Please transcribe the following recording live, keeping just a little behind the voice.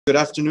Good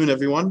afternoon,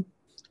 everyone.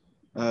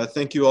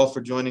 Thank you all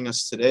for joining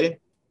us today.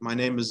 My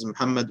name is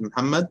Muhammad.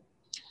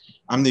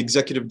 I'm the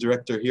Executive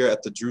Director here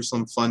at the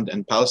Jerusalem Fund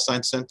and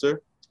Palestine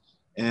Center.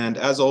 And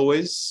as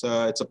always,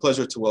 it's a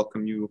pleasure to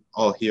welcome you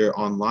all here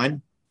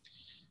online.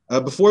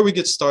 Before we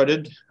get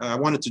started, I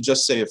wanted to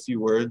just say a few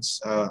words.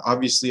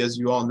 Obviously, as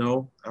you all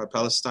know,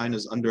 Palestine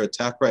is under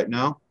attack right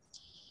now.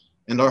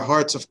 And our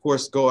hearts, of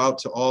course, go out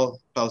to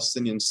all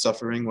Palestinians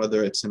suffering,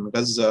 whether it's in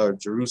Gaza or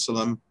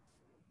Jerusalem,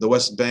 the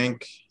West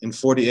Bank, in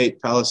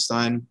 48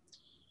 Palestine,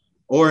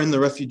 or in the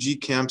refugee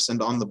camps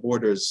and on the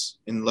borders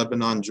in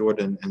Lebanon,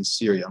 Jordan, and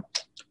Syria.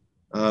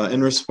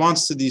 In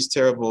response to these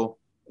terrible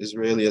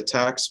Israeli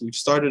attacks, we've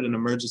started an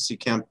emergency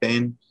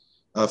campaign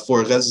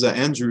for Gaza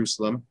and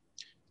Jerusalem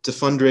to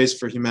fundraise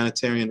for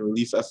humanitarian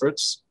relief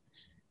efforts.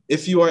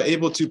 If you are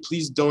able to,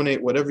 please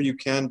donate whatever you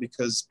can,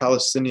 because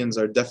Palestinians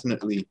are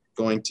definitely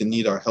going to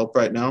need our help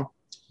right now.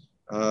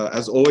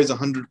 As always,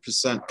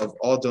 100% of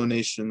all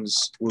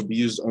donations will be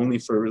used only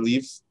for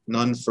relief,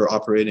 none for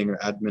operating or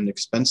admin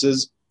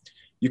expenses.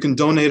 You can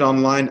donate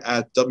online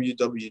at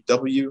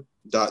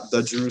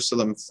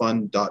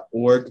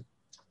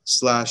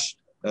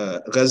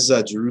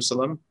www.thejerusalemfund.org/Gaza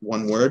Jerusalem,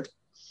 one word.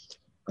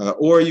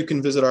 Or you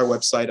can visit our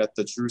website at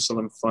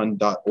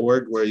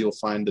thejerusalemfund.org, where you'll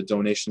find the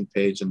donation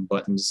page and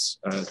buttons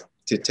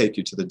to take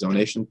you to the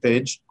donation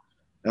page.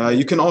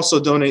 You can also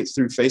donate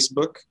through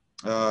Facebook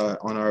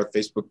on our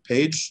Facebook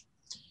page.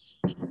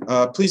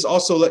 Please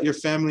also let your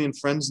family and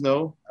friends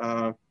know,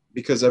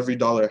 because every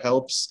dollar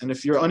helps. And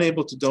if you're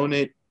unable to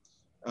donate,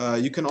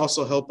 you can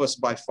also help us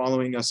by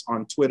following us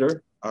on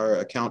Twitter. Our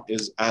account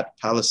is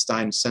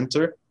 @Palestine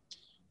Center.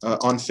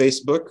 On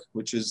Facebook,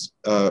 which is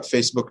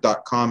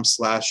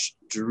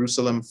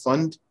facebook.com/Jerusalem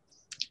Fund.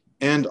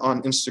 And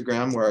on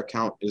Instagram, where our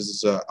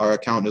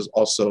account is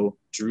also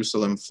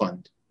Jerusalem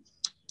Fund.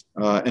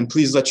 And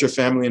please let your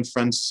family and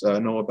friends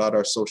know about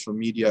our social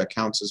media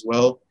accounts as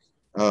well.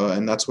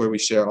 And that's where we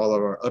share all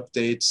of our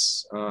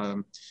updates,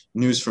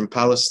 news from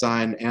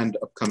Palestine, and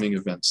upcoming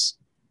events.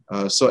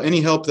 So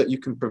any help that you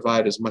can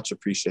provide is much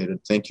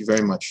appreciated. Thank you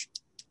very much.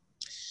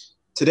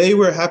 Today,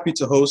 we're happy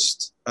to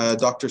host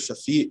Dr.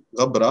 Shafeeq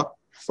Ghabra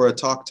for a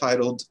talk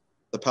titled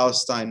The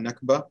Palestine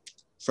Nakba,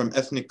 From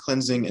Ethnic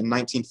Cleansing in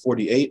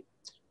 1948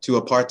 to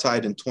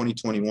Apartheid in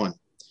 2021,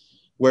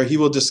 where he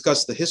will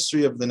discuss the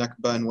history of the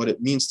Nakba and what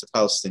it means to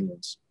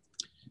Palestinians.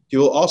 He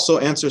will also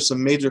answer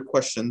some major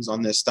questions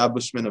on the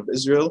establishment of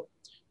Israel,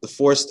 the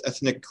forced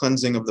ethnic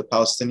cleansing of the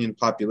Palestinian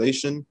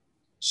population,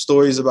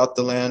 stories about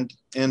the land,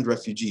 and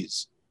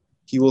refugees.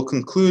 He will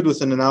conclude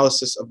with an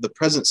analysis of the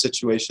present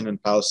situation in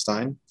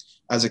Palestine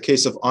as a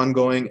case of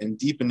ongoing and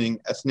deepening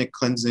ethnic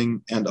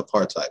cleansing and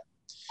apartheid.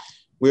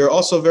 We are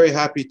also very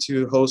happy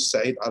to host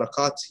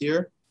Araikat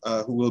here,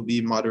 who will be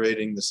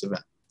moderating this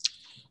event.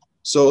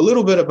 So a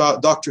little bit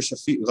about Dr.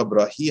 Shafeeq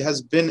Ghabra. He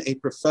has been a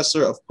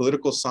professor of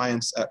political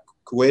science at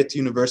Kuwait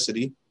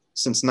University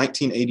since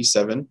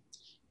 1987,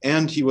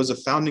 and he was a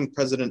founding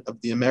president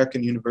of the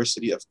American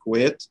University of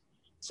Kuwait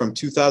from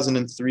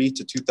 2003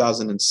 to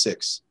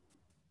 2006.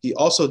 He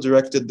also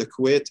directed the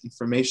Kuwait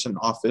Information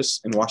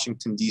Office in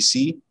Washington,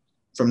 D.C.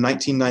 from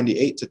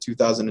 1998 to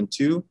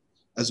 2002,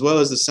 as well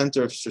as the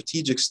Center of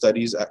Strategic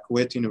Studies at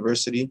Kuwait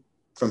University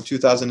from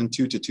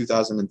 2002 to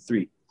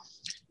 2003.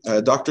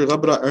 Dr.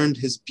 Ghabra earned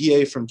his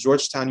BA from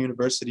Georgetown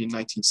University in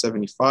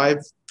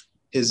 1975,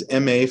 his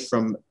MA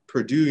from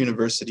Purdue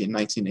University in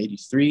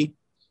 1983,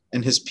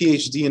 and his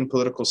PhD in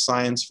political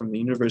science from the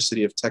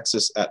University of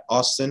Texas at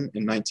Austin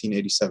in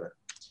 1987.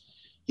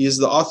 He is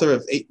the author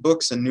of 8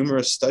 books and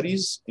numerous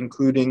studies,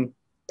 including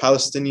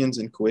Palestinians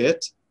in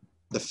Kuwait,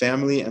 The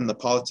Family and the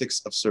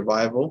Politics of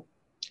Survival,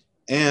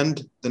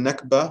 and the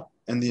Nakba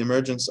and the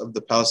Emergence of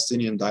the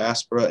Palestinian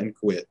Diaspora in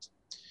Kuwait.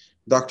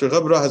 Dr.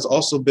 Ghabra has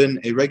also been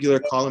a regular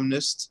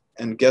columnist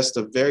and guest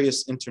of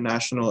various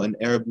international and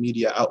Arab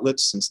media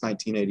outlets since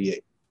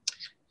 1988.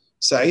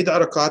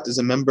 Araikat is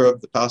a member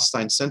of the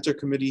Palestine Center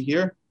Committee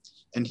here,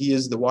 and he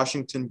is the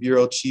Washington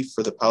Bureau Chief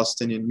for the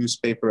Palestinian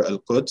newspaper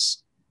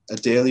Al-Quds, a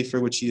daily for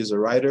which he is a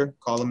writer,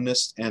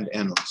 columnist, and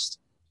analyst.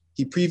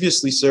 He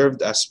previously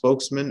served as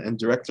spokesman and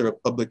director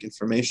of public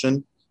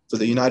information for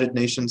the United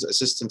Nations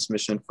Assistance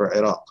Mission for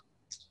Iraq.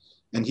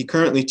 And he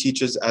currently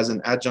teaches as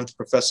an adjunct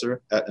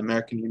professor at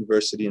American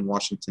University in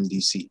Washington,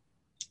 D.C.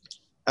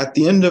 At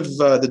the end of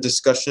the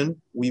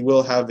discussion, we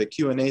will have a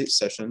Q&A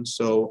session.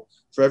 So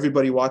for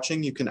everybody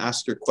watching, you can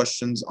ask your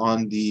questions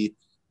on the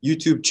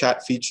YouTube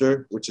chat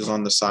feature, which is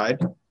on the side,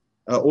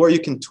 or you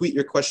can tweet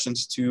your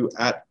questions to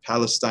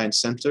 @Palestine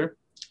Center.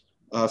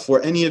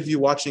 For any of you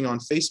watching on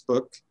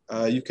Facebook,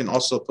 you can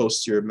also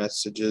post your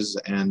messages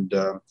and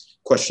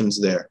questions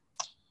there.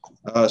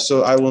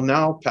 So I will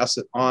now pass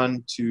it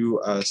on to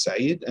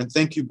Saeed, and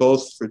thank you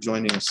both for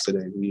joining us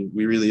today.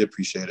 We really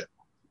appreciate it.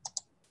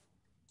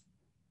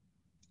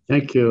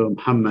 Thank you,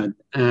 Muhammad.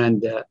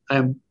 And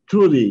I'm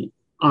truly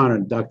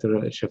honored, Dr.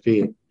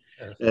 Shafeeq,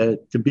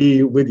 to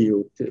be with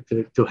you,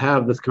 to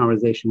have this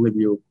conversation with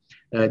you.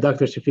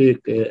 Dr. Shafeeq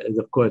is,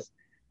 of course,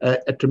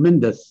 a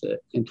tremendous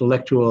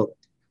intellectual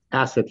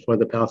asset for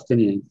the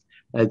Palestinians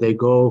as they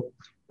go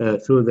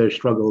through their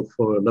struggle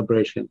for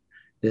liberation,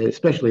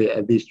 especially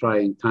at these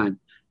trying times.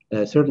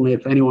 Certainly,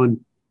 if anyone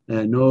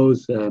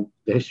knows the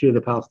history of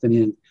the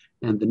Palestinians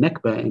and the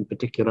Nakba in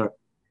particular,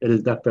 it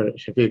is Dr.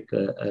 Shafeeq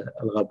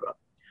Ghabra.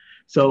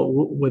 So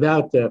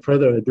without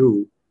further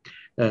ado,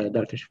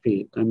 Dr.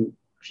 Shafeeq, a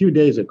few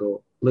days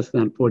ago, less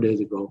than 4 days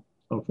ago,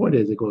 or 4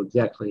 days ago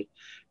exactly,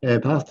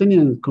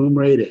 Palestinians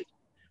commemorated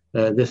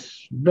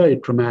this very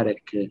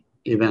traumatic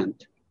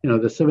event.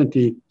 The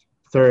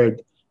 73rd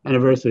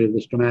anniversary of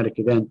this traumatic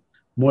event.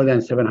 More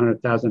than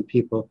 700,000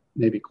 people,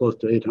 maybe close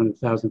to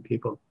 800,000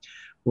 people,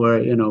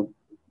 were,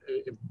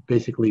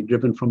 basically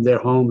driven from their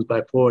homes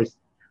by force.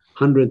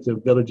 Hundreds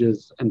of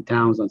villages and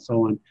towns and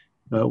so on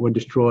were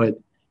destroyed.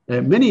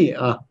 Many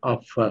of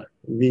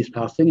these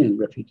Palestinian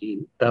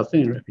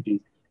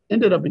refugees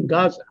ended up in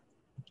Gaza.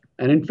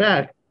 And in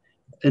fact,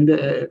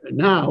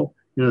 now,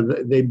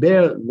 they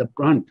bear the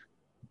brunt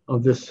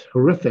of this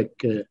horrific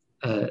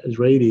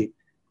Israeli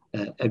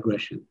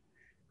aggression.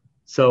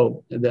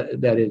 So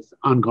that is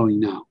ongoing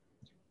now.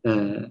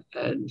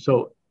 And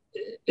so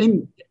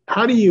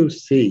how do you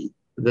see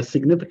the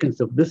significance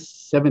of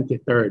this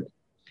 73rd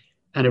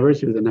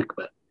anniversary of the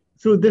Nakba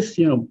through this,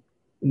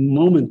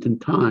 moment in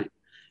time,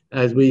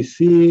 as we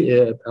see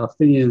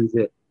Palestinians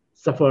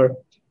suffer,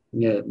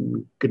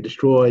 get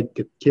destroyed,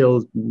 get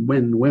killed,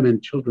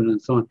 women, children,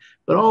 and so on,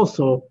 but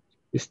also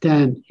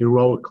stand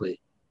heroically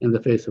in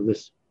the face of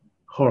this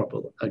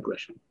horrible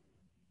aggression?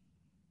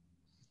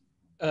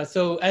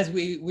 So as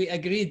we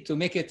agreed to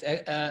make it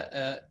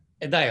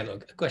a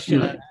dialogue, a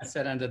question and answer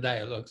and a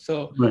dialogue.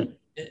 So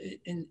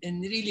in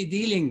really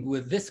dealing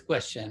with this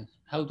question,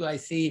 how do I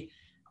see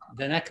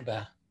the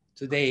Nakba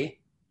today?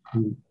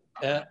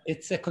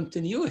 It's a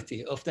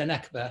continuity of the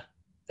Nakba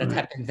that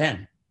happened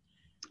then.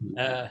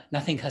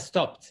 Nothing has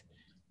stopped.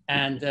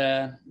 And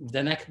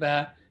the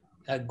Nakba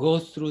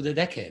goes through the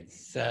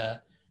decades.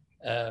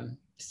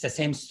 It's the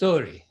same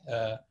story.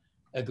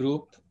 A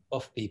group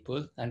of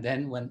people, and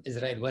then when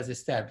Israel was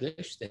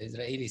established, the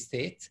Israeli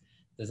state,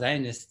 the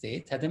Zionist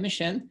state, had a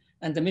mission,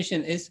 and the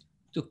mission is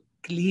to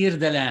clear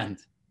the land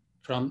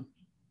from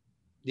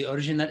the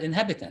original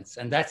inhabitants,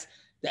 and that's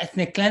the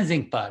ethnic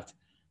cleansing part.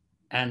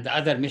 And the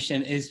other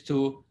mission is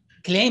to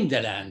claim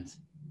the land,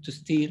 to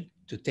steal,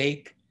 to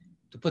take,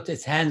 to put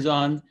its hands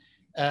on.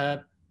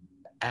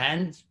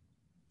 And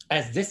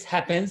as this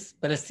happens,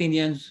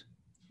 Palestinians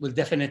will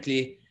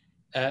definitely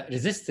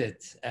resist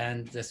it.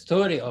 And the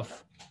story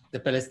of the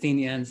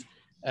Palestinians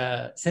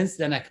since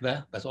the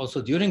Nakba, but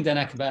also during the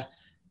Nakba,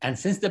 and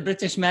since the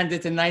British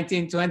Mandate in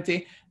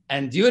 1920,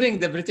 and during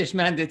the British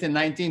Mandate in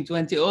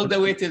 1920, all the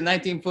way till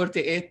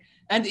 1948,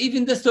 and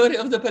even the story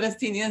of the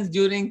Palestinians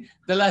during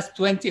the last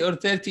 20 or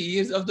 30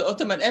 years of the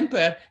Ottoman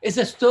Empire is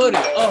a story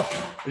of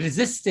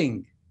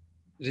resisting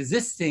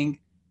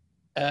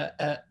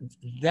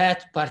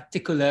that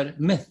particular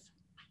myth,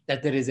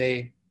 that there is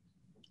a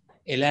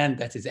land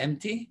that is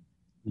empty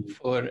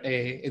for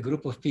a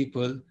group of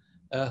people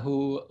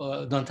who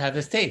don't have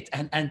a state.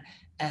 And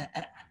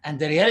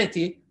the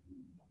reality,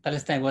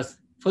 Palestine was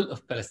full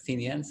of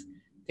Palestinians.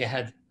 They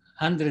had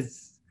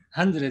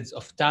hundreds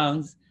of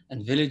towns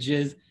and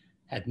villages,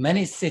 had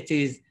many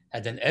cities,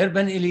 had an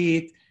urban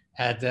elite,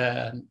 had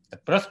a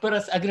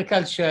prosperous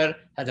agriculture,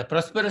 had a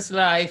prosperous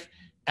life,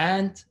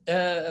 and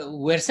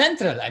were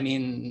central. I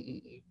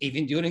mean,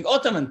 even during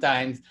Ottoman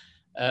times,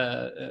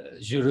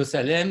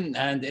 Jerusalem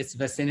and its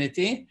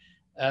vicinity,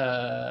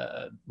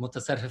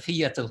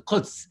 متصرفية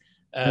القدس,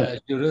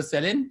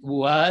 Jerusalem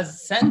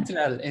was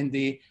central in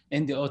the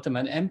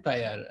Ottoman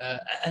Empire,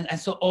 and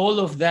so all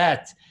of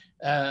that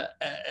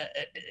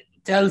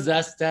tells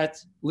us that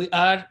we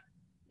are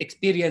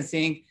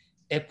experiencing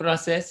a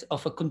process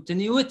of a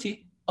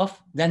continuity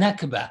of the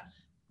Nakba.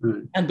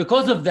 And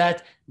because of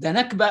that, the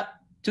Nakba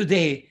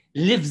today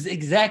lives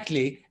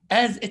exactly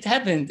as it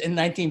happened in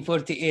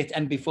 1948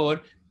 and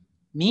before,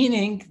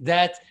 meaning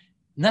that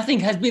nothing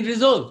has been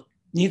resolved.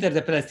 Neither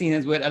the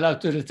Palestinians were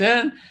allowed to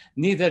return,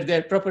 neither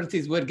their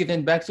properties were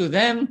given back to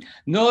them,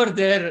 nor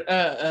the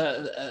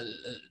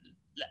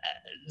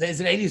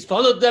Israelis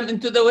followed them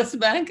into the West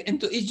Bank,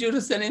 into East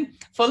Jerusalem,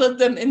 followed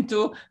them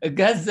into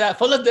Gaza,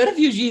 followed the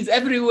refugees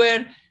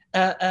everywhere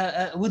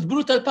with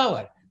brutal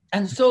power.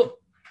 And so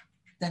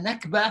the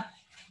Nakba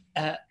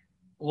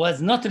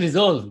was not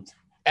resolved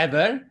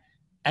ever,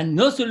 and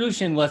no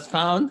solution was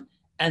found,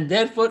 and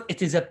therefore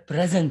it is a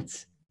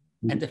present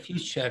and a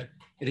future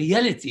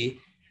reality,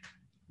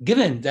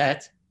 given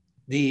that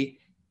the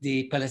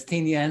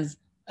Palestinians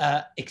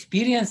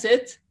experience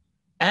it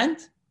and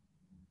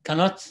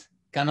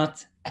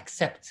cannot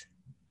accept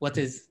what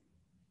is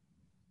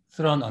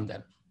thrown on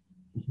them.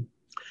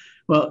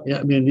 Well, yeah,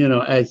 I mean,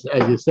 as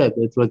you said,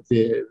 it's what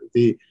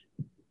the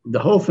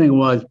whole thing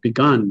was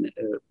begun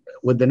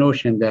with the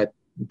notion that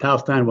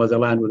Palestine was a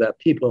land without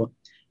people,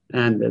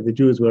 and the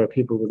Jews were a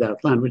people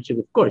without land, which is,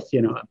 of course,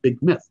 a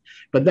big myth.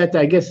 But that,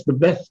 I guess, the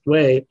best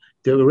way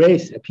to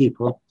erase a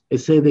people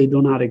is say they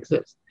do not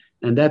exist.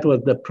 And that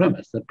was the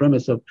premise. The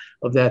premise of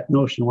that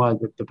notion was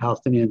that the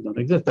Palestinians don't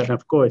exist. And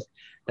of course,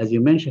 as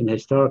you mentioned,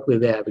 historically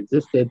they have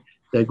existed.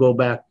 They go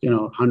back,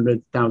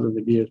 hundreds, thousands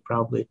of years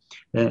probably.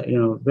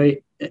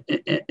 Very,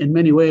 in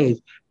many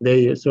ways,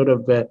 they sort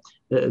of,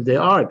 they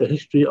are the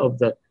history of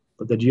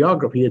the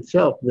geography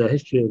itself, the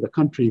history of the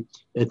country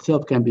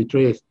itself can be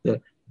traced,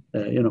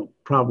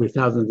 probably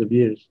thousands of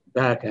years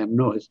back. I'm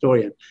no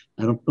historian.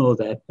 I don't know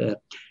that.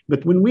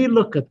 But when we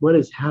look at what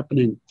is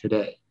happening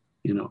today,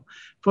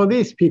 for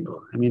these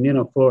people,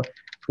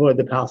 for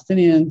the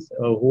Palestinians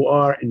who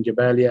are in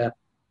Jabalia,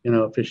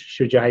 for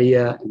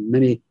Shujaiya and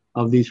many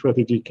of these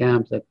refugee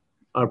camps that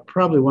are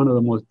probably one of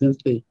the most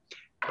densely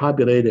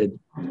populated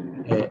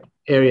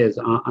areas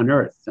on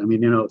earth.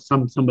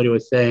 Somebody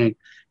was saying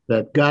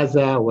that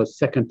Gaza was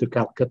second to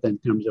Calcutta in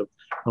terms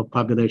of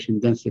population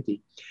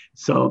density.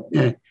 So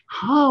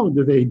how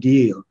do they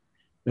deal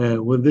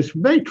with this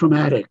very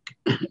traumatic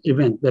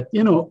event that,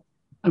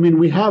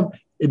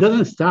 it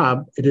doesn't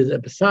stop, it is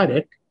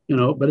episodic,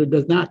 but it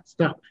does not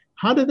stop.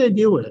 How do they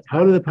deal with it?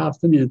 How do the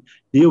Palestinians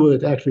deal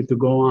with it actually to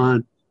go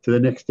on to the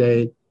next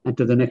day and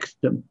to the next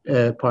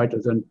part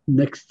of the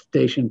next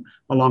station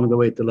along the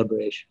way to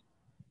liberation?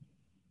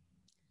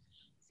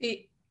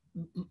 See,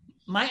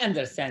 my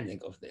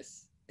understanding of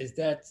this is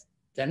that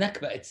the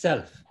Nakba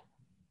itself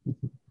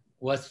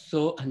was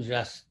so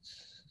unjust,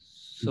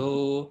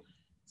 so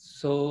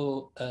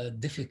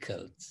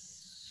difficult,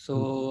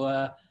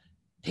 so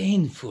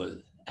painful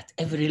at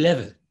every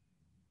level.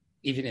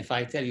 Even if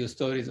I tell you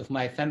stories of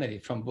my family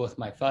from both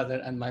my father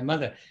and my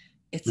mother,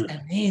 it's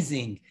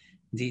amazing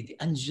the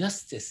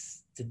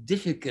injustice, the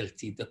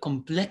difficulty, the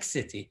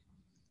complexity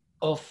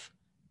of,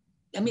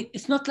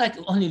 it's not like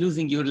only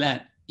losing your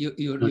land,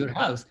 your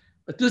house,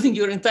 but losing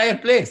your entire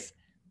place.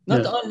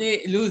 Not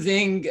only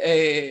losing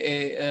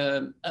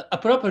a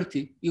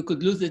property, you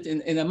could lose it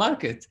in a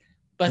market,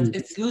 but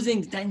it's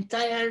losing the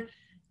entire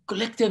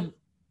collective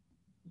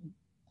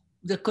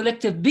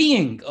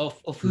being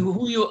of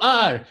who you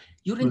are,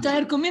 your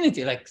entire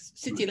community, like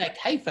city like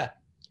Haifa.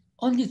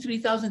 Only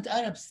 3,000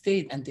 Arabs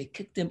stayed, and they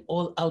kicked them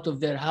all out of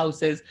their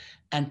houses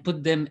and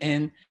put them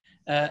in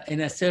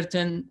a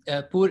certain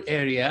poor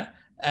area,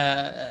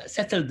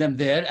 settled them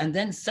there, and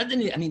then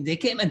suddenly, they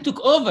came and took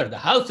over the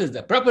houses,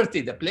 the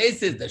property, the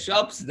places, the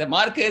shops, the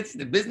markets,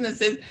 the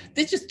businesses.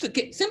 They just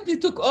simply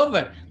took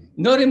over.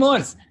 No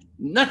remorse,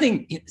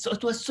 nothing. So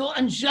it was so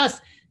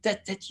unjust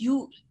that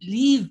you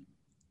leave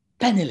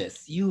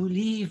penniless, you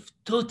leave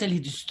totally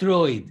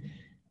destroyed.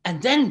 And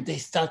then they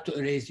start to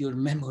erase your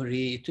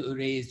memory, to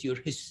erase your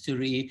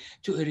history,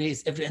 to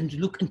erase and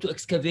look into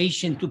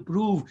excavation to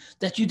prove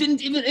that you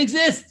didn't even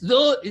exist.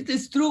 Though it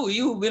is true,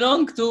 you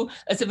belong to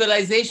a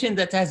civilization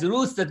that has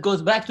roots that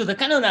goes back to the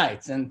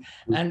Canaanites and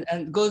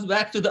goes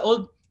back to the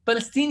old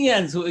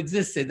Palestinians who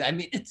existed.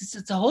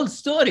 It's a whole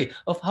story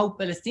of how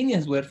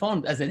Palestinians were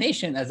formed as a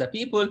nation, as a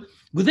people,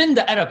 within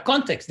the Arab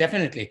context,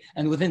 definitely,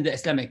 and within the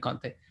Islamic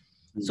context.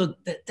 So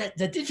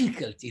the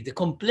difficulty, the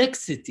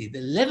complexity, the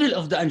level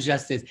of the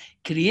injustice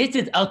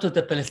created out of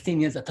the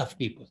Palestinians a tough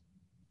people.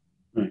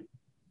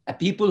 A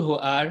people who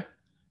are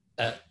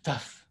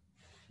tough,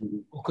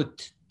 who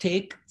could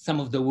take some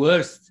of the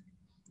worst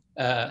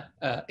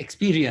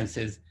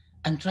experiences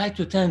and try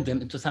to turn them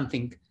into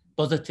something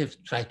positive,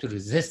 try to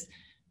resist.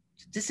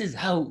 This is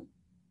how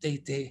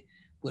they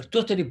were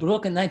totally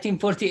broken in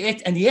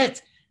 1948, and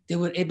yet they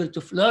were able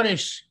to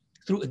flourish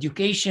through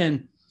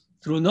education,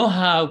 through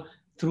know-how,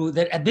 through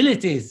their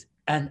abilities,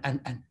 and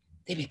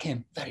they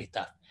became very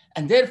tough.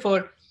 And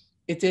therefore,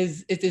 it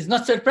is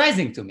not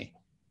surprising to me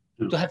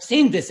to have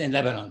seen this in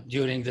Lebanon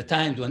during the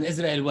times when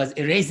Israel was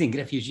erasing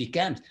refugee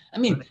camps.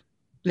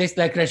 Place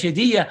like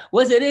Rashidiyya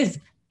was erased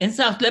in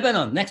South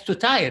Lebanon, next to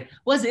Tyre,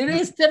 was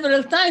erased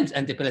several times,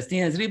 and the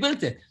Palestinians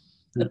rebuilt it.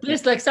 A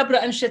place like Sabra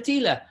and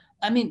Shatila,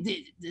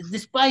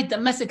 despite the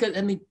massacre,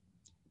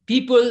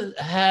 people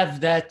have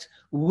that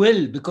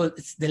will, because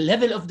it's the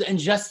level of the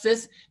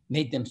injustice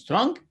made them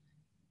strong.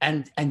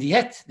 And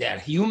yet they are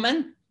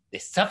human, they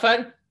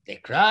suffer, they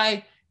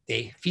cry,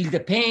 they feel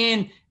the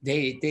pain,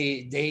 they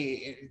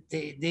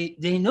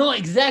know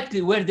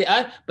exactly where they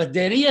are, but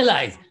they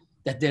realize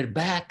that their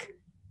back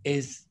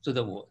is to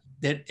the wall.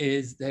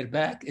 Their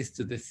back is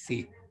to the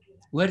sea.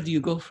 Where do you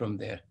go from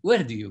there?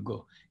 Where do you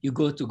go? You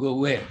go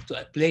where?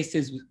 To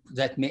places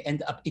that may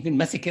end up even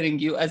massacring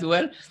you as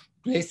well,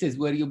 places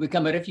where you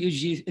become a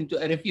refugee, into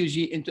a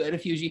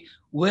refugee.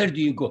 Where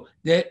do you go?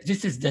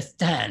 This is the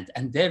stand,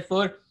 and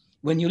therefore,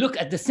 when you look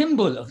at the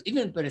symbol of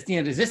even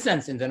Palestinian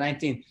resistance in the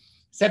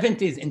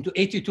 1970s into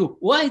 82,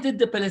 why did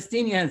the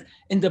Palestinians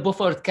in the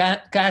Beaufort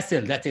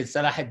Castle, that is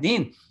Salah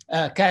ad-Din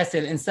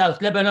Castle in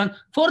South Lebanon,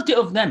 40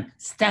 of them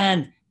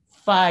stand,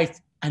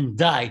 fight, and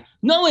die,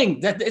 knowing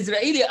that the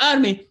Israeli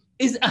army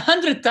is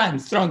 100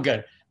 times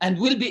stronger and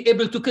will be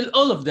able to kill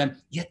all of them,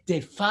 yet they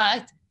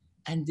fight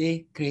and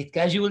they create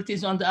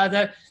casualties on the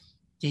other,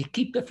 they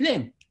keep the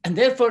flame. And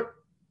therefore,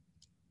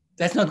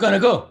 that's not gonna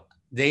go.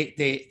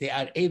 They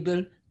are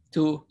able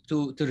to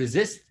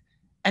resist.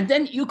 And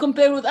then you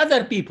compare with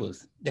other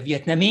peoples, the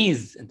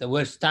Vietnamese in the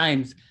worst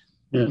times.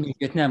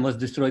 Vietnam was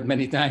destroyed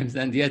many times,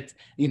 and yet,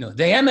 the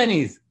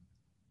Yemenis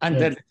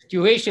under the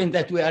situation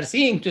that we are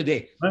seeing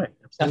today. Right.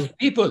 tough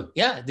people.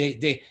 Yeah,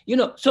 they you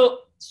know, so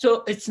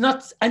it's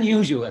not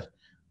unusual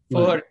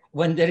for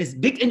when there is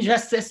big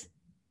injustice,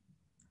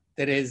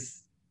 there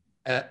is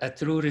a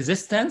true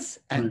resistance,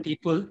 and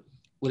people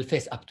will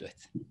face up to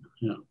it.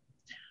 Yeah.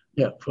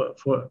 Yeah,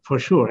 for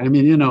sure. I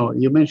mean, you know,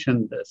 you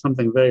mentioned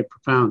something very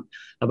profound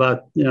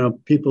about, you know,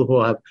 people who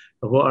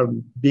are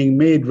being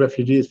made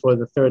refugees for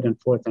the third and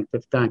fourth and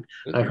fifth time.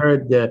 I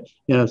heard that,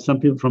 you know,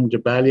 some people from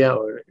Jabalia,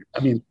 or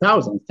I mean,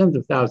 thousands, tens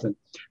of thousands,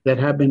 that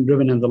have been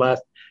driven in the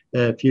last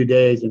few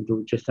days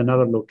into just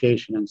another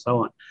location and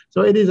so on.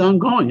 So it is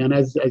ongoing. And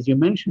as you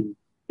mentioned,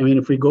 I mean,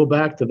 if we go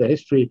back to the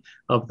history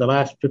of the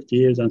last 50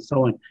 years and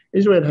so on,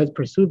 Israel has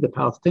pursued the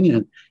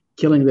Palestinians,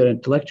 killing their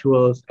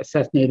intellectuals,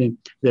 assassinating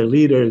their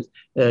leaders,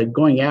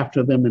 going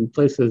after them in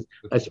places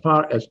as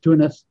far as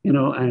Tunis, you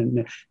know,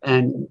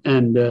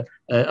 and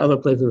other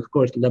places, of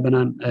course,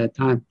 Lebanon,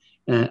 time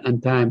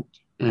and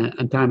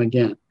time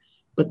again.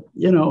 But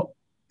you know,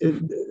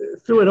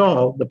 through it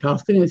all, the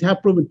Palestinians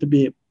have proven to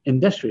be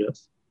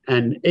industrious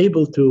and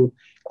able to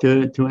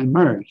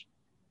emerge.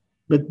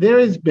 But there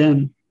has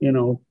been, you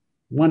know,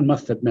 one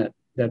must admit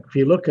that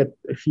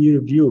if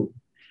you view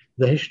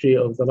the history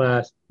of the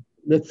last,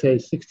 let's say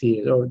 60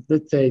 years, or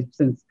let's say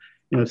since,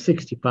 you know,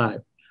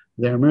 65,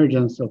 the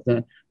emergence of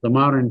the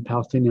modern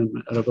Palestinian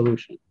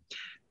revolution,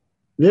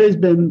 there has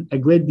been a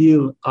great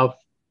deal of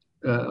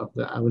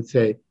I would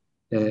say,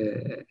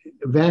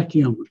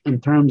 vacuum in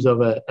terms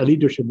of a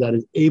leadership that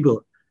is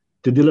able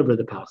to deliver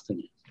the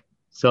Palestinians.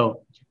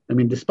 So, I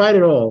mean, despite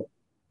it all,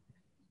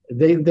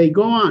 they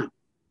go on.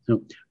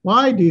 So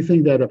why do you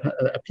think that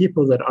a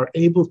people that are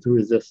able to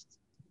resist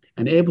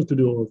and able to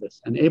do all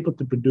this and able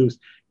to produce,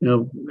 you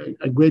know,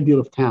 a great deal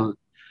of talent,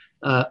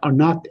 are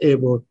not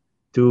able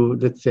to,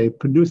 let's say,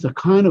 produce a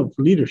kind of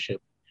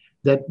leadership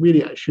that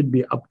really should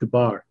be up to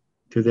bar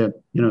to the,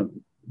 you know,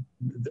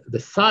 the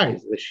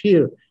size, the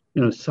sheer,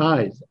 you know,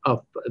 size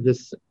of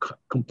this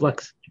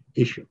complex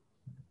issue?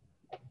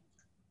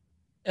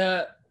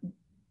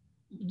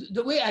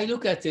 The way I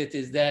look at it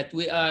is that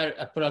we are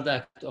a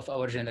product of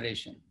our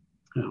generation.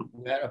 Yeah.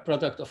 We are a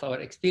product of our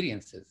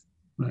experiences.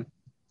 Right.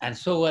 And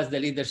so was the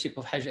leadership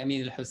of Haj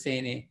Amin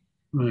al-Husseini,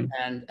 right,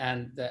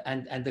 and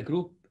the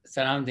group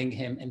surrounding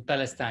him in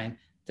Palestine,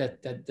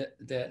 that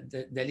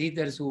the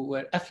leaders who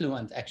were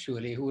affluent,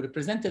 actually, who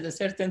represented a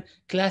certain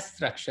class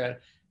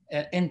structure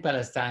in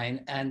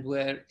Palestine and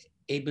were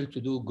able to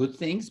do good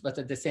things, but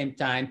at the same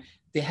time,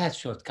 they had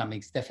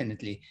shortcomings,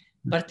 definitely,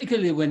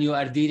 particularly when you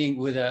are dealing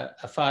with a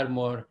far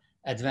more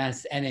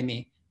advanced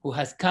enemy who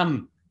has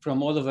come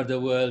from all over the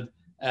world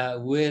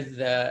with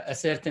a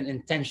certain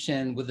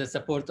intention, with the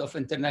support of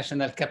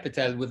international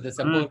capital, with the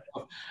support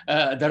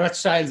of the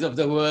Rothschilds of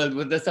the world,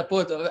 with the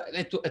support of,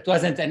 it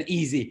wasn't an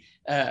easy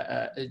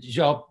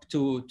job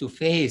to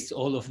face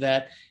all of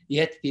that.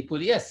 Yet people,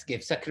 yes,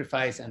 gave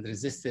sacrifice and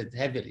resisted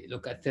heavily.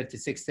 Look at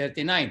 36,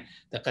 39,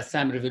 the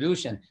Qassam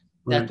Revolution.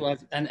 That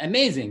was an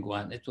amazing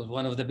one. It was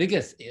one of the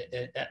biggest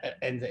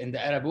in the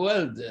Arab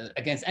world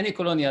against any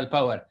colonial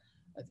power.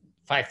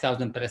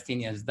 5,000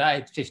 Palestinians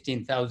died,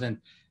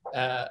 15,000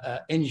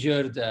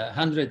 injured,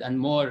 100 and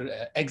more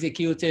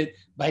executed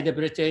by the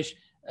British.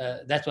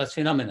 That was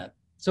phenomenal.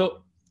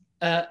 So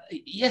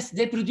yes,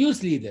 they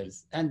produce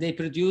leaders, and they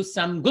produce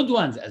some good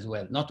ones as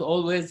well. Not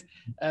always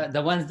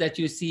the ones that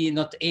you see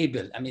not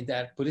able. I mean,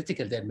 they're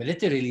political, they're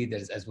military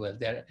leaders as well.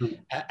 They're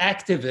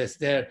activists,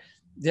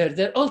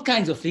 they're all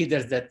kinds of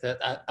leaders that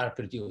are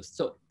produced.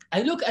 So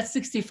I look at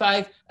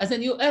 65 as a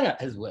new era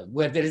as well,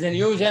 where there is a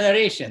new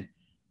generation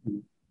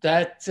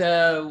that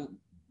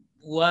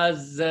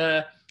was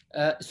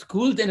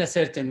schooled in a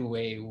certain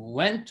way,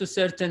 went to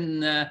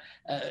certain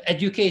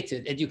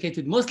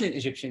educated Muslim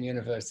Egyptian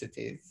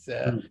universities,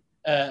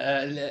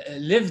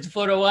 lived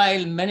for a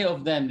while. Many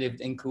of them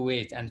lived in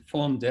Kuwait and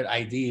formed their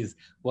ideas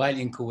while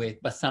in Kuwait,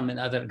 but some in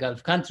other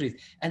Gulf countries.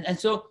 And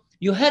so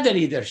you had a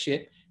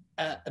leadership,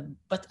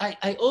 but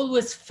I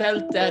always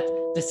felt that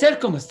the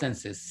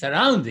circumstances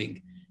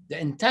surrounding the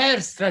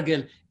entire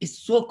struggle is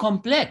so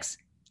complex,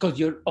 because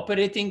you're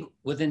operating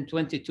within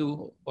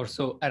 22 or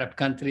so Arab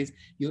countries.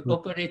 You're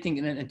operating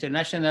in an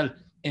international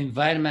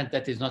environment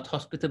that is not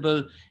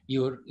hospitable.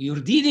 You're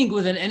dealing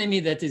with an enemy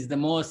that is the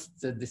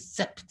most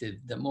deceptive,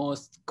 the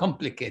most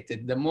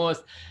complicated, the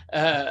most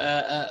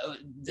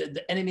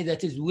the enemy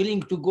that is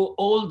willing to go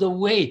all the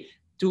way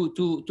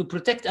to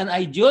protect an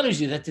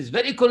ideology that is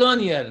very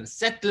colonial,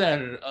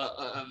 settler,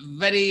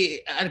 very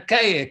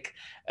archaic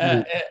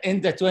in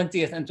the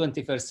 20th and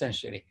 21st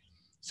century.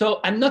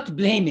 So I'm not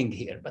blaming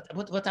here, but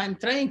what I'm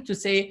trying to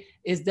say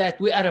is that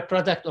we are a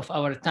product of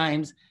our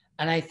times,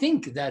 and I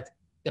think that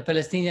the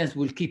Palestinians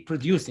will keep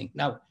producing.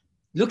 Now,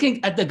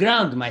 looking at the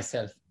ground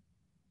myself,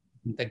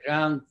 the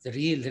ground, the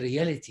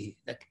reality,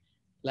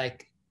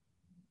 like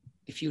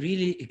if you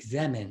really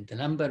examine the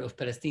number of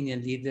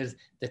Palestinian leaders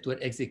that were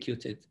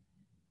executed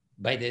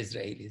by the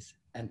Israelis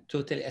and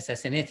totally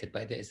assassinated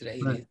by the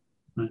Israelis,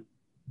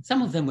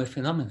 some of them were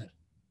phenomenal.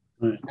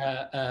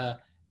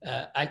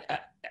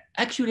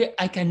 Actually,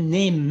 I can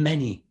name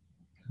many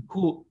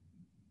who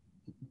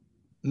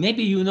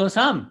maybe you know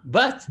some,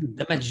 but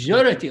the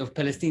majority of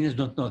Palestinians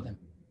don't know them.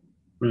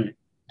 Right.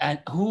 And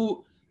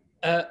who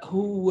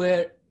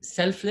were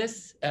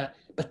selfless,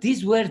 but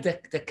these were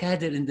the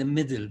cadre in the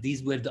middle.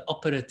 These were the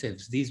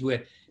operatives. These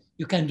were,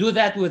 you can do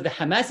that with the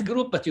Hamas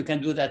group, but you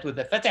can do that with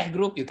the Fatah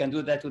group. You can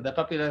do that with the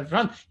Popular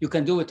Front. You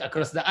can do it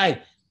across the aisle.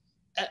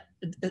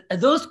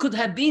 Those could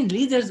have been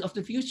leaders of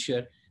the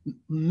future.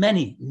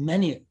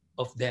 Many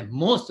of them,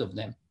 most of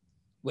them,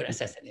 were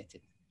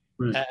assassinated.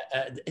 Right.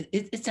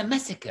 It's a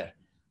massacre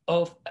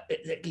of,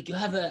 you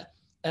have a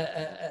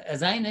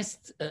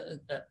Zionist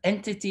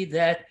entity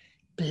that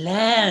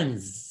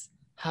plans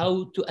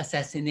how to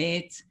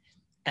assassinate,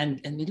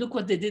 and look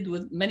what they did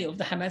with many of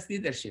the Hamas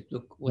leadership.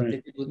 Look what they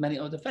did with many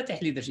of the Fatah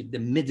leadership, the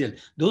middle,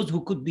 those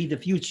who could be the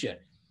future.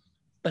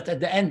 But at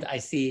the end, I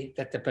see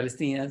that the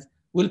Palestinians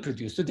will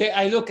produce. Today,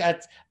 I look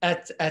at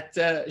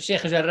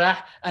Sheikh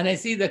Jarrah, and I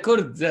see the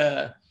Kurd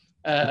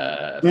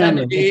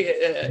family.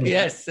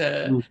 Yes,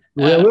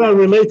 we are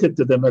related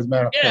to them, as a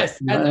matter of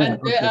fact. Yes,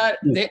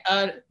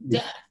 and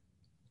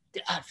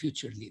they are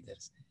future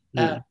leaders.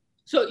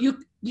 So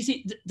you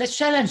see, the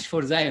challenge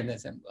for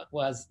Zionism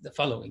was the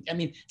following. I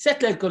mean,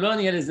 settler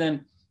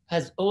colonialism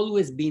has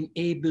always been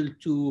able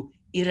to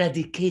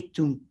eradicate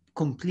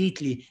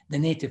completely the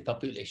native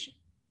population.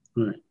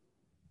 Right.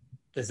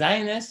 The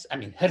Zionists, I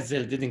mean,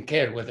 Herzl didn't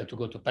care whether to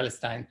go to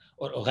Palestine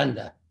or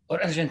Uganda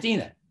or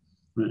Argentina.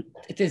 Right.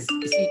 It is,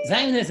 you see,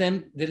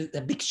 Zionism, there is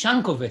a big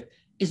chunk of it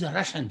is a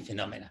Russian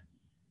phenomenon.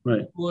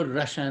 Right. Poor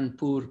Russian,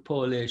 poor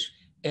Polish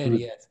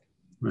areas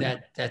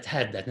that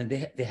had that, and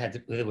they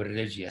were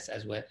religious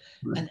as well.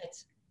 Right. And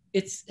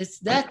it's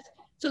that.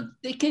 So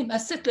they came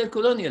as settler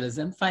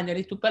colonialism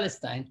finally to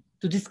Palestine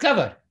to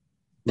discover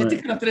that they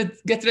cannot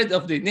get rid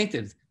of the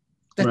natives.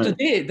 That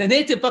today the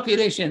native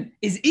population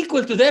is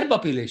equal to their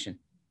population.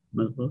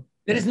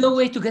 There is no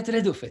way to get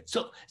rid of it.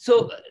 So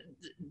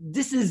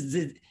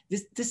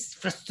this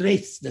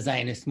frustrates the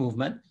Zionist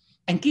movement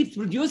and keeps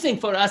producing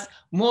for us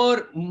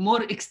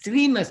more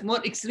extremists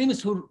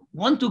who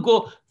want to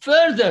go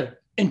further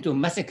into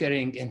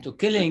massacring, into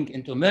killing,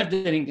 into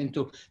murdering,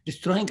 into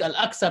destroying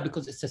Al-Aqsa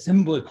because it's a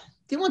symbol.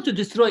 They want to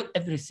destroy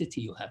every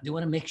city you have. They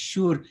want to make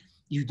sure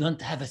you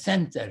don't have a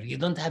center, you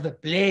don't have a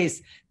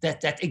place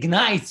that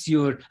ignites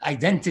your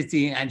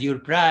identity and your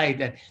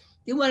pride. And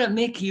they want to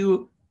make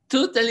you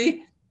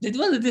totally, they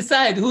want to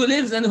decide who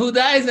lives and who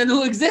dies and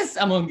who exists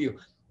among you.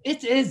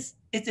 It is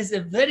a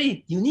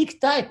very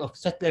unique type of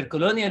settler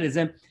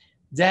colonialism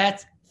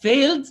that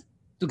failed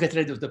to get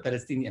rid of the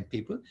Palestinian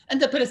people.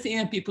 And the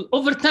Palestinian people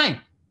over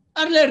time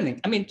are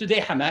learning. I mean, today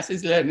Hamas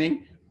is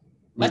learning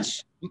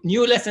much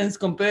new lessons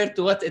compared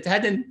to what it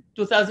had in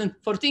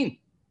 2014.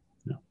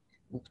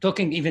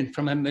 Talking even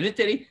from a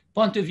military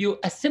point of view,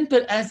 as simple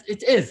as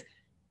it is,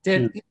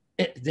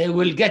 they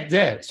will get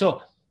there.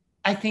 So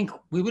I think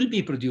we will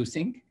be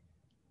producing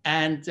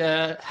and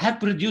have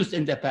produced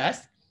in the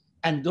past.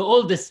 And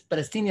all this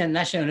Palestinian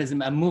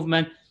nationalism and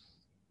movement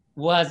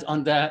was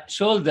on the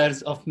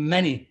shoulders of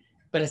many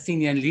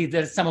Palestinian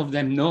leaders, some of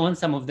them known,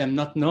 some of them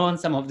not known,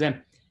 some of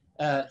them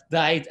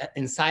died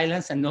in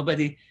silence and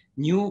nobody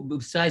knew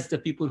besides the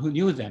people who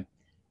knew them.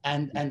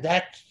 And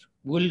that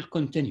will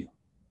continue.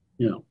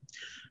 Yeah.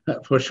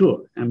 For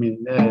sure. I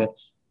mean,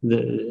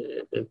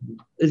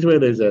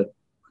 Israel is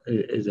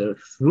a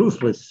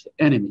ruthless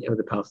enemy of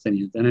the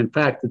Palestinians, and in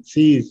fact, it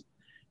sees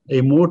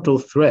a mortal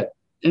threat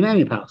in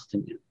any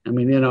Palestinian. I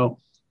mean, you know,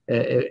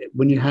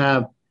 when you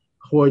have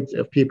hordes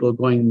of people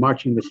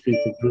marching the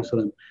streets of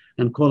Jerusalem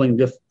and calling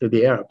this to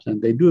the Arabs,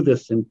 and they do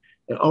this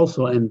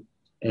also in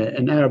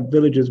Arab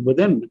villages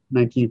within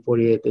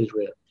 1948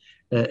 Israel.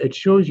 It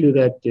shows you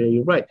that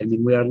you're right. I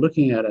mean, we are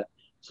looking at a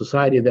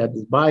society that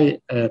is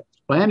by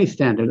any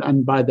standard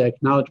and by the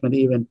acknowledgement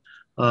even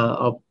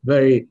of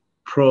very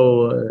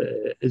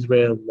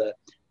pro-Israel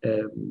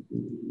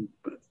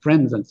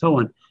friends and so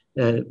on,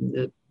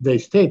 they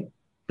state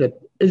that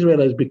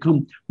Israel has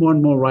become more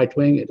and more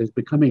right-wing. It is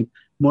becoming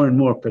more and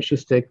more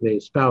fascistic. They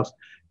espouse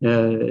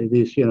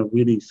these,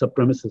 really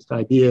supremacist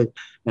ideas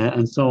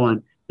and so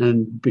on.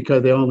 And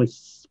because they only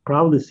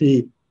probably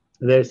see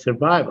their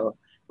survival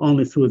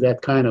only through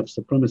that kind of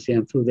supremacy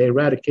and through the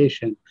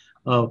eradication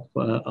of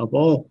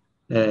all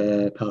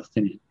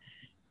Palestinian.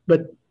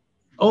 But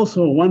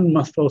also, one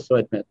must also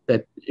admit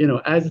that,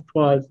 as it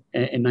was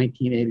in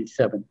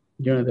 1987,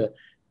 during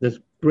this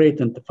great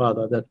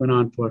intifada that went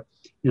on for,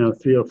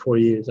 3 or 4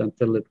 years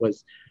until it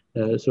was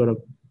sort of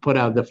put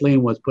out, the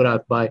flame was put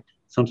out by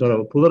some sort of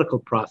a political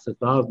process,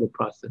 the Oslo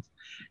process.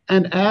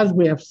 And as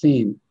we have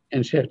seen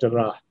in Sheikh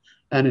Jarrah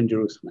and in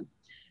Jerusalem,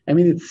 I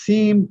mean, it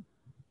seemed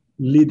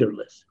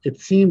leaderless. It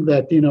seemed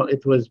that,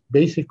 it was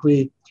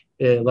basically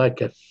like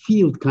a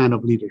field kind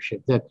of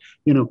leadership that,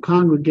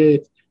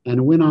 congregate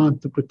and went on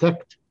to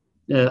protect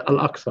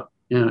Al-Aqsa,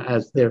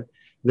 as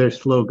their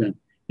slogan,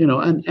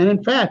 and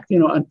in fact,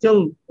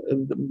 until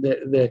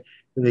the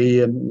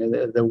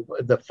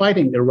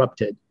fighting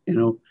erupted,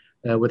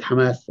 with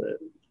Hamas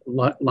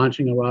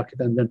launching a rocket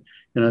and then,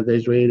 the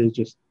Israelis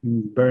just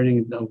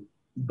bombing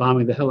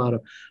the hell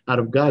out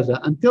of Gaza.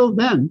 Until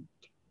then,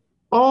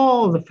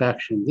 all the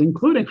factions,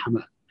 including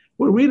Hamas,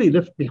 were really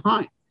left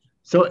behind.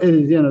 So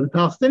the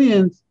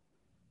Palestinians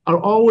are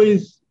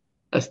always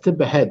a step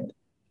ahead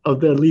of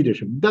their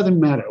leadership. It doesn't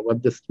matter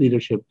what this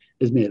leadership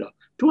is made of.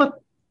 To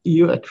what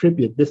you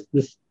attribute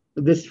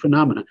this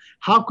phenomenon?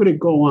 How could it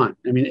go on?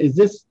 I mean,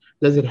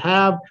 does it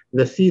have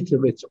the seeds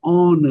of its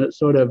own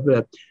sort of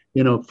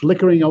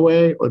flickering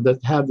away, or does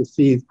it have the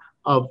seeds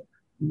of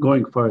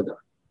going further?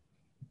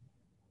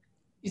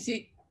 You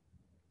see,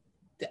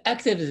 the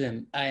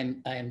activism I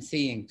am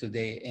seeing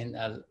today in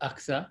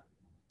Al-Aqsa,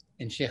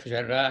 in Sheikh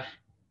Jarrah,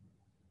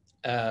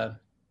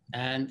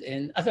 and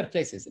in other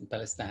places in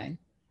Palestine.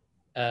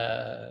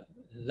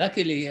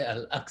 Luckily,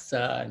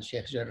 Al-Aqsa and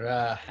Sheikh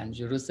Jarrah and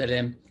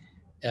Jerusalem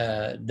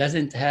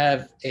doesn't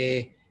have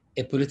a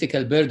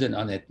political burden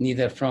on it,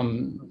 neither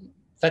from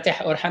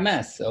Fatah or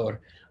Hamas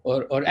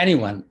or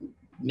anyone.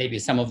 Maybe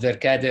some of their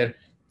cadre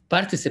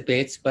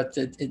participates, but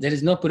there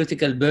is no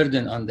political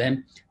burden on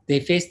them. They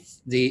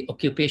faced the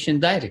occupation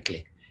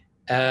directly.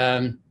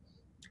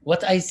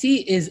 What I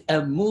see is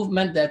a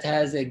movement that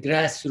has a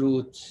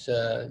grassroots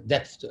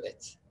depth to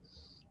it.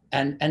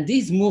 And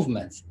these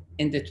movements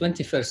in the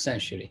 21st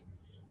century,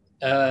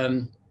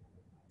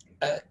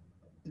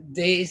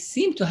 they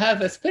seem to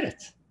have a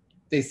spirit.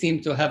 They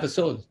seem to have a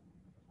soul.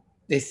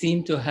 They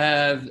seem to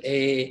have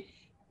a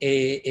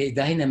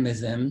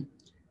dynamism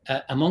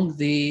among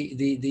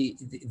the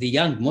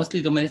young,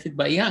 mostly dominated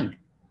by young.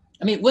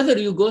 I mean, whether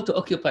you go to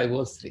Occupy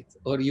Wall Street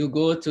or you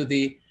go to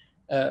the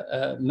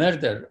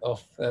murder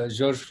of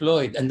George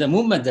Floyd and the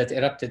movement that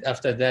erupted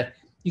after that,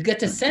 you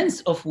get a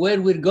sense of where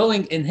we're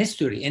going in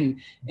history, in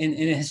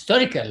a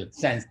historical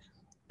sense,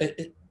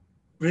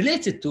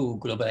 related to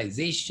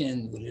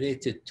globalization,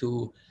 related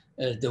to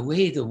the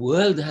way the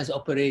world has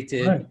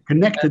operated, right.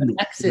 Connectedness,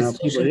 access,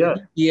 social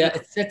media,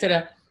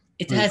 etc.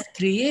 It has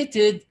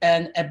created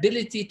an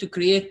ability to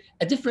create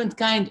a different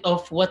kind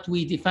of what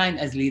we define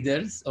as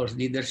leaders or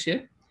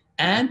leadership,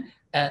 and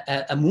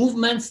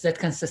movements that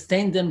can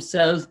sustain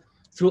themselves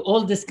through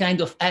all this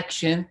kind of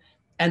action,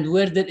 and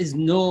where there is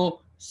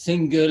no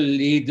single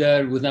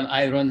leader with an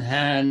iron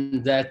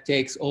hand that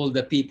takes all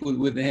the people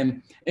with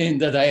him in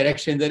the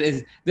direction.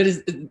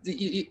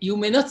 You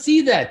may not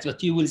see that,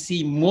 but you will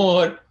see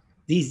more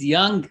these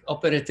young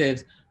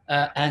operatives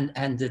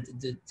and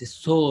the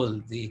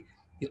soul, the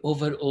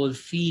overall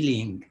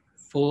feeling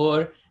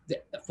for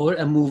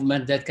a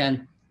movement that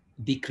can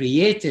be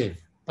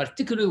creative,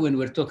 particularly when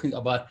we're talking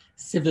about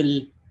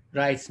civil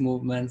rights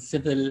movements,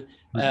 civil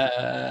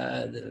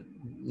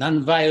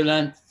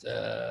non-violent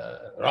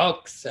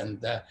rocks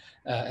and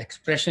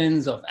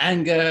expressions of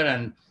anger,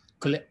 and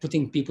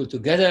putting people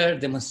together,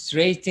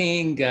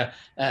 demonstrating,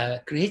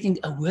 creating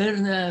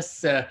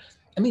awareness.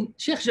 I mean,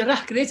 Sheikh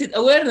Jarrah created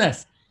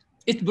awareness.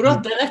 It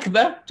brought the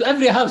Nakba to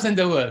every house in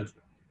the world.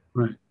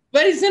 Right.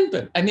 Very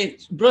simple. I mean,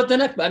 brought the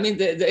Nakba. I mean,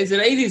 the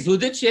Israelis who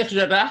did Sheikh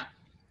Jarrah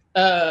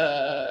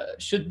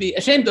should be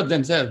ashamed of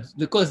themselves,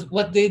 because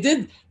what they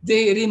did,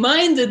 they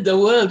reminded the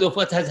world of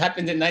what has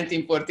happened in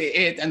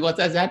 1948 and what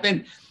has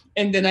happened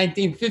in the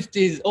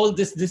 1950s. All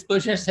this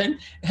dispossession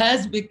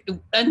has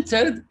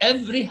entered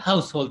every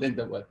household in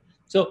the world.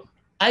 So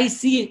I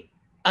see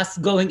us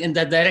going in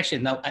that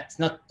direction. Now, it's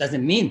not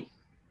doesn't mean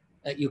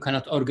you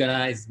cannot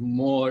organize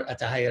more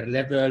at a higher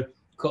level,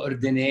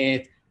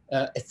 coordinate,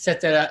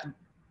 etc.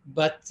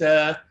 But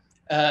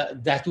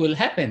that will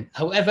happen.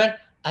 However,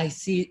 I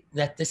see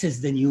that this is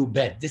the new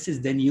bed. This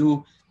is the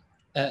new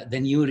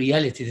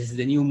reality. This is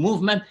the new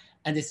movement,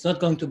 and it's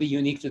not going to be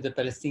unique to the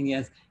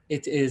Palestinians.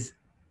 It is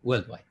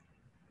worldwide.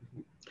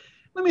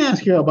 Let me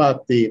ask you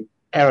about the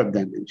Arab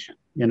dimension.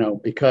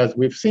 Because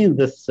we've seen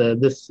this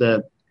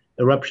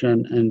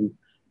eruption in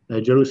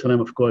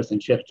Jerusalem, of course,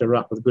 and Sheikh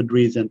Jarrah with good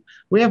reason.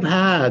 We have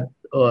had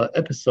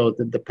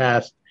episodes in the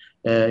past,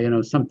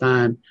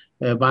 sometime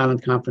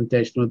violent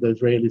confrontation with the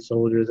Israeli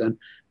soldiers and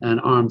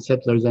armed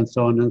settlers and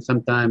so on, and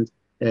sometimes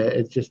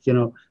it's just,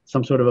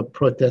 some sort of a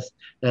protest.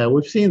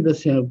 We've seen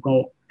this,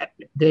 go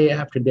day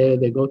after day.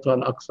 They go to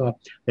Al-Aqsa.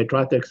 They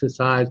try to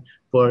exercise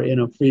for,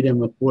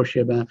 freedom of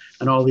worship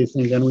and all these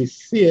things. And we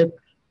see it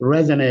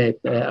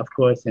resonate, of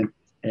course,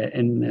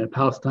 in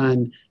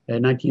Palestine,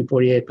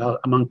 1948,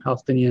 among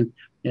Palestinians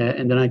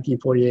in the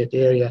 1948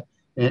 area,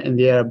 in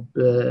the Arab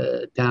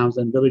towns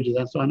and villages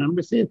and so on. And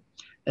we see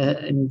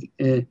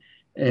it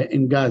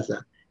in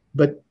Gaza.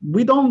 But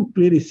we don't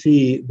really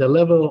see the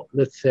level,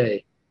 let's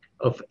say,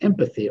 of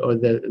empathy or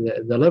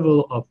the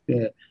level of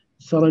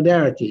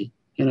solidarity,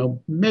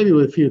 maybe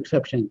with a few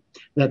exceptions,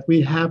 that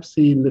we have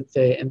seen, let's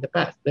say, in the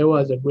past. There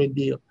was a great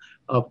deal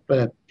of,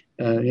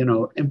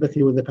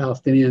 empathy with the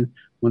Palestinians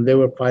when they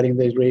were fighting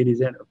the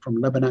Israelis from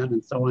Lebanon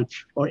and so on,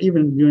 or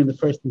even during the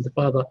First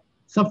Intifada,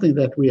 something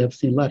that we have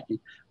seen lacking.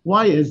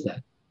 Why is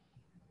that?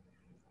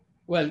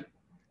 Well,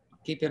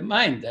 keep in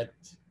mind that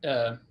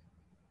the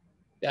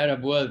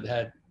Arab world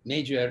had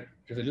major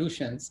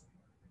revolutions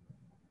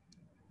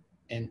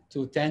in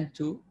 2010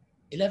 to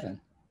 11,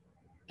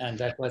 and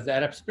that was the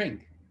Arab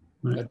Spring.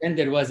 Right. But then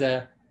there was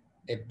a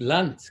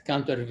blunt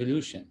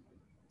counter-revolution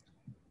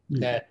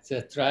that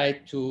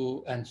tried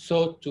to and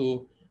sought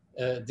to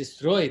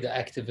destroy the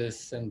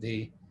activists and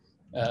the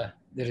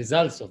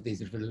results of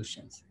these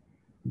revolutions.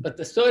 But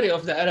the story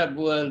of the Arab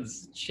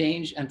world's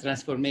change and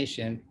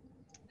transformation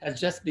has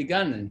just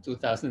begun in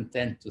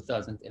 2010,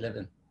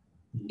 2011.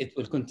 It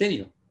will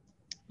continue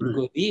to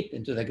go deep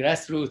into the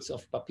grassroots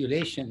of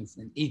populations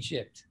in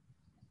Egypt,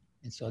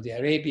 in Saudi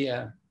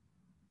Arabia,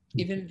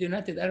 even the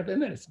United Arab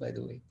Emirates, by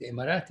the way, the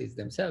Emiratis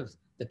themselves,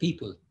 the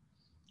people,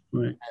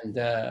 and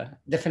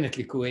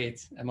definitely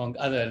Kuwait, among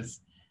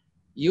others.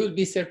 You will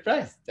be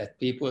surprised that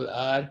people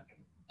are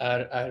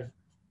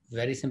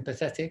very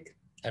sympathetic,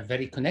 are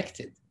very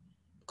connected,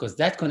 because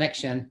that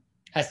connection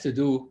has to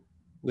do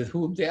with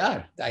whom they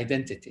are, the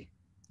identity,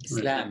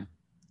 Islam,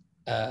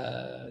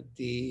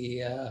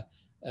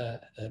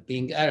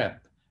 being Arab,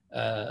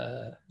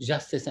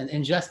 justice and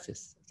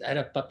injustice. The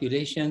Arab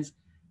populations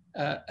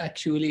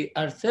actually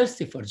are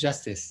thirsty for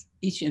justice,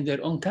 each in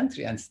their own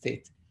country and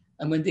state.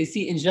 And when they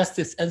see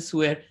injustice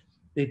elsewhere,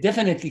 they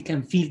definitely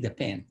can feel the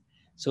pain.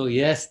 So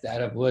yes, the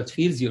Arab world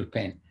feels your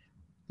pain.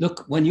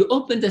 Look, when you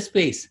open the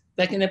space,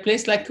 like in a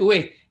place like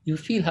Kuwait, you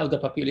feel how the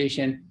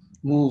population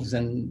moves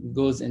and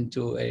goes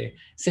into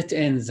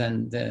sit-ins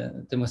and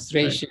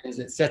demonstrations,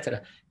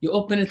 etc. You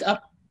open it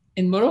up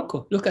in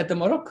Morocco. Look at the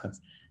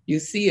Moroccans. You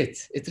see it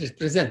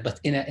represents, but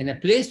in a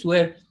place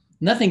where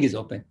nothing is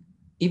open,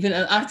 even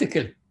an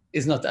article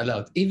is not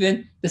allowed.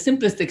 Even the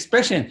simplest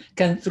expression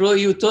can throw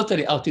you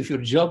totally out of your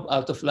job,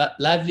 out of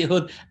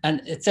livelihood,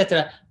 and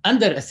etc.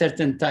 Under a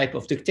certain type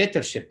of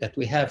dictatorship that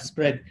we have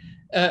spread,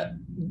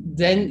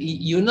 then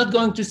you're not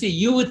going to see.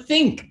 You would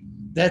think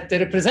that the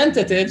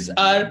representatives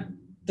are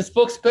the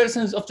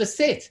spokespersons of the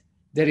state.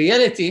 The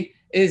reality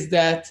is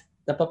that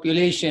the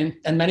population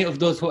and many of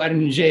those who are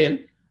in jail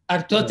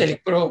are totally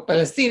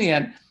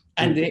pro-Palestinian,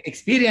 and they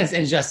experience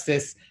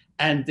injustice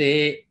and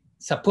they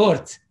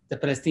support the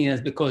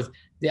Palestinians because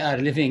they are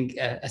living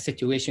a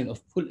situation of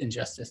full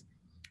injustice.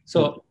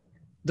 So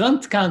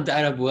don't count the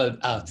Arab world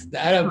out. The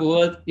Arab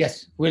world,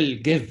 yes, will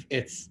give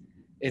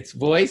its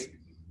voice.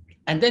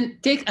 And then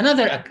take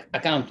another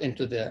account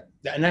into the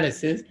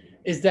analysis,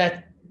 is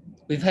that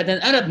we've had an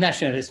Arab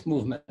nationalist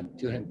movement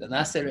during the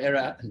Nasser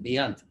era and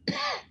beyond.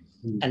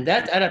 And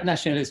that Arab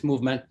nationalist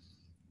movement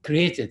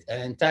created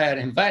an entire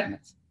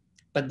environment.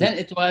 But then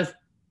it was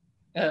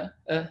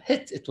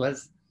hit, it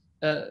was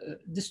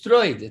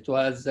destroyed, it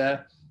was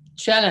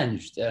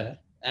challenged,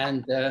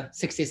 and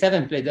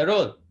 67 played a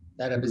role,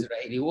 the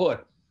Arab-Israeli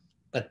war.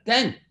 But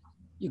then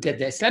you get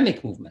the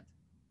Islamic movement.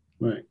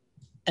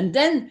 And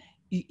then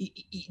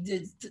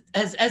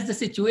as the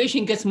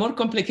situation gets more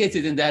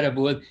complicated in the Arab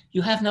world,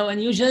 you have now a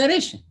new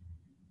generation.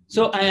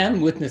 So I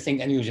am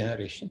witnessing a new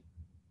generation.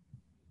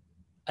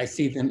 I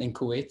see them in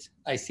Kuwait.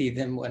 I see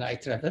them when I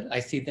travel. I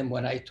see them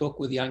when I talk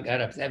with young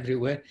Arabs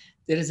everywhere.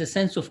 There is a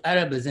sense of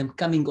Arabism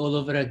coming all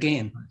over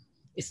again.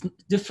 It's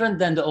different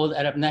than the old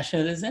Arab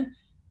nationalism.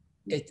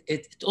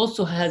 It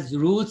also has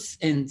roots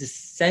in the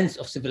sense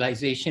of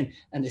civilization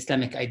and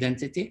Islamic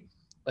identity,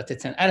 but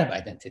it's an Arab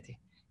identity.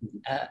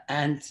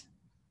 And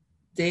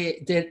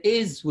there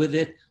is with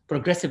it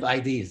progressive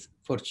ideas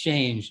for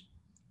change.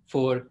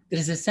 There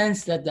is a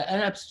sense that the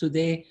Arabs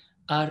today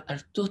are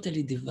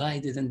totally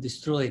divided and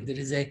destroyed. There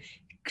is a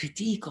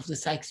critique of the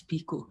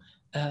Sykes-Picot,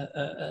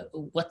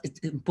 what it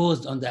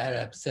imposed on the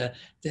Arabs.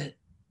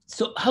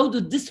 So how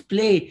to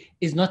display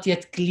is not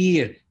yet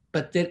clear,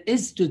 but there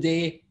is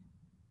today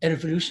a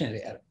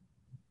revolutionary Arab.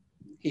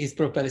 He is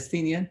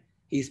pro-Palestinian,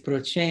 he is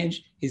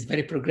pro-change, he's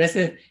very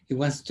progressive. He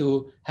wants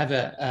to have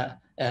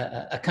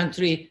a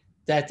country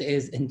that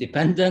is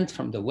independent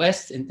from the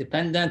West,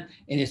 independent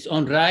in its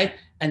own right.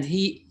 And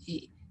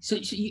he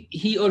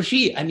or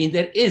she, I mean,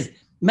 there is,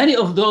 many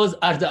of those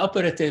are the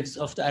operatives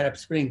of the Arab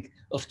Spring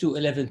of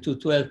 2011,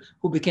 2012,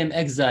 who became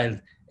exiled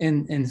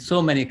in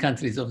so many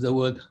countries of the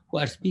world, who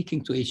are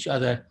speaking to each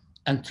other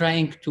and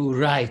trying to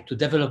write, to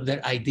develop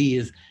their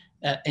ideas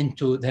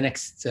into the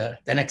next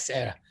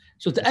era.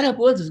 So the Arab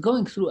world is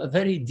going through a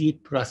very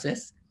deep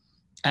process.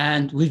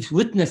 And we've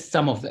witnessed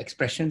some of the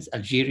expressions,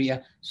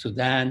 Algeria,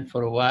 Sudan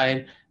for a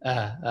while.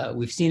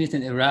 We've seen it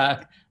in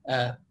Iraq.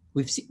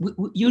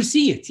 You'll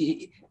see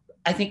it.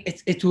 I think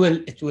it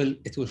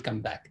will come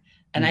back.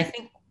 And I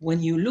think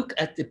when you look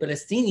at the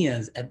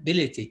Palestinians'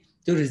 ability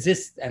to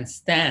resist and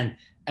stand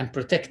and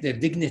protect their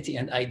dignity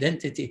and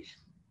identity,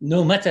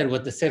 no matter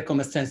what the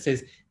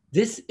circumstances,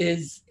 this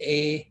is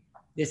a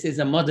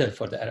model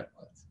for the Arab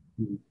world,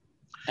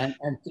 and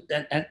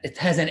it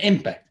has an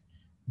impact.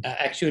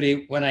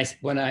 Actually, when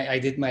I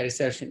did my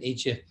research in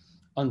Egypt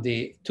on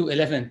the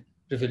 2011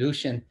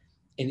 revolution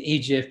in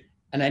Egypt,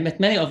 and I met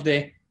many of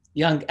the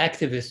young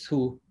activists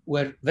who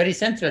were very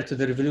central to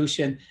the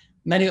revolution,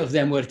 many of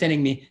them were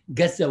telling me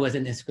Gaza was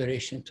an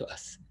inspiration to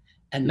us.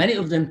 And many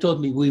of them told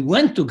me, we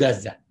went to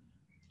Gaza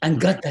and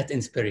got that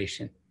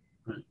inspiration.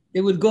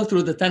 They would go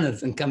through the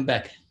tunnels and come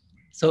back.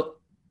 So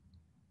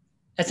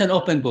it's an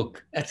open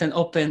book. It's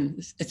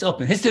open.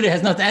 History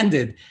has not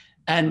ended.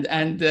 And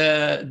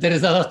there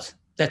is a lot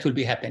that will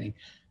be happening.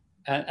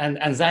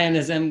 And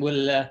Zionism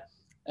will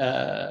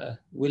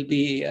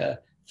be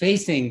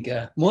facing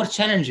more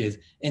challenges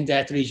in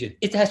that region.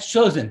 It has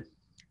chosen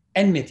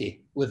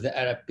enmity with the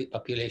Arab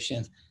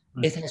populations.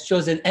 It has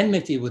chosen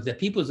enmity with the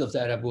peoples of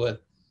the Arab world.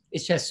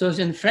 It has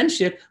chosen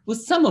friendship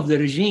with some of the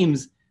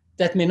regimes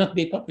that may not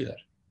be popular.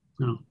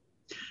 No.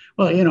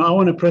 Well, you know, I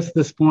want to press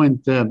this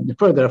point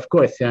further. Of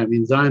course, I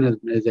mean,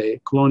 Zionism is a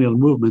colonial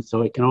movement,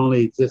 so it can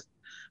only exist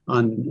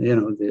on, you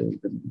know,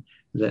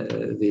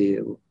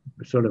 the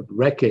sort of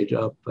wreckage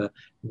of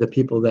the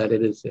people that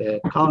it is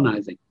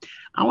colonizing.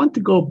 I want to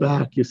go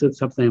back. You said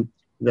something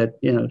that,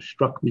 you know,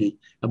 struck me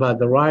about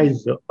the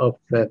rise of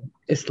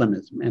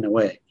Islamism in a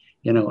way,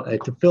 you know,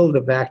 to fill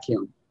the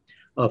vacuum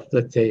of,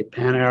 let's say,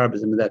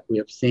 Pan-Arabism that we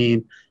have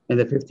seen in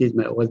the 50s.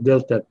 It was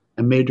dealt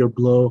a major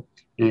blow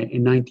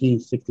in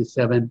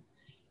 1967.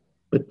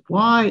 But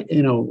why,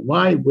 you know,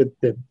 why with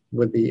the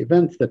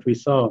events that we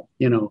saw,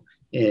 you know,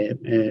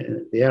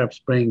 the Arab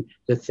Spring,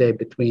 let's say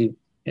between,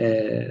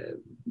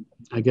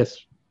 I guess,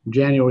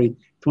 January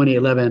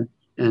 2011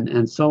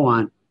 and so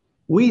on,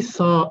 we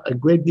saw a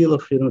great deal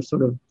of, you know,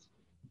 sort of,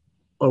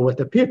 or what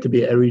appeared to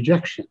be a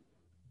rejection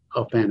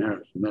of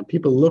Pan-Arabism. And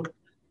people looked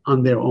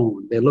on their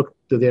own. They looked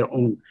to their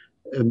own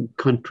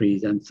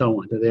countries and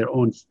so on, to their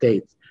own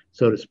states,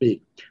 so to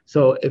speak.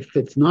 So if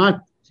it's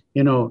not,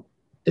 you know,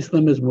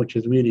 Islamism, which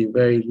is really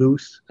very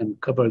loose and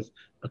goes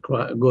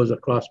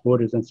across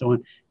borders and so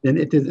on, then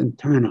it is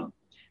internal.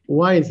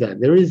 Why is that?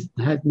 There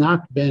has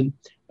not been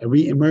a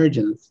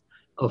re-emergence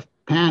of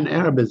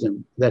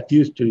Pan-Arabism that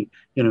used to,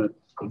 you know,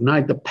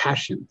 ignite the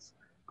passions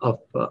of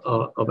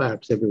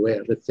Arabs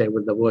everywhere, let's say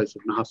with the voice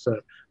of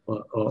Nasser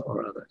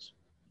or others.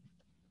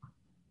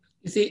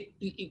 You see,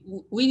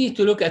 we need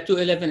to look at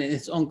 211 in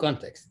its own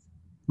context.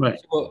 Right.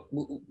 So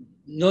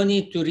no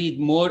need to read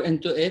more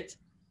into it.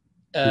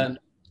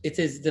 It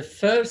is the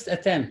first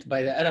attempt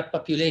by the Arab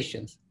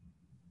populations,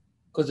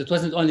 because it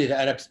wasn't only the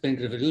Arab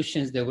Spring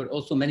revolutions, there were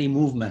also many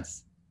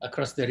movements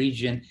across the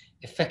region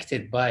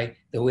affected by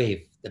the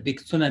wave, the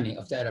big tsunami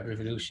of the Arab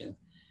revolution.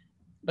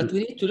 But we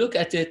need to look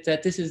at it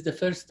that this is the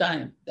first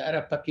time the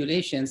Arab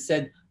population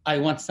said, I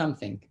want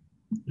something.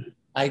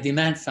 I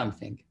demand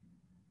something.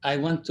 I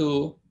want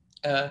to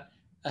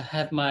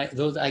have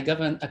those I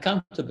govern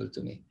accountable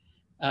to me.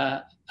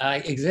 I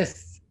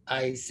exist,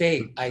 I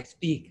say, I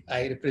speak,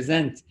 I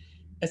represent.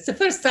 It's the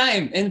first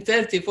time in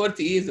 30,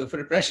 40 years of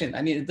repression.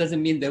 I mean, it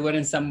doesn't mean there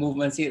weren't some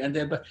movements here and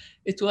there, but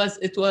it was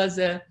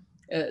the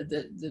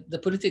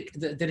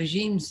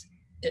regimes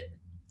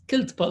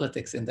killed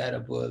politics in the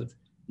Arab world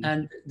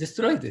and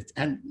destroyed it.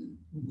 And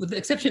with the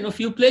exception of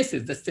few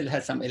places that still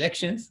had some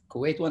elections,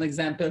 Kuwait, one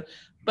example,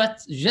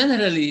 but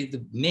generally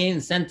the main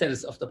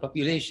centers of the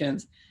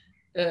populations,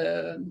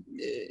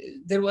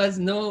 there was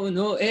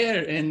no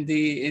air in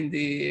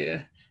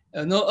the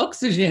no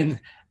oxygen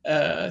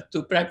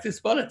to practice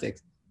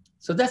politics.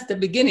 So that's the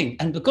beginning.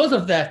 And because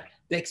of that,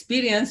 the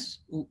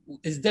experience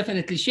is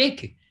definitely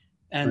shaky.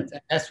 And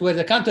that's where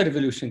the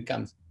counter-revolution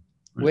comes.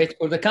 Wait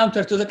for the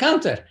counter to the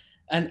counter.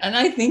 And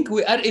I think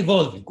we are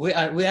evolving. We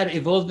are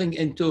evolving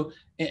into,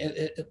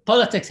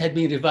 politics had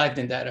been revived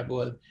in the Arab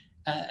world.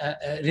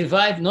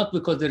 Revived not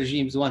because the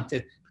regimes want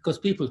it, because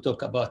people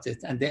talk about it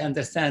and they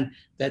understand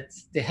that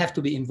they have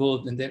to be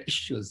involved in their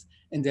issues,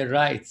 in their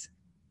rights,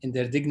 in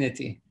their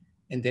dignity,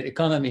 in their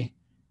economy.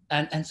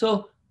 And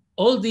so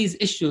all these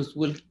issues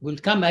will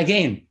come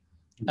again.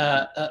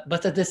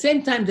 But at the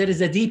same time, there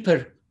is a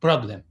deeper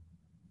problem.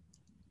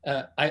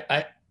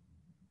 I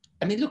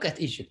mean, look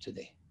at Egypt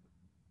today.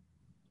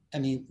 I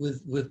mean,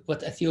 with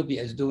what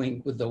Ethiopia is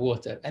doing with the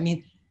water. I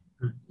mean,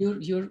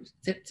 you're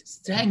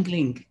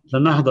strangling. The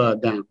Nahda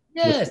Dam.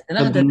 Yes, the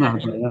Nahda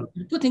Dam.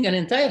 You're putting an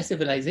entire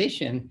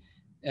civilization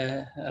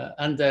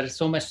under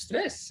so much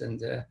stress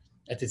and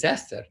a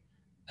disaster.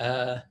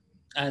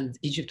 And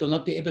Egypt will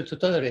not be able to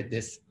tolerate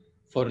this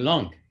for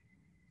long.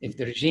 If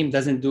the regime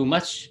doesn't do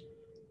much,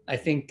 I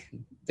think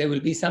there will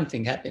be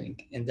something happening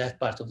in that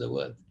part of the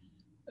world.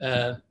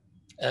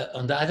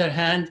 On the other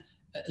hand,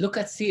 look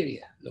at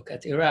Syria, look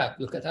at Iraq,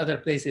 look at other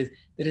places.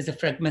 There is a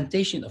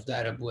fragmentation of the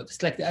Arab world.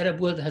 It's like the Arab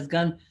world has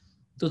gone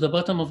to the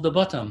bottom of the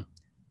bottom.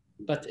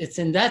 But it's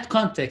in that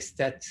context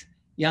that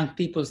young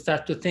people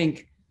start to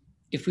think,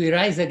 if we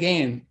rise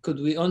again, could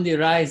we only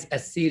rise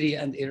as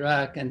Syria and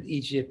Iraq and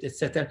Egypt,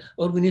 etc.,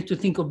 or we need to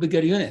think of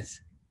bigger units?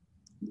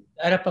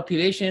 Arab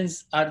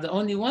populations are the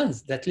only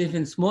ones that live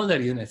in smaller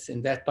units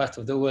in that part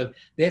of the world.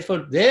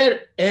 Therefore,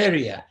 their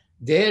area,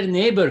 their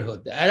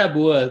neighborhood, the Arab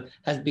world,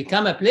 has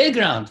become a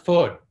playground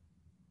for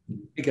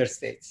bigger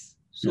states,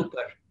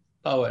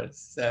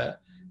 superpowers,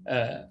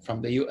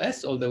 from the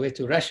US all the way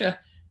to Russia,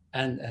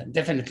 and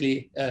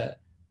definitely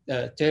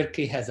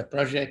Turkey has a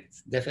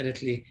project,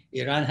 definitely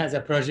Iran has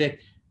a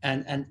project.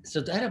 And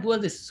so the Arab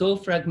world is so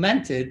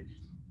fragmented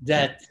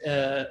that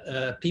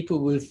people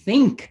will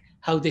think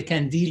how they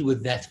can deal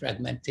with that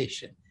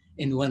fragmentation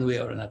in one way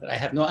or another. I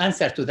have no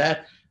answer to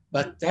that,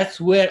 but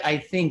that's where I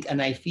think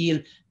and I feel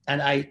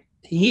and I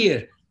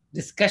hear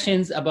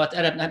discussions about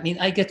Arab. I mean,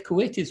 I get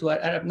Kuwaitis who are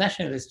Arab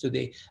nationalists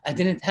today. I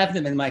didn't have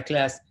them in my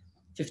class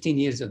 15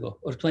 years ago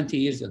or 20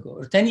 years ago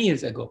or 10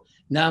 years ago.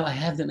 Now I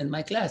have them in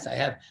my class. I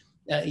have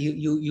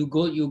You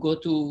go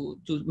to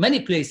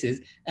many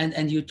places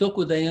and you talk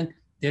with the young.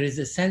 There is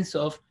a sense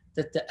of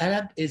that the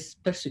Arab is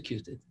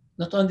persecuted.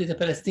 Not only the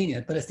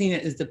Palestinian.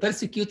 Palestinian is the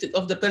persecuted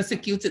of the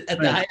persecuted at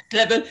the highest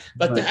level,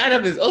 but the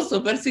Arab is also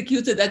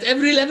persecuted at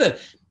every level.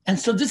 And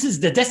so this is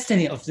the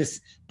destiny of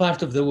this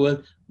part of the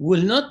world,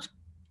 will not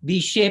be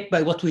shaped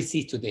by what we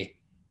see today.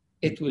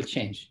 It will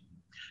change.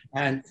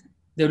 And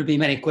there will be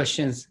many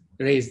questions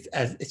raised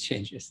as it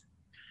changes.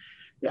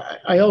 Yeah,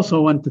 I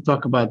also want to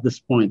talk about this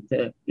point.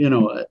 The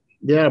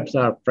Arabs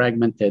are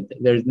fragmented.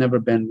 There's never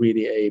been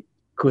really a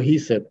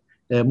cohesive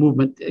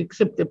movement,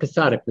 except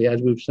episodically,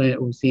 as we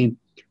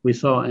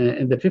saw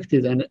in the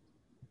 50s, and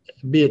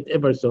be it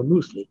ever so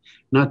loosely,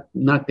 not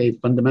a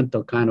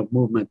fundamental kind of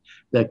movement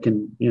that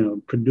can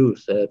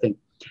produce a thing.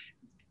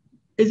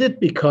 Is it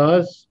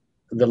because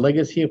the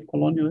legacy of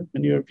colonialism,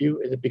 in your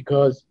view? Is it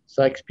because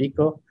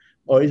Sykes-Picot,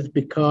 or is it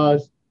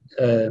because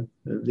the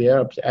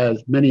Arabs,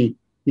 as many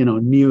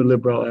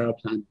neoliberal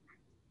Arabs and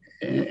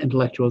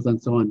intellectuals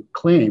and so on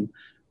claim,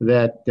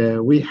 that the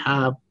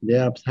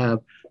Arabs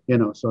have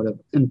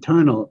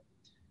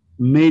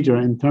major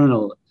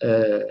internal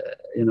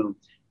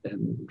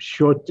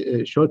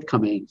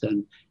shortcomings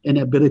and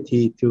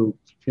inability to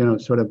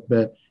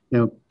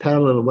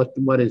parallel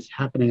what is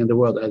happening in the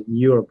world as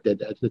Europe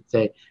did, as let's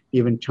say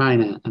even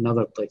China and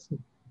other places?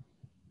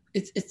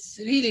 It's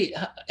really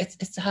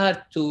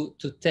hard to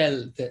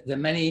tell the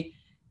many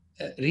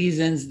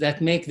reasons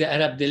that make the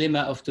Arab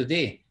dilemma of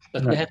today,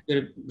 but we have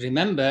to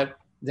remember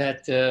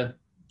that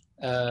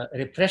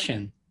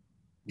repression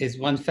is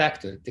one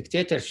factor.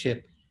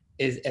 Dictatorship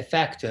is a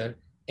factor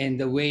in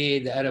the way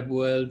the Arab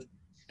world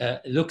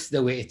looks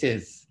the way it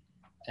is,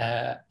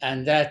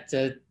 and that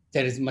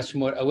there is much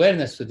more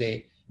awareness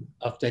today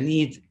of the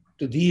need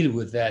to deal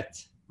with that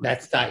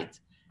side.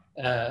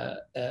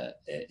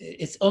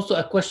 It's also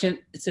a question,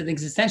 it's an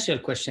existential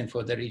question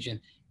for the region.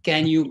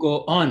 Can you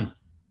go on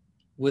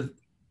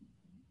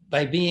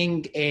by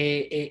being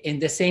in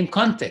the same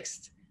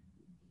context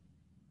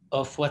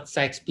of what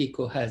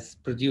Sykes-Picot has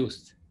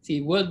produced?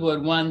 See, World War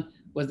I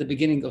was the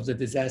beginning of the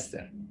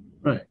disaster.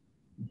 Right.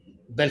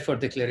 Balfour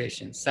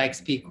Declaration,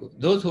 Sykes-Picot.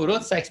 Those who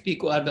wrote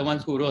Sykes-Picot are the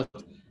ones who wrote.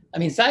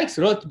 Sykes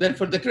wrote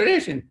Balfour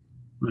Declaration.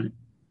 Right.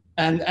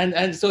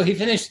 And so he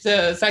finished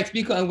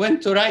Sykes-Picot and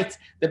went to write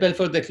the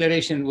Balfour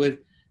Declaration with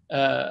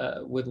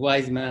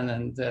Wiseman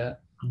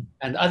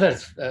and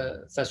others,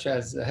 such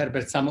as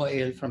Herbert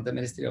Samuel from the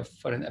Ministry of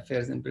Foreign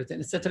Affairs in Britain,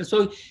 etc.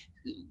 So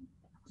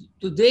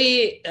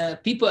today,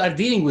 people are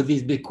dealing with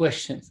these big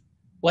questions.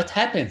 What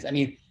happens?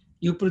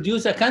 You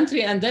produce a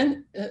country and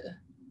then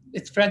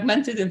it's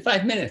fragmented in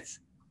 5 minutes,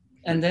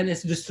 and then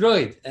it's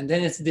destroyed, and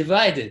then it's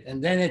divided,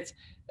 and then it's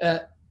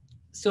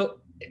so.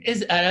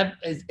 Is the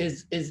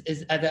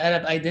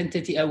Arab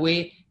identity a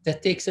way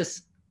that takes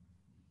us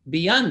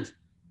beyond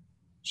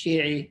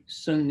Shi'i,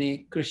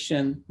 Sunni,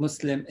 Christian,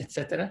 Muslim,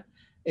 etc.?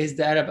 Is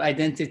the Arab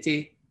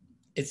identity?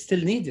 It's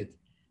still needed.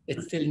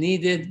 It's still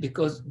needed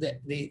because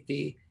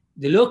the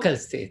local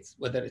states,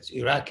 whether it's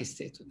Iraqi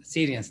state or the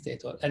Syrian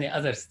state or any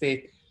other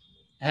state,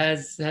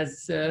 has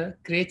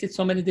created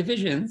so many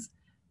divisions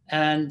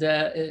and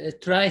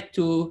tried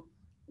to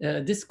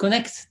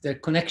disconnect the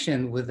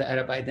connection with the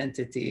Arab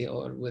identity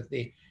or with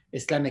the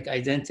Islamic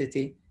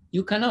identity.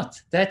 You cannot.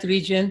 That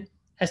region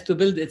has to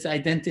build its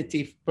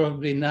identity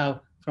probably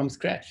now from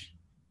scratch.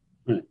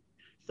 Right.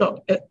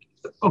 So,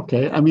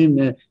 okay,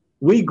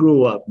 we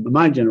grew up,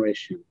 my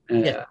generation,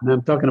 and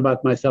I'm talking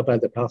about myself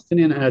as a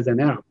Palestinian, as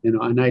an Arab,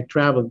 and I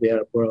traveled the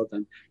Arab world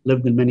and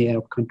lived in many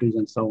Arab countries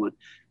and so on.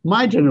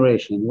 My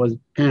generation was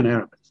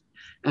Pan-Arabism,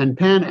 and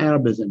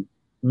Pan-Arabism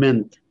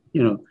meant,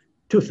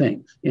 two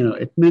things.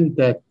 It meant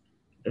that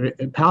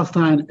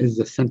Palestine is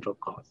the central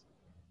cause.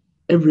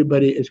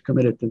 Everybody is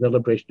committed to the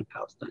liberation of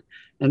Palestine.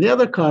 And the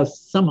other cause,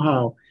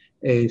 somehow,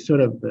 a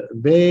sort of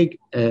vague,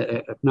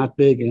 if not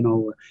vague,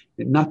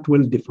 not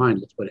well-defined,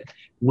 let's put it,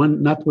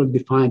 one not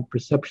well-defined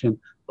perception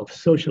of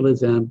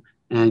socialism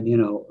and,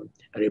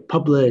 a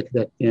republic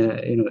that,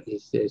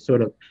 is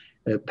sort of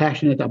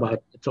passionate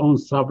about its own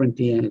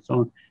sovereignty and its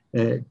own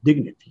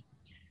dignity.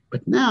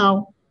 But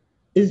now,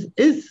 is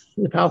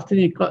the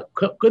Palestinian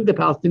could the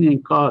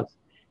Palestinian cause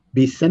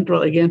be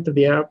central again to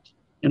the Arabs?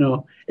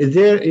 Is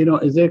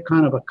there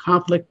kind of a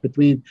conflict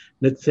between,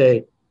 let's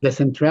say, the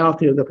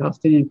centrality of the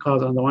Palestinian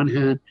cause on the one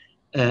hand,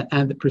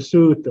 and the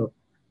pursuit of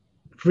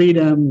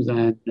freedoms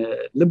and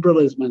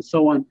liberalism and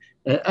so on,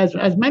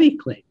 as many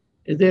claim?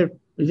 Is there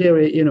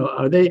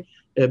are they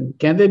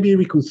can they be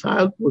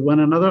reconciled with one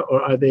another,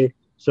 or are they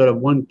sort of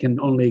one can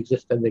only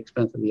exist at the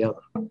expense of the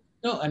other?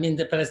 No,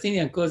 the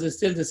Palestinian cause is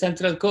still the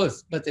central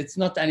cause, but it's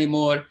not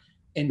anymore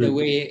in the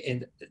way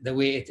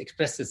it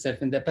expressed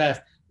itself in the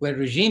past, where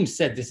regimes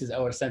said this is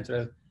our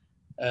central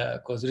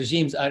cause.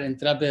 Regimes are in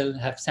trouble,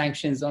 have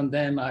sanctions on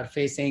them, are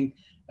facing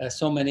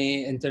so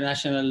many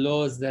international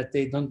laws that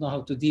they don't know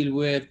how to deal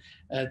with.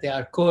 They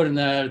are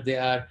cornered, they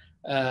are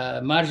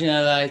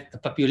marginalized. The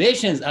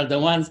populations are the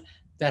ones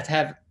that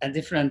have a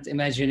different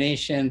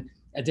imagination,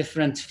 a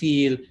different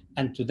feel,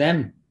 and to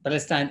them,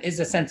 Palestine is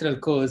a central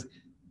cause,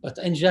 but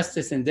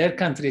injustice in their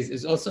countries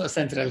is also a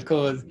central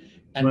cause.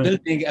 And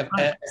building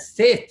a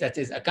state that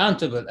is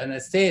accountable, and a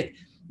state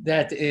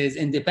that is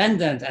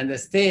independent, and a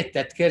state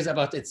that cares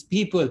about its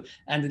people,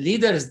 and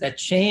leaders that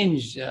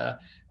change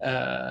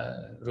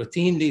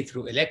routinely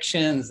through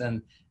elections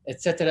and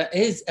etc.,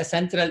 is a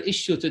central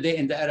issue today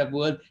in the Arab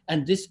world.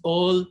 And this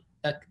all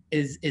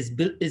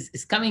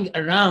is coming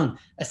around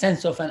a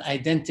sense of an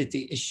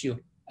identity issue,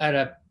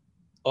 Arab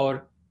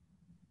or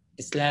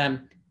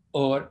Islam,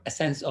 or a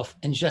sense of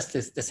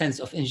injustice, the sense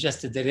of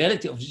injustice, the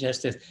reality of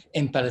justice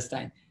in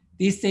Palestine.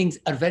 These things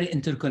are very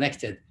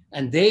interconnected,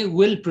 and they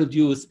will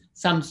produce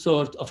some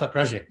sort of a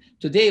project.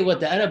 Today,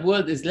 what the Arab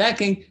world is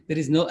lacking, there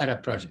is no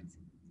Arab project.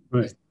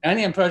 Right. There's an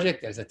Iranian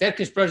project, there's a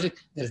Turkish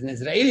project, there's an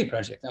Israeli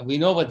project, and we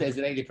know what the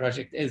Israeli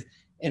project is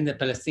in the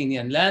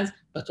Palestinian lands,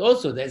 but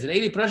also the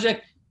Israeli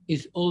project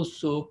is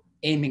also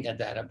aiming at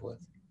the Arab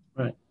world.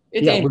 Right.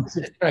 It aims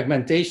at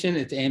fragmentation,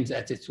 it aims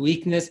at its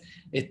weakness,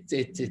 it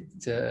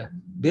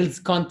builds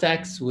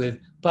contacts with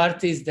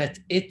parties that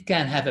it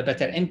can have a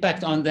better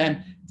impact on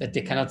them, that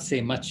they cannot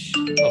say much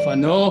of a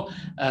no,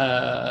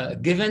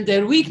 given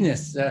their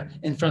weakness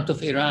in front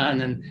of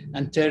Iran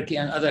and Turkey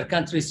and other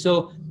countries.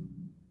 So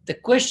the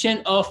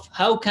question of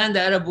how can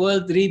the Arab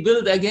world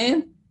rebuild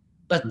again,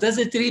 but does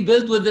it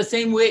rebuild with the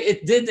same way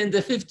it did in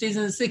the 50s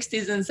and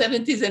 60s and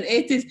 70s and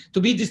 80s to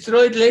be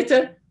destroyed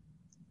later?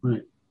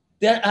 Right.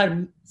 There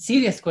are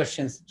serious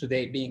questions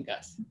today being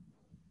asked.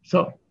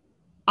 So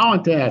I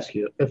want to ask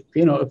you, if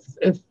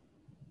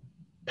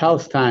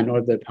Palestine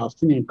or the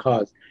Palestinian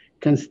cause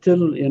can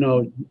still,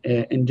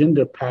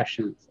 engender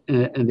passions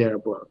in the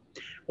Arab world,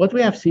 what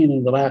we have seen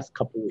in the last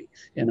couple of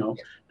weeks,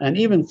 and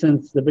even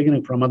since the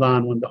beginning of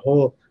Ramadan, when the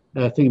whole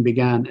thing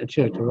began at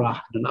Sheikh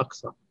Jarrah and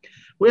Al-Aqsa,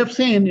 we have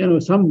seen,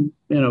 some,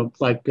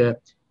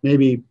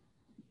 maybe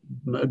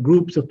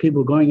groups of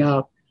people going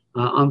out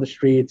on the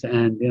streets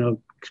and,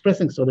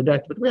 expressing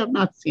solidarity, but we have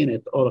not seen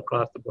it all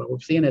across the world.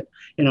 We've seen it,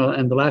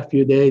 in the last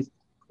few days.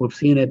 We've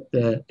seen it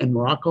in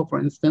Morocco, for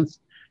instance,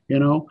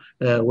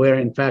 where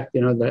in fact,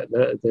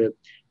 the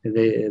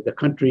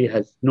country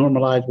has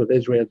normalized with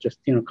Israel just,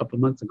 a couple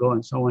of months ago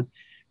and so on.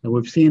 And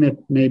we've seen it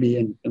maybe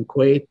in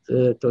Kuwait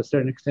to a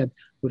certain extent.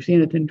 We've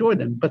seen it in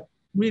Jordan, but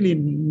really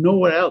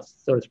nowhere else,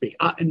 so to speak.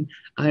 And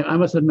I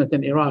must admit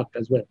in Iraq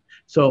as well.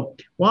 So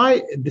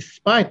why,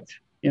 despite,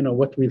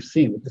 what we've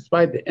seen,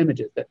 despite the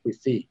images that we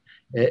see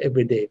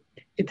every day,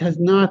 it has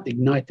not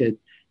ignited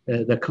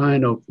the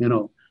kind of,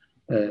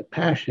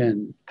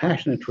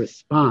 passionate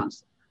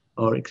response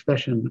or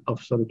expression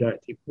of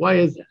solidarity? Why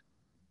is that?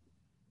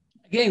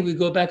 Again, we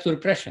go back to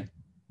repression.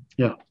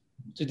 Yeah.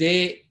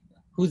 Today,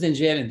 who's in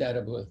jail in the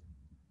Arab world?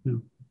 Yeah.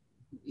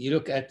 You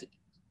look at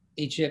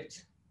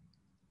Egypt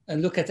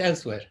and look at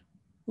elsewhere.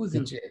 Who's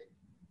in jail?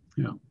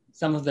 Yeah.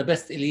 Some of the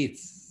best elites,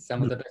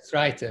 some of the best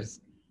writers,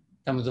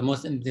 some of the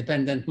most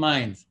independent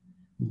minds.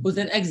 Who's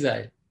in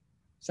exile?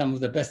 Some of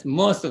the best,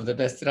 most of the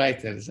best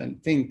writers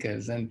and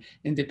thinkers and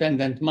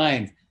independent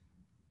minds.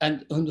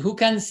 And who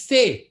can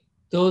stay?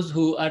 Those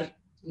who are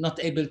not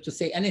able to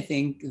say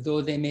anything,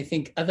 though they may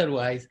think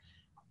otherwise,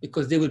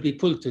 because they will be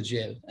pulled to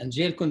jail. And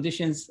jail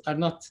conditions are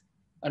not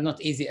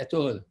easy at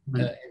all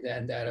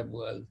in the Arab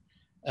world.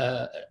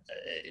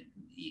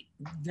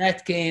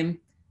 That came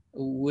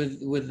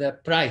with the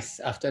price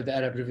after the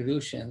Arab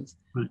revolutions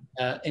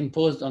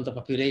imposed on the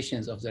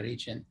populations of the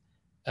region.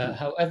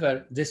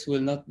 However, this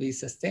will not be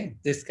sustained.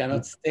 This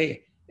cannot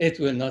stay. It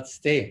will not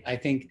stay. I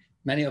think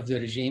many of the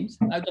regimes,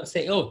 I don't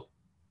say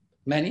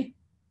many,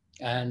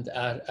 and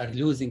are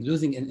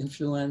losing in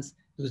influence,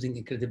 losing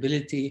in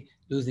credibility,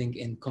 losing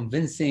in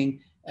convincing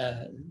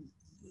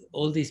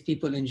all these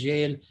people in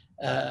jail,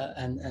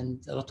 and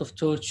a lot of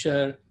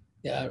torture.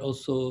 There are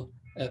also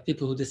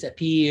people who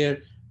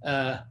disappear.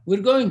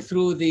 We're going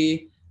through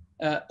the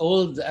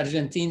old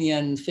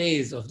Argentinian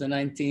phase of the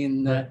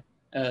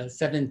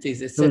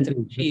 1970s, etc.,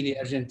 Chile,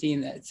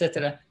 Argentina,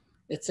 etc.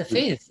 It's a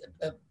phase,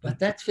 but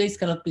that phase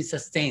cannot be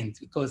sustained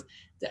because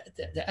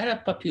the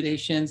Arab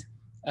populations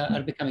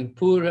are becoming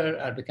poorer,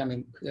 are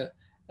becoming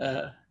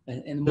more...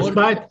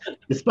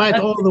 Despite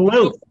all the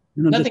wealth.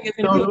 Nothing is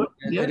improving.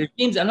 The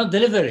regimes are not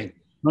delivering.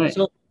 Right.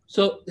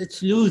 So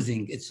it's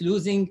losing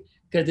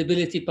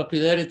credibility,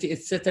 popularity,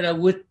 etc.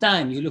 with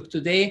time. You look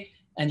today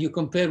and you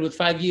compare with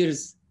 5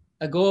 years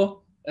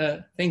ago,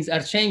 things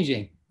are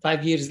changing.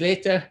 5 years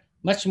later,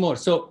 much more.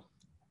 So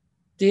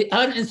they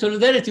are in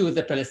solidarity with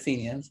the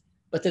Palestinians,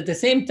 but at the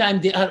same time,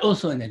 they are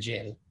also in a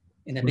jail,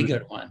 in a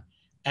bigger one.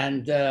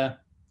 And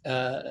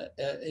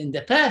in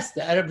the past,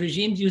 the Arab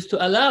regimes used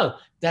to allow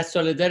that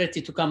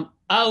solidarity to come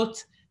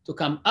out, to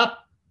come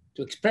up,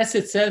 to express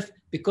itself,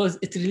 because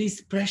it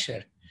released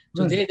pressure.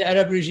 Today, the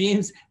Arab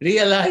regimes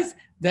realize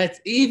that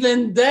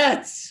even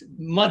that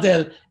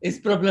model is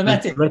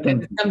problematic.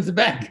 It comes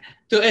back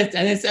to it,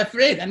 and it's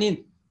afraid. I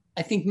mean,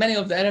 I think many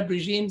of the Arab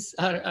regimes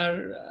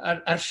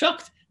are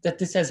shocked that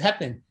this has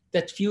happened,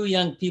 that few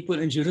young people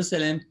in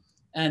Jerusalem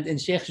and in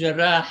Sheikh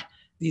Jarrah,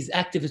 these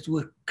activists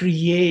were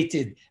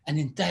created an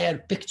entire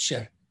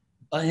picture,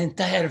 an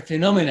entire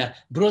phenomena,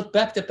 brought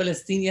back the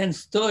Palestinian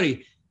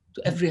story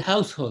to every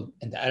household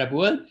in the Arab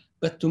world,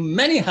 but to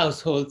many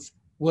households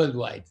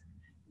worldwide.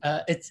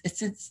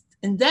 It's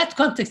in that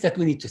context that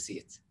we need to see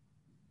it.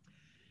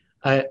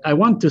 I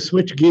want to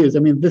switch gears. I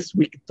mean, this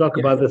we could talk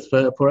about this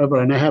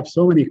forever, and I have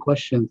so many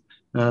questions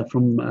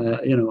from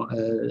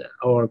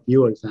our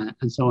viewers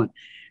and so on.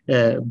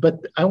 But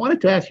I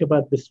wanted to ask you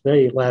about this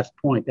very last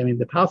point. I mean,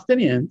 the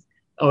Palestinians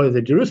or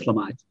the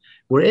Jerusalemites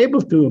were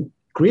able to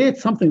create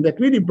something that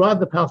really brought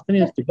the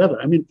Palestinians together.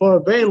 I mean, for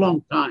a very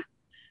long time,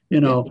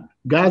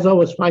 Gaza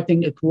was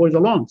fighting its wars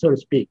alone, so to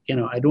speak.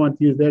 I don't want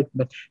to use that,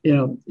 but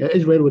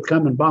Israel would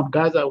come and bomb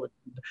Gaza.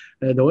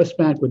 The West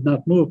Bank would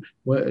not move.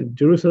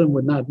 Jerusalem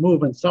would not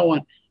move, and so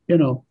on.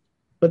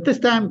 But this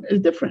time is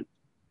different.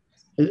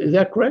 Is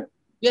that correct?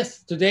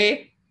 Yes.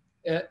 Today,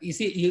 you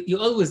see, you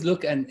always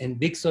look in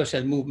big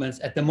social movements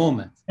at the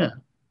moment. Yeah,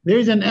 there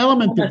is an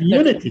element of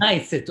unity.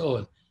 Unites it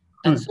all,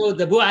 and so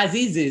the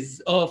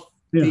Bouazizes of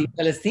the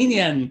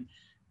Palestinian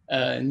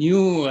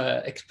new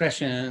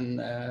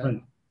expression.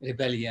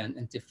 Rebellion,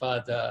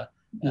 Intifada,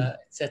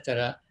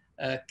 etc.,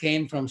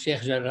 came from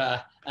Sheikh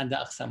Jarrah and the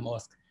Aqsa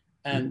Mosque,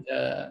 and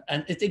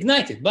it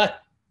ignited. But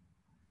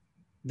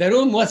the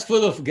room was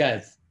full of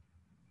gas.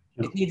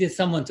 It needed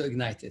someone to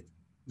ignite it.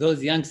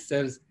 Those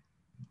youngsters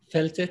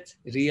felt it,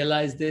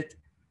 realized it,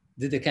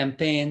 did a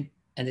campaign,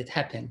 and it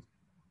happened.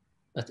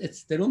 But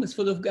the room is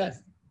full of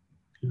gas.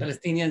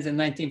 Palestinians in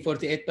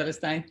 1948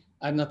 Palestine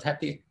are not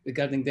happy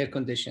regarding their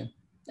condition,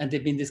 and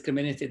they've been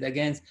discriminated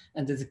against,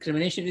 and the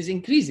discrimination is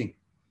increasing.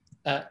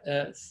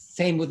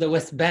 Same with the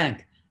West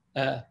Bank,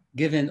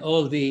 given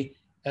all the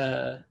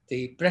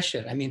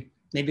pressure. I mean,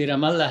 maybe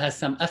Ramallah has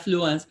some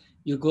affluence.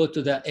 You go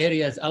to the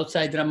areas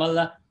outside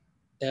Ramallah,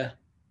 a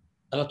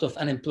lot of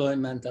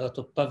unemployment, a lot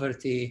of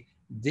poverty,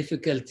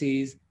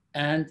 difficulties,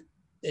 and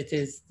it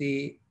is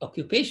the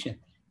occupation,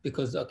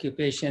 because the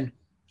occupation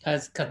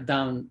has cut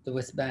down the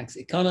West Bank's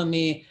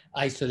economy,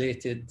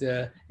 isolated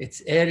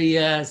its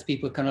areas.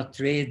 People cannot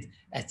trade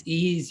at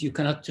ease. You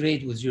cannot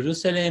trade with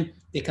Jerusalem.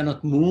 They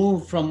cannot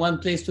move from one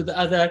place to the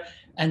other.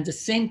 And at the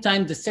same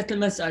time, the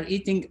settlements are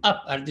eating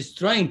up, are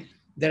destroying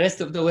the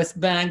rest of the West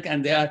Bank,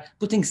 and they are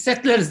putting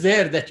settlers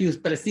there that use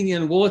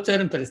Palestinian water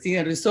and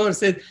Palestinian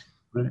resources.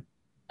 Right.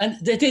 And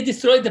they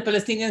destroyed the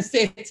Palestinian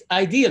state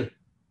ideal.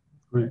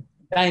 Right.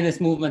 Zionist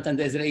movement and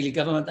the Israeli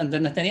government under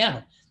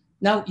Netanyahu.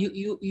 Now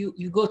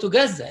you go to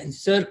Gaza,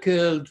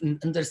 encircled,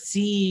 under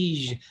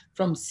siege,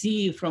 from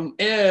sea, from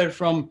air,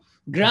 from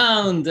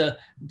ground.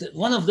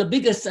 One of the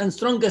biggest and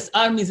strongest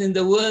armies in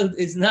the world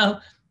is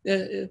now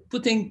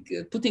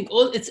putting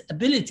all its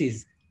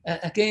abilities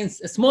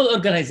against a small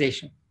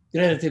organization,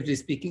 relatively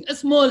speaking, a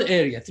small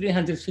area,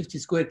 350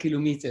 square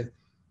kilometers,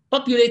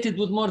 populated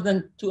with more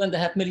than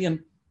 2.5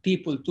 million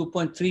people,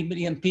 2.3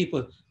 million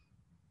people.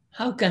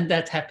 How can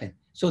that happen?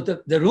 So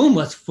the room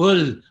was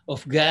full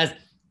of gas.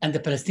 And the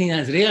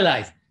Palestinians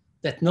realized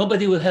that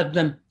nobody will help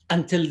them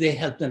until they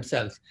help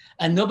themselves.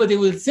 And nobody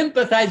will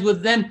sympathize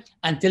with them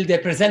until they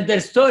present their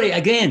story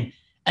again.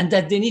 And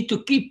that they need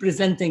to keep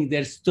presenting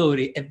their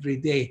story every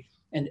day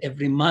and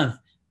every month,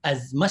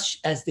 as much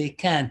as they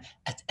can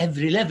at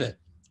every level,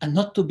 and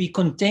not to be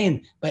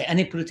contained by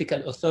any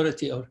political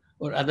authority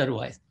or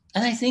otherwise.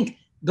 And I think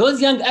those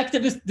young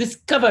activists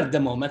discovered the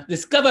moment,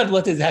 discovered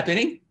what is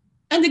happening,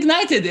 and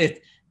ignited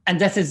it.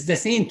 And that is the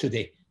scene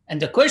today. And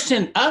the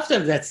question after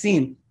that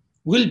scene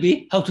will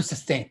be how to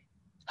sustain,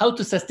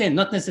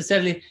 not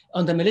necessarily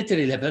on the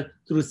military level,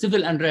 through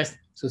civil unrest,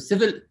 so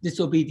civil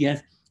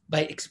disobedience,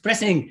 by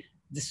expressing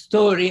the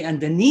story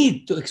and the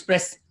need to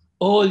express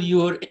all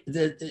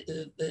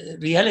the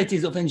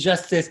realities of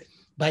injustice,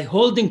 by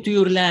holding to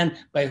your land,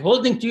 by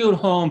holding to your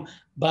home,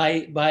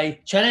 by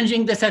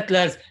challenging the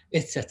settlers,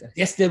 etc.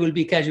 Yes, there will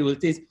be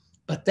casualties,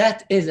 but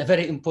that is a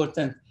very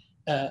important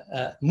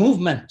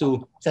movement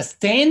to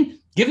sustain,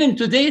 given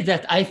today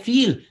that I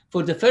feel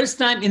for the first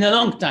time in a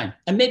long time,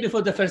 and maybe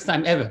for the first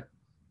time ever,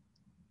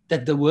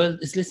 that the world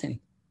is listening.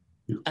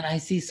 And I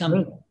see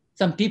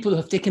some people who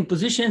have taken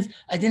positions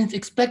I didn't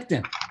expect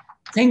them.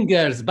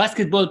 Singers,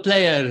 basketball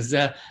players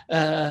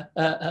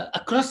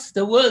across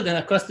the world and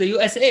across the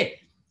USA.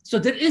 So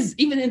there is,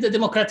 even in the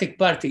Democratic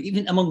Party,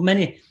 even among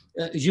many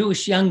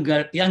Jewish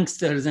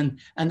youngsters and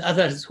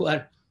others who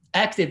are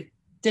active,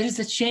 there is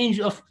a change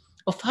of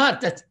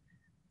heart that,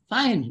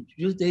 fine,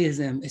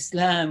 Judaism,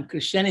 Islam,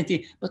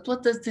 Christianity, but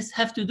what does this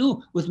have to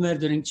do with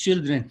murdering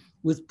children,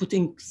 with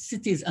putting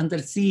cities under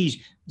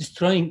siege,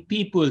 destroying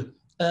people,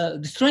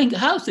 destroying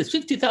houses?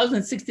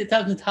 50,000,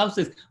 60,000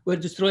 houses were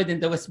destroyed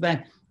in the West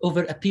Bank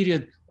over a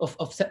period of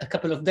a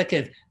couple of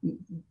decades.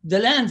 The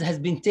land has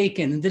been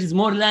taken, and there is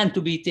more land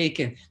to be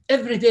taken.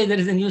 Every day there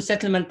is a new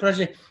settlement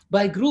project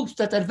by groups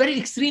that are very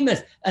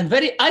extremist and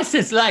very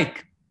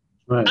ISIS-like,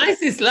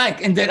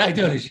 ISIS-like in their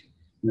ideology.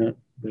 Yeah.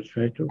 That's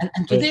very true.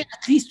 And today,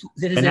 at least,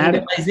 there is a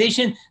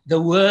realization the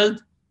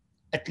world,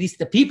 at least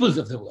the peoples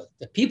of the world,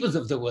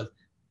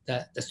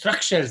 the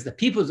structures, the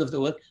peoples of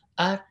the world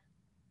are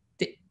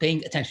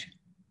paying attention.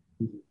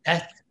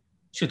 That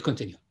should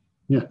continue.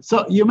 Yeah.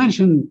 So you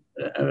mentioned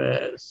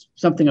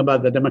something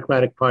about the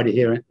Democratic Party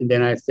here in the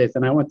United States,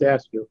 and I want to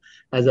ask you,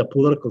 as a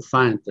political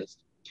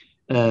scientist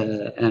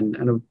and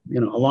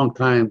a long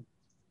time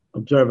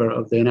observer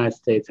of the United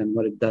States and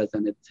what it does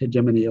and its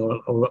hegemony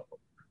all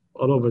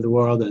over the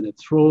world and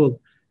its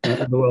role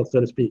in the world, so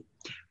to speak,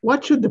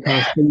 what should the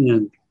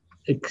Palestinians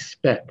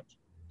expect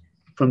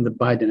from the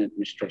Biden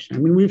administration? I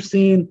mean, we've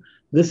seen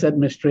this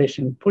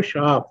administration push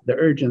off the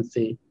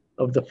urgency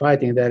of the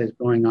fighting that is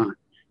going on.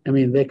 I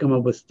mean, they come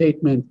up with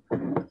statements,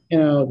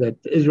 that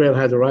Israel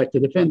has a right to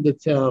defend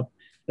itself,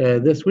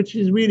 which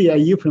is really a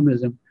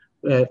euphemism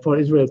for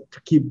Israel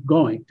to keep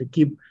going, to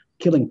keep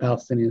killing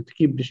Palestinians, to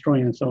keep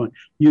destroying and so on,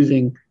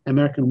 using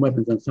American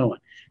weapons and so on.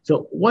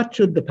 So what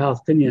should the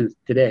Palestinians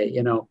today,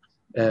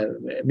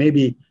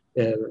 maybe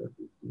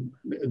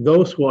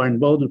those who are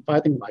involved in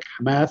fighting like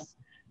Hamas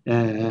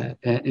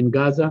in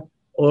Gaza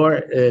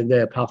or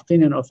the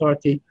Palestinian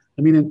Authority,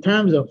 I mean, in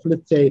terms of,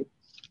 let's say,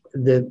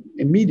 the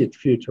immediate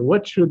future,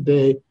 what should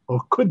they or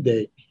could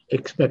they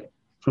expect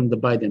from the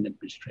Biden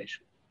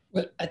administration?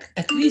 Well,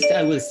 at least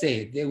I will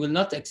say they will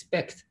not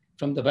expect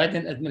from the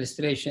Biden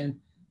administration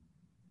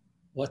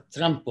what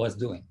Trump was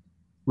doing.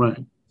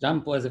 Right.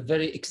 Trump was a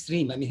very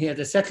extreme. I mean, he had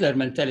a settler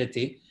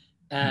mentality,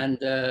 and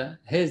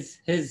his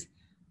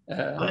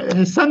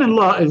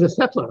son-in-law is a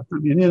settler. I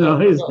mean,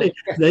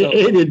 they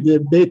aided the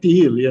Beit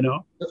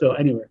El, So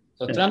anyway.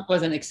 So Trump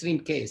was an extreme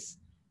case.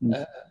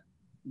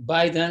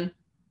 Biden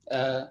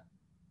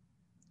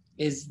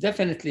is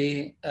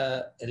definitely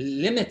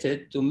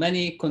limited to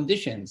many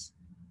conditions.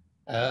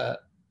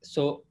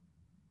 So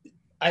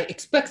I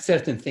expect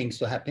certain things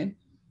to happen.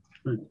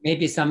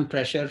 Maybe some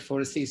pressure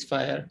for a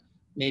ceasefire,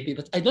 maybe,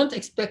 but I don't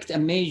expect a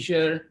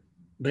major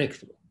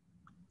breakthrough.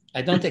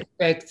 I don't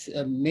expect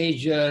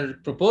major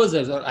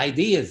proposals or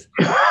ideas.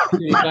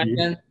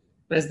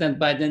 President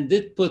Biden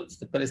did put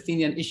the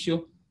Palestinian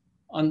issue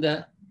on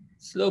the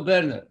slow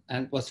burner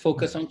and was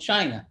focused on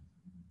China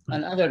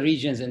and other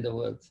regions in the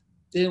world.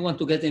 They didn't want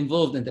to get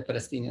involved in the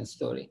Palestinian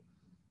story.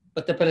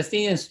 But the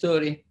Palestinian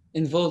story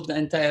involved the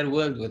entire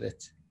world with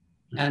it.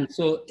 And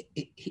so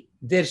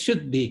there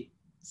should be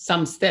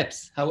some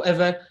steps.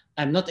 However,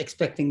 I'm not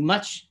expecting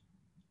much,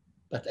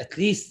 but at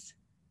least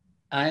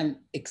I'm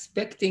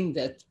expecting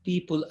that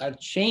people are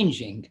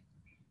changing,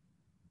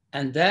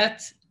 and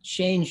that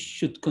change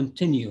should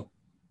continue,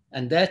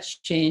 and that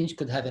change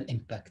could have an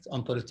impact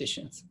on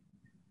politicians.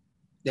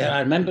 There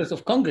are members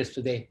of Congress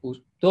today who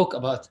talk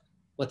about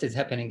what is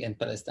happening in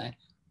Palestine.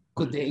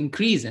 Could they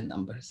increase in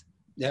numbers?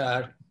 There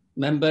are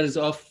members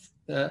of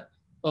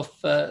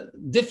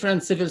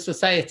different civil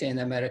society in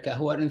America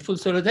who are in full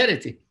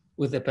solidarity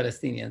with the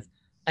Palestinians.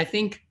 I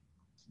think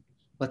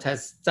what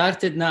has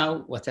started now,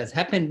 what has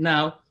happened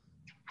now,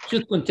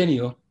 should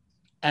continue,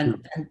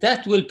 and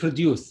that will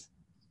produce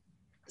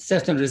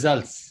certain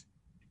results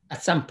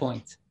at some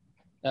point.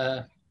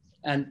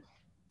 And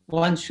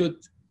one should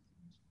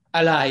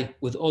ally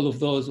with all of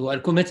those who are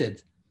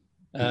committed.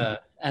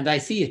 And I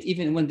see it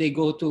even when they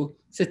go to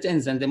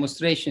sit-ins and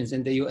demonstrations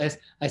in the US.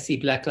 I see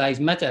Black Lives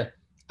Matter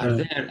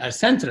are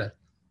central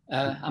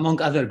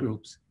among other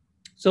groups.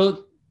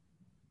 So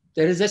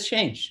there is a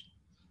change.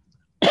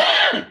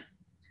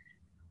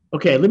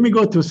 Okay, let me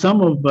go to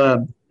some of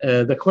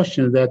the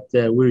questions that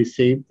we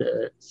received.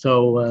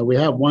 So we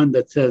have one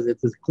that says, it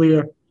is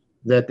clear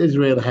that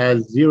Israel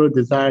has zero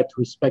desire to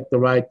respect the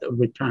right of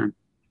return.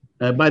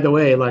 By the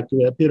way, like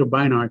Peter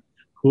Beinart,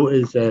 who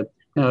is a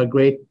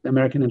great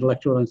American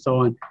intellectual and so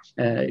on,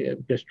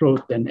 just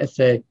wrote an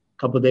essay a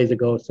couple of days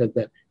ago, said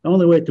that the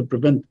only way to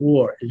prevent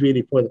war is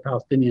really for the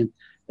Palestinians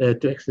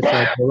to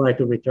exercise the right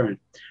of return.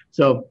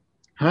 So,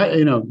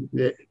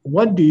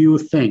 what do you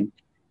think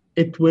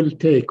it will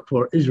take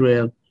for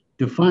Israel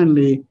to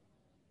finally,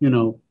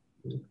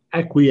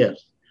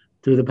 acquiesce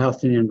to the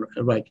Palestinian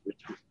right to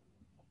return?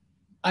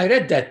 I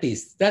read that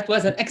piece. That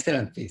was an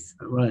excellent piece.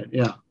 Right.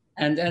 Yeah.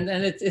 And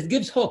it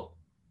gives hope.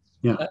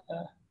 Yeah.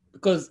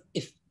 Because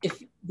if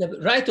the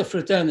right of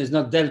return is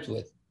not dealt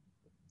with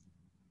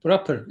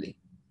properly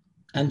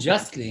and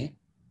justly,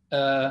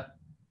 the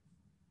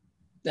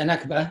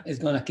Nakba is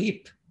going to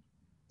keep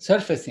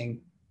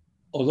surfacing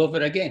all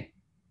over again.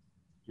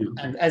 Yeah.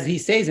 And as he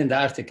says in the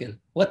article,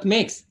 what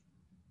makes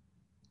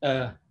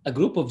a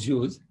group of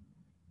Jews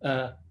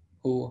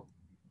who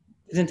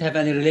didn't have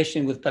any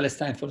relation with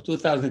Palestine for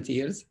 2,000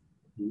 years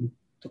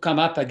to come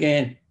up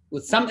again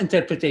with some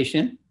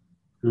interpretation,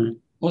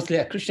 mostly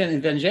a Christian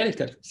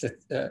evangelical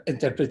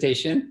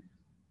interpretation,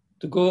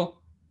 to go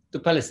to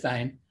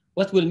Palestine?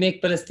 What will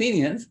make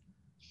Palestinians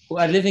who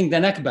are living the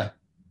Nakba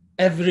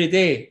every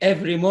day,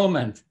 every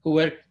moment, who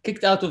were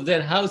kicked out of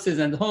their houses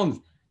and homes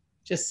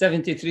just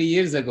 73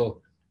 years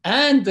ago,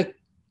 and the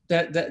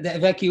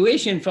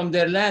evacuation from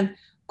their land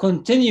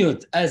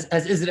continued as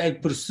Israel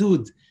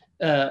pursued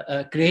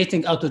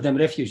creating out of them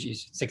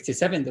refugees.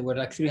 67, there were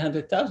like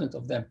 300,000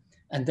 of them.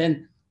 And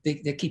then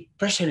they keep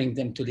pressuring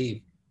them to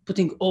leave,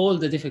 putting all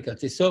the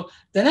difficulties. So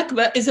the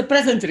Nakba is a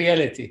present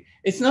reality.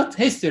 It's not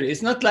history.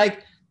 It's not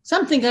like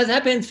Something has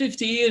happened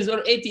 50 years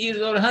or 80 years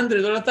or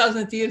 100 or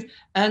 1,000 years,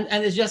 and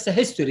it's just a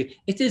history.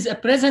 It is a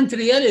present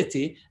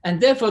reality,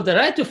 and therefore the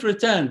right of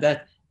return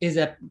that is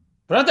a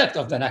product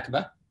of the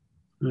Nakba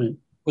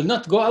will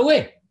not go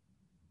away.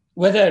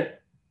 Whether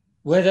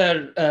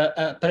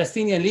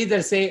Palestinian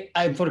leaders say,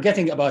 I'm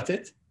forgetting about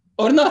it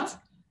or not,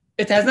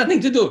 it has nothing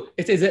to do.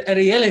 It is a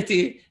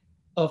reality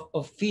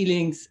of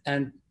feelings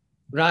and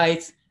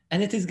rights,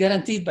 and it is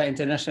guaranteed by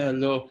international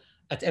law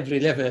at every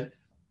level.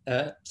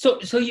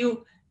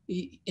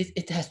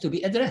 It has to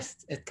be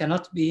addressed. It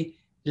cannot be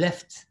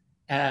left.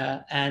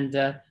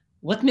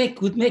 What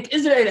would make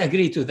Israel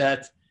agree to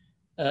that?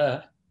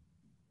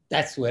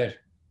 That's where.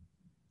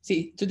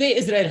 See, today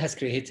Israel has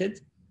created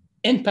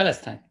in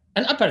Palestine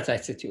an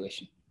apartheid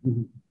situation.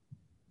 Mm-hmm.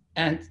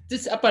 And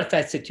this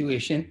apartheid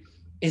situation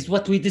is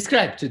what we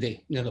describe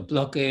today.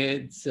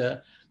 Blockades,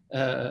 you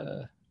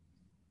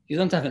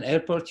don't have an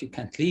airport, you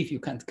can't leave, you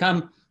can't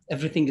come,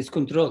 everything is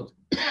controlled.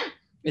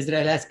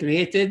 Israel has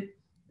created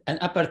an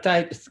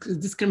apartheid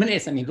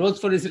discrimination. Roads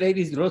for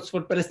Israelis, roads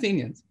for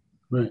Palestinians.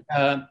 Right.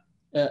 An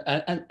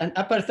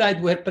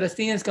apartheid where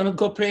Palestinians cannot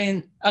go pray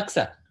in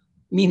Aqsa,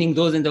 meaning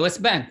those in the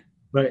West Bank.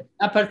 Right.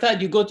 Apartheid,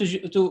 you go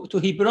to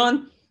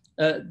Hebron,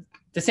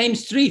 the same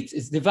street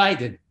is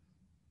divided.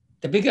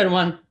 The bigger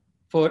one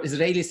for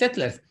Israeli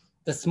settlers,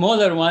 the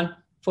smaller one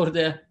for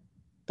the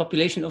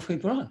population of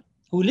Hebron,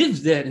 who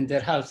lives there in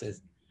their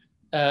houses.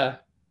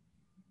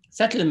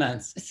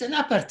 Settlements, it's an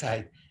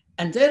apartheid.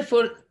 And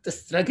therefore, the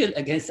struggle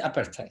against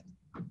apartheid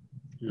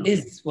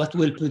is what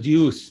will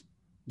produce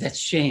that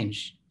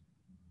change.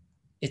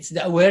 It's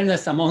the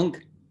awareness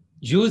among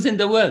Jews in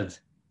the world,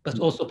 but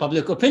also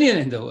public opinion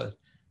in the world,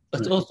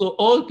 but also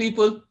all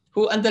people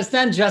who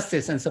understand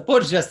justice and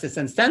support justice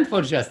and stand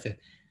for justice.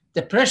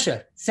 The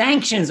pressure,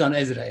 sanctions on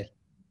Israel.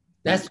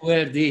 That's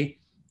where the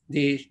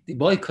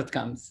boycott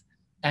comes.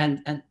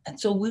 And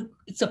so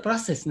it's a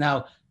process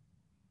now.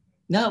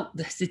 Now,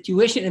 the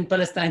situation in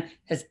Palestine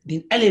has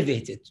been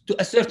elevated to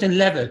a certain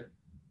level,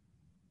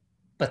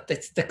 but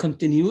that's the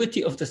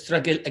continuity of the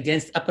struggle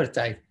against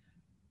apartheid.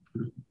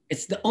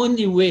 It's the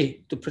only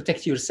way to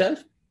protect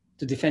yourself,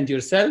 to defend your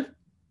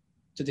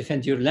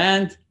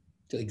land,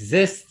 to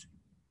exist,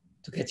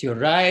 to get your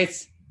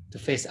rights, to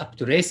face up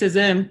to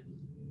racism,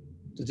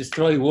 to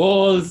destroy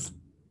walls,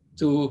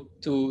 to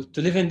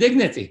live in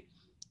dignity.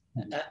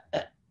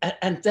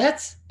 And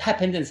that's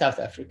happened in South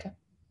Africa.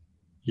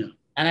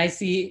 And I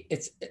see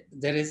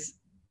there is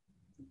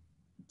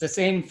the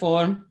same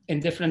form in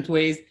different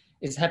ways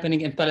is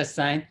happening in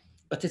Palestine,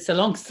 but it's a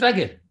long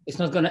struggle. It's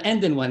not going to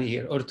end in 1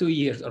 year or 2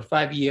 years or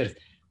 5 years.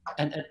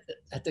 And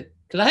at the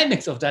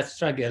climax of that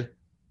struggle,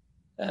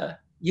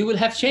 you will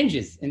have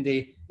changes in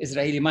the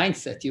Israeli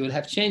mindset. You will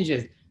have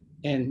changes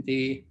in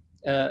the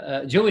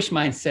Jewish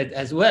mindset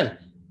as well,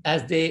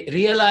 as they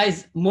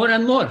realize more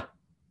and more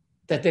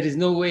that there is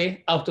no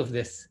way out of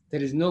this.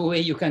 There is no way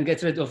you can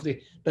get rid of the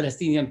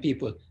Palestinian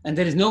people. And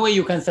there is no way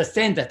you can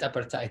sustain that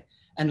apartheid.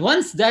 And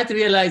once that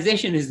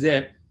realization is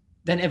there,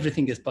 then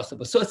everything is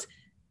possible. So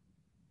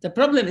the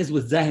problem is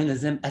with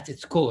Zionism at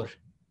its core,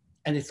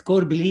 and its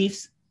core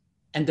beliefs,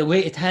 and the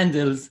way it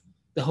handles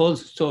the whole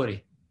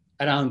story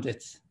around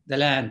it, the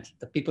land,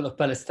 the people of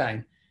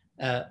Palestine,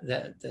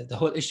 the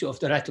whole issue of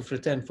the right of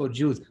return for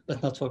Jews,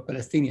 but not for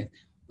Palestinians.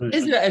 Right.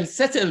 Israel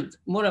settled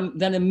more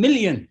than 1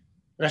 million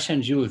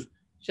Russian Jews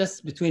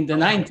just between the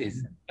 90s.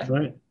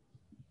 Right.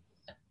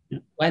 Yeah.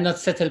 Why not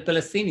settle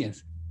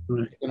Palestinians?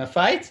 Right. You're going to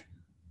fight?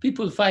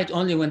 People fight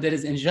only when there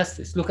is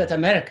injustice. Look at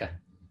America.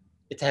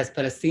 It has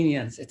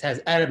Palestinians. It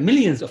has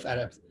millions of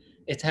Arabs.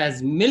 It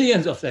has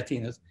millions of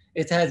Latinos.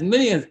 It has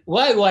millions.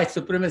 Why white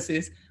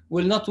supremacists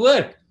will not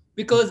work?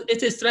 Because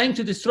it is trying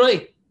to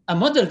destroy a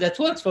model that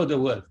works for the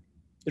world.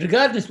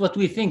 Regardless what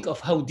we think of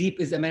how deep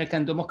is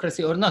American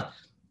democracy or not,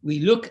 we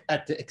look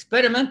at the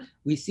experiment,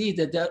 we see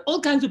that there are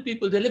all kinds of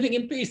people, they're living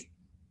in peace.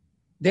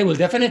 They will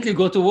definitely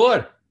go to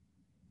war.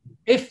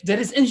 If there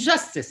is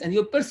injustice and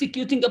you're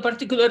persecuting a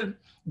particular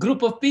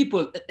group of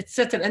people,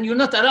 etc., and you're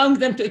not allowing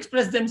them to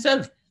express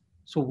themselves,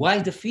 so why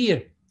the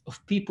fear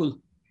of people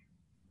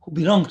who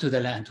belong to the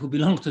land, who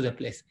belong to the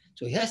place?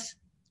 So yes,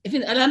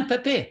 even Alain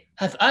Pépé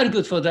have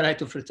argued for the right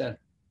of return,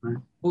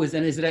 who is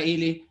an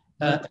Israeli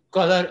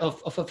scholar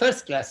of a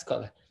first-class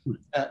scholar.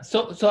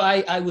 So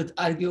I would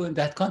argue in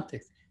that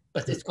context,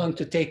 but it's going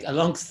to take a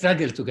long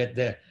struggle to get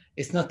there.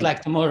 It's not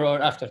like tomorrow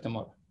or after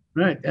tomorrow.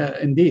 Right,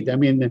 indeed. I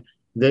mean,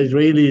 the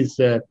Israelis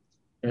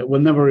will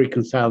never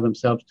reconcile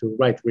themselves to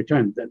right of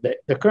return.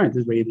 The current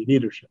Israeli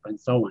leadership and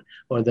so on,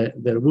 or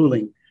the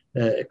ruling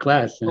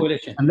class,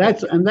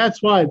 and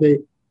that's why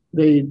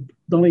they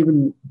don't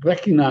even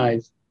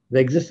recognize the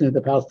existence of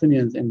the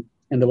Palestinians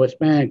in the West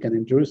Bank and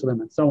in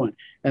Jerusalem and so on,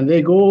 and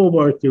they go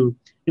over to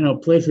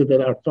places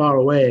that are far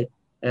away.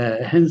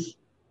 Hence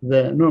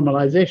the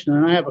normalization.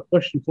 And I have a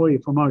question for you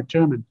from our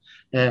chairman,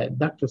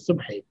 Dr.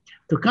 Subhi,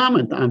 to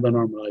comment on the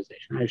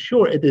normalization. I'm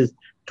sure it is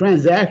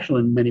transactional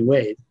in many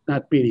ways,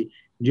 not really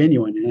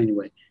genuine in any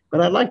way.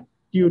 But I'd like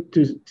you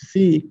to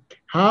see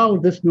how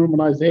this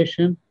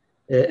normalization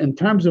in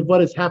terms of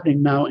what is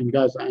happening now in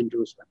Gaza and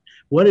Jerusalem?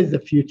 What is the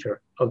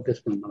future of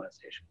this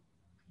normalization?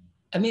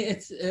 I mean,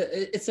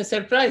 it's a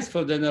surprise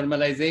for the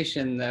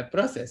normalization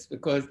process,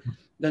 because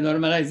the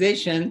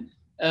normalization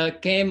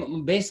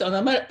came based on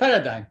a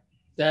paradigm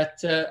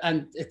that,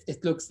 and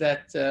it looks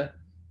that,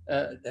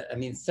 I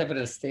mean,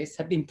 several states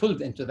have been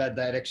pulled into that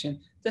direction,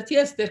 that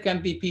yes, there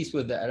can be peace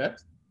with the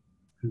Arabs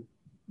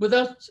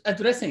without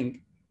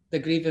addressing the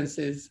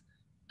grievances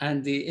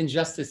and the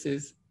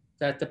injustices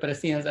that the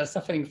Palestinians are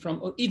suffering from,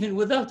 or even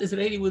without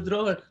Israeli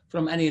withdrawal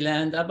from any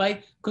land,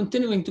 by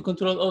continuing to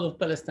control all of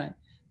Palestine.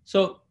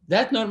 So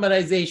that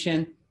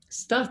normalization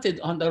started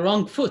on the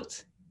wrong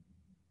foot.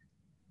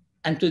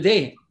 And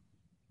today,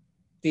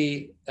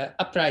 the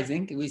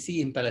uprising we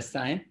see in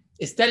Palestine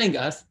is telling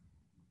us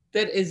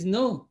there is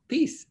no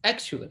peace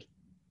actual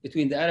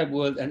between the Arab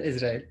world and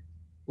Israel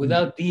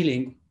without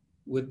dealing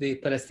with the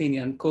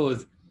Palestinian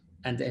cause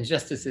and the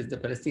injustices the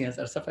Palestinians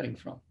are suffering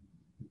from.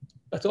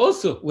 But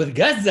also with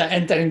Gaza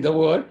entering the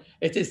war,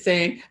 it is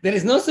saying there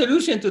is no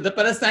solution to the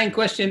Palestine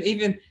question,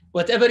 even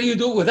whatever you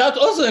do, without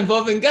also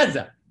involving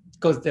Gaza.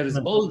 Because there's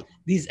all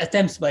these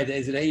attempts by the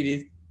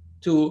Israelis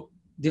to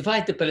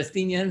divide the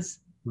Palestinians,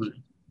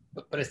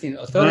 Palestinian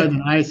Authority,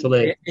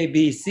 isolate.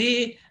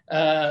 ABC,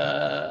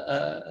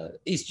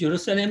 East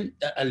Jerusalem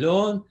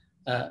alone,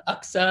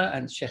 Aqsa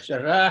and Sheikh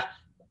Jarrah,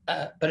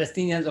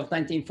 Palestinians of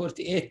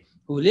 1948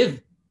 who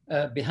live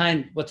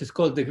behind what is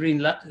called the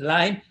Green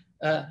Line,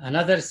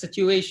 another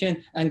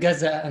situation, and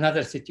Gaza,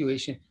 another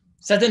situation.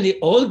 Suddenly,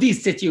 all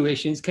these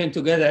situations came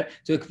together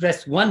to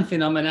express one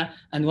phenomena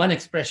and one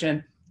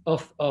expression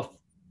of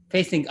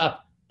facing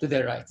up to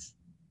their rights.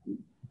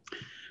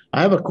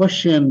 I have a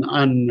question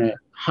on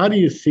how do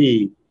you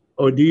see,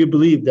 or do you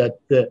believe that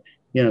the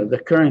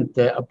current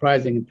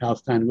uprising in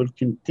Palestine will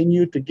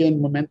continue to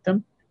gain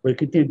momentum?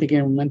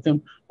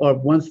 Or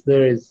once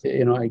there is,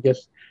 I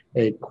guess,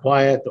 a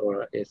quiet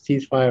or a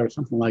ceasefire or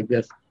something like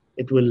this,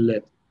 it will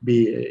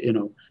be,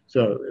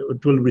 so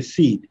it will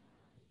recede.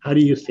 How do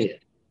you see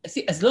it?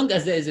 See, as long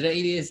as the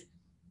Israelis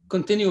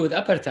continue with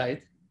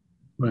apartheid,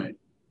 right,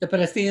 the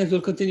Palestinians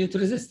will continue to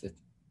resist it.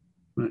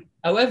 Right.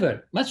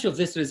 However, much of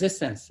this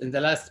resistance in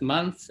the last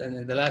months and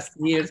in the last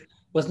years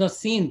was not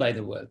seen by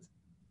the world.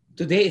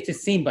 Today, it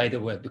is seen by the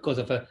world because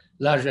of a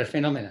larger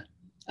phenomenon.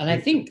 And I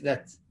think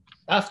that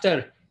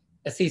after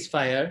a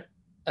ceasefire,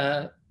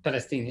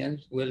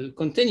 Palestinians will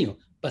continue,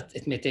 but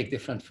it may take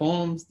different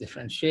forms,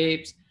 different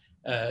shapes,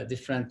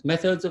 different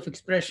methods of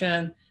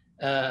expression,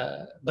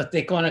 but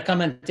they're gonna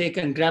come and take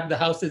and grab the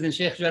houses in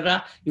Sheikh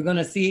Jarrah. You're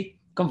gonna see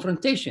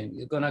confrontation.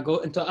 You're gonna go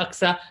into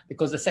Aqsa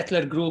because the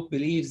secular group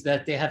believes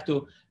that they have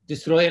to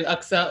destroy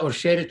Al-Aqsa or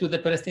share it with the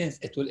Palestinians.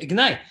 It will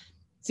ignite.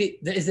 See,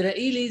 the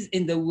Israelis,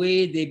 in the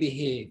way they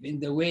behave, in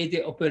the way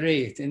they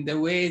operate, in the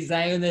way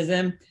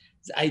Zionism's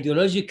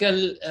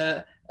ideological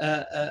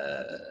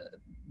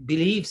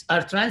beliefs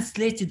are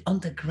translated on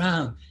the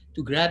ground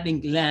to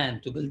grabbing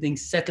land, to building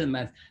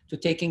settlements, to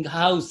taking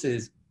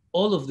houses,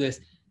 all of this,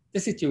 the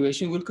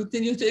situation will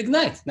continue to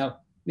ignite. Now,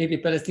 maybe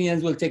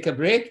Palestinians will take a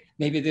break.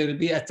 Maybe there will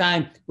be a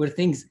time where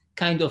things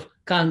kind of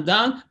calm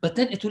down, but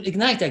then it will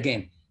ignite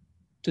again.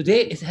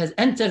 Today, it has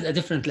entered a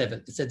different level.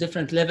 It's a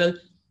different level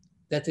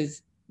that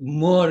is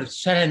more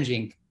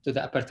challenging to the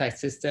apartheid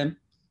system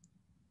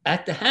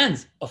at the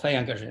hands of a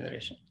younger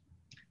generation.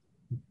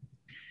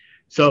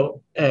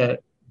 So let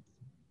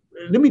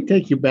me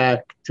take you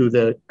back to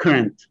the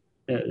current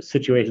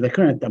situation, the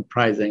current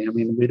uprising. I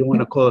mean, we don't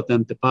want to call it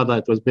intifada.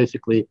 It was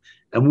basically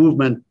a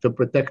movement to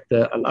protect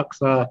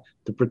Al-Aqsa,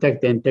 to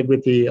protect the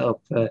integrity of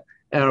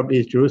Arab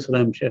East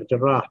Jerusalem, Sheikh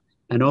Jarrah,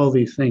 and all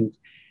these things.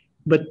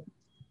 But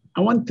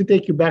I want to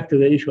take you back to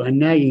the issue, a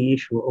nagging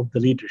issue of the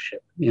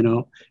leadership,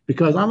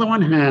 because on the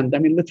one hand, I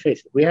mean, let's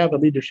face it, we have a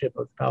leadership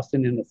of the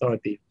Palestinian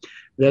Authority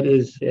that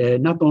is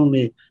not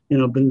only,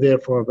 been there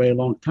for a very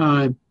long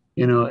time,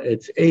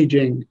 it's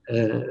aging,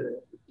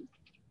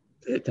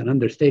 it's an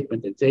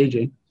understatement, it's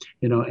aging,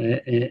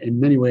 in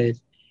many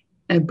ways,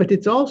 but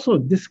it's also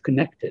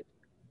disconnected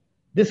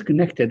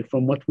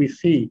from what we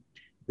see,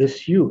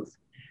 this youth.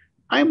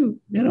 I'm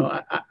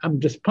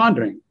just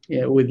pondering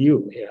with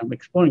you, I'm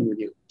exploring with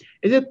you.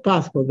 Is it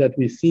possible that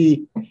we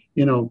see,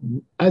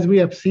 as we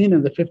have seen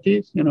in the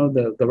 50s,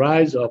 the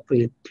rise of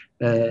the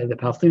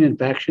Palestinian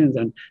factions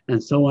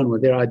and so on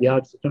with their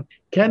ideologies?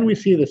 Can we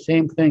see the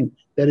same thing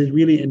that is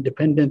really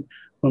independent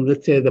from,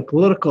 let's say, the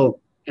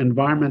political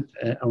environment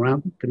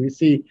around them? Can we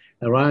see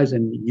a rise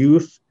in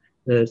youth,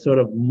 sort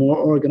of more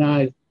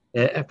organized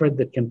effort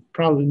that can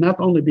probably not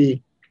only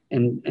be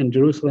in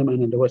Jerusalem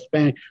and in the West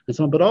Bank and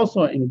so on, but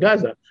also in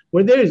Gaza,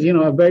 where there is,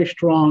 a very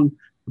strong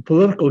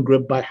political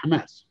grip by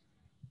Hamas?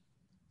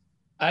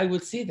 I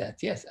would see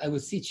that, yes. I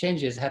would see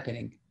changes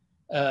happening.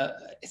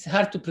 It's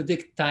hard to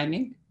predict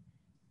timing.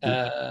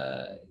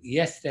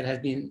 Yes, there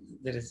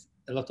is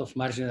a lot of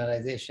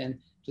marginalization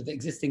to the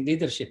existing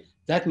leadership.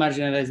 That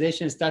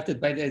marginalization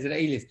started by the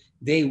Israelis.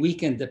 They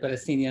weakened the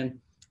Palestinian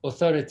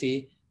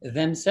Authority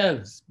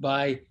themselves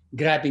by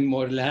grabbing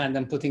more land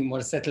and putting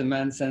more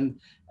settlements and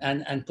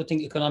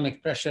putting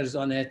economic pressures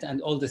on it and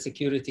all the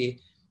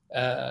security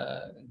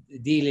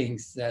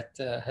dealings that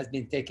has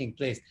been taking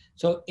place.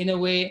 So in a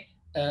way,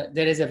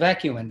 there is a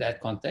vacuum in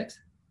that context,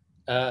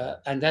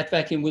 and that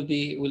vacuum will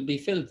be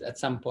filled at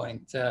some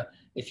point.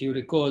 If you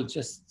recall,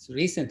 just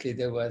recently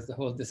there was the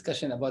whole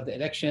discussion about the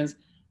elections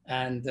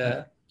and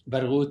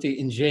Barghouti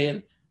in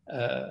jail.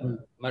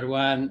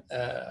 Marwan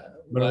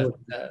was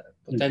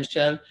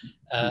potential.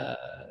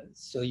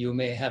 So you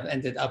may have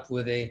ended up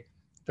with a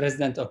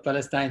president of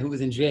Palestine who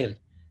is in jail.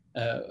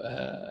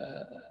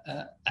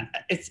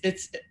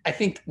 I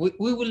think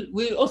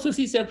we'll also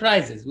see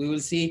surprises. We will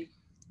see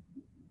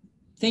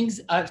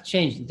things are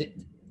changed.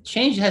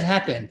 Change has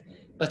happened,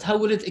 but how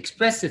will it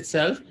express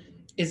itself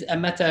is a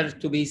matter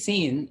to be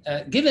seen,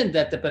 given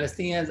that the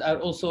Palestinians are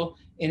also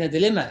in a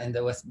dilemma in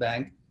the West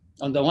Bank.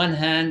 On the one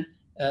hand,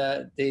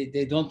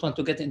 they don't want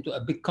to get into a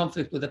big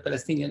conflict with the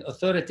Palestinian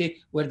Authority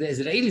where the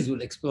Israelis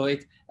will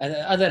exploit. And on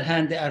the other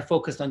hand, they are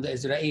focused on the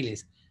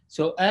Israelis.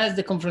 So as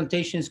the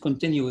confrontations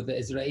continue with the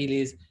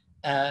Israelis,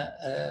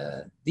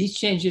 these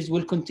changes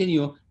will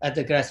continue at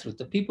the grassroots.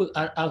 The people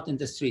are out in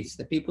the streets.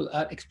 The people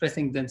are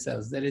expressing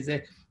themselves. There is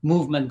a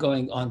movement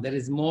going on. There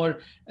is more,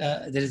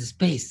 there is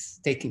space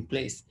taking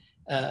place.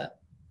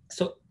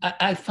 So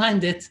I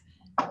find it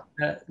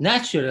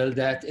natural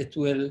that it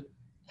will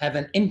have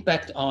an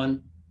impact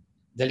on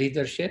the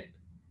leadership,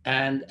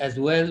 and as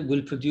well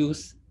will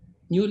produce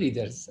new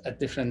leaders at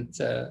different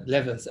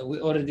levels.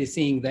 We're already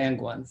seeing the young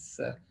ones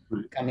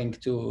coming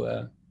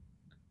to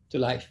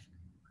life.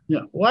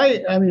 Yeah,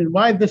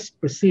 why this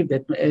perceived,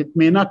 it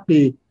may not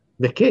be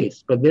the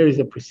case, but there is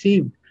a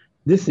perceived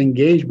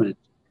disengagement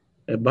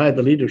by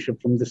the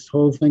leadership from this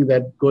whole thing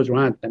that goes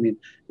around. I mean,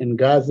 in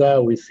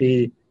Gaza, we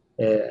see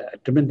a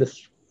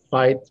tremendous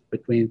fight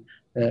between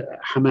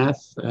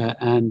Hamas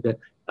and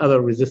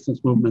other resistance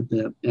movement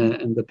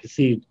in the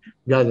perceived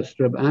Gaza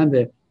Strip and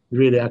the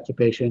Israeli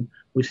occupation.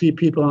 We see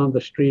people on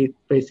the street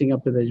facing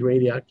up to the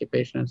Israeli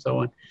occupation and so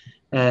on.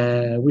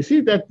 We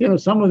see that,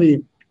 some of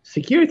the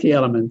security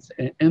elements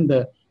in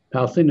the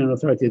Palestinian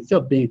Authority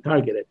itself being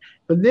targeted.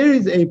 But there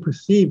is a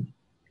perceived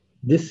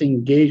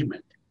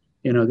disengagement.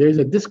 There's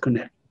a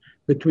disconnect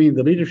between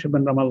the leadership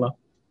in Ramallah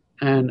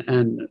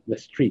and the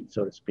street,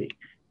 so to speak.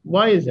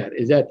 Why is that?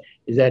 Is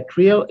that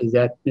real? Is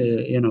that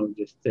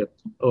just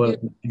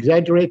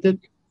exaggerated?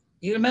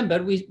 You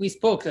remember we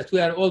spoke that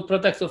we are all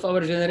products of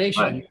our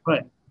generation,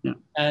 right? Yeah.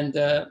 And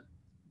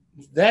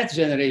that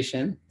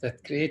generation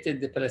that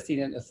created the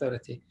Palestinian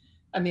Authority,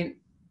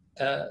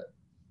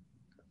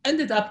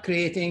 ended up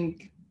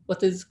creating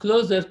what is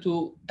closer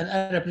to an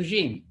Arab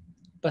regime,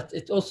 but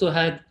it also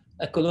had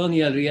a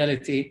colonial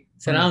reality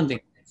surrounding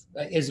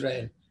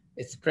Israel,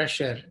 its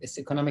pressure, its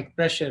economic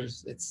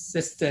pressures, its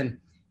system,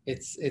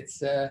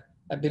 its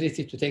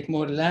ability to take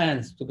more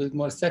lands, to build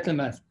more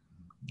settlements,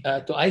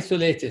 to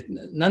isolate it.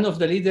 None of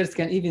the leaders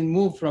can even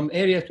move from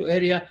area to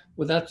area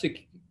without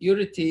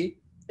security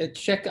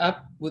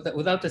check-up,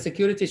 without a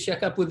security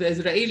check-up with the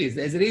Israelis.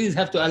 The Israelis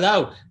have to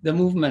allow the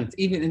movement,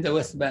 even in the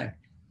West Bank.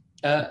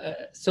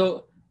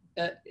 So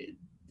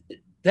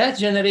that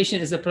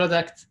generation is a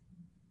product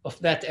of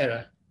that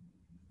era.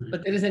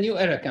 But there is a new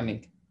era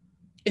coming.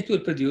 It will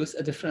produce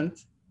a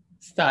different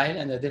style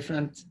and a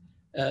different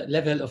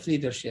level of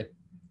leadership.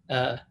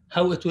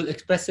 How it will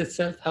express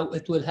itself, how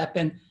it will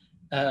happen.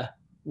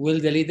 Will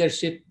the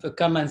leadership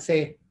come and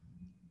say,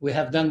 we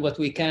have done what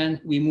we can,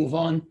 we move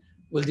on?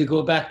 Will they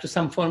go back to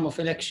some form of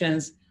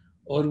elections?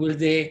 Or will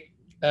they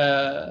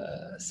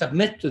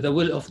submit to the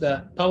will of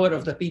the power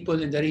of the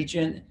people in the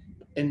region,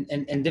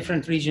 in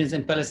different regions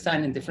in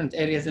Palestine, in different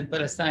areas in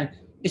Palestine,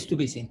 is to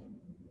be seen.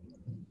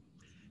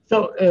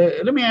 So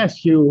let me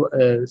ask you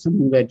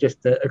something that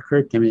just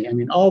occurred to me. I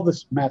mean, all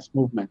this mass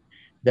movement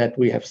that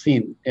we have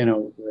seen,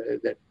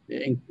 that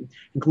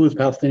includes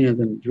Palestinians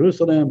in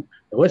Jerusalem,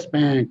 the West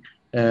Bank,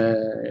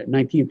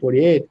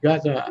 1948,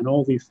 Gaza, and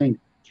all these things,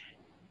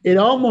 it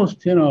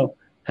almost,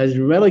 has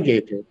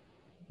relegated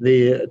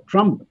the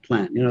Trump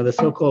plan, the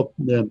so-called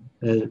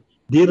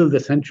deal of the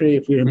century,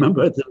 if you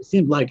remember, it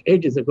seemed like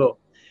ages ago.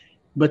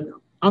 But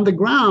on the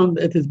ground,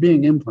 it is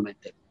being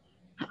implemented.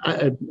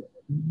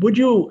 Would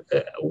you,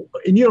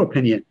 in your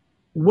opinion,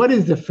 what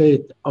is the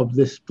fate of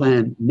this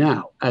plan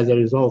now as a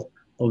result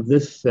of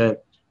this,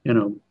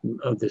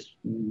 of this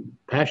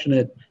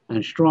passionate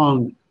and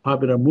strong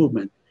popular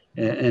movement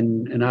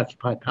in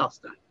occupied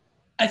Palestine?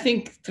 I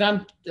think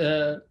Trump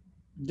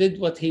did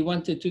what he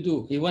wanted to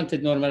do. He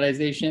wanted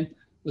normalization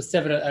with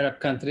several Arab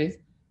countries,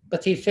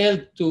 but he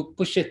failed to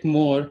push it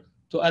more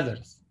to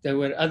others. There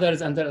were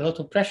others under a lot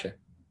of pressure.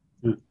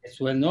 It's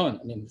well known.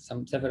 I mean,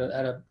 several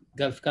Arab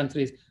Gulf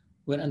countries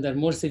were under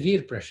more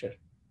severe pressure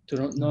to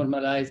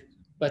normalize,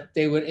 but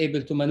they were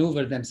able to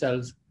maneuver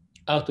themselves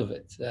out of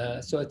it.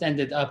 So it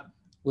ended up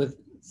with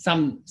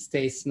some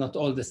states, not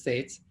all the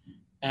states.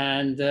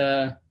 And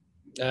the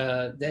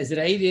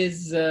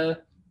Israelis,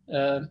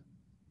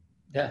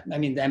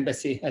 the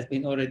embassy has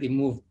been already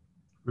moved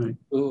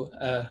to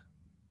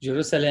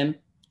Jerusalem.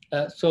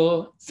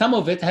 So some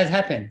of it has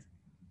happened.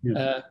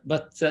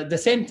 But at the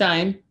same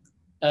time,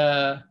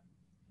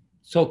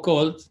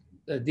 so-called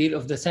deal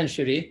of the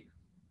century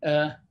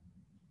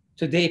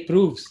today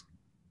proves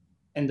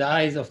in the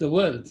eyes of the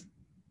world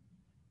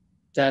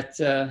that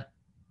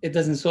it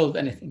doesn't solve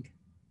anything.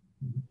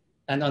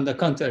 And on the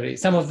contrary,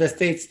 some of the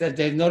states that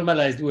they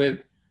normalized with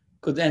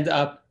could end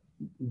up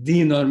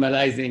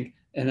denormalizing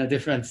in a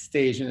different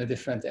stage, in a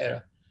different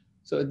era.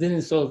 So it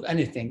didn't solve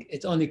anything.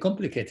 It only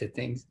complicated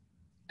things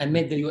and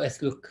made the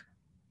US look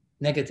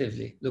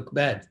negatively, look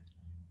bad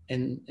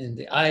in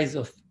the eyes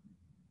of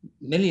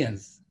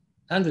millions,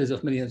 hundreds of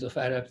millions of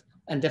Arabs,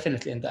 and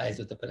definitely in the eyes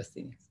of the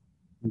Palestinians.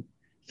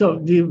 So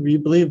do you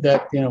believe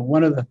that,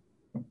 one of the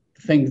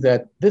things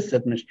that this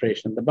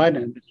administration, the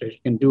Biden administration,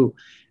 can do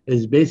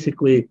is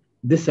basically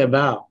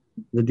disavow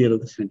the deal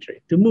of the century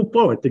to move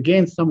forward, to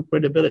gain some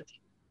credibility?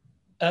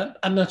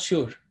 I'm not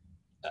sure.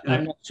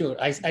 I'm not sure.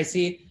 I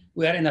see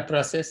we are in a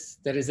process.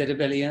 There is a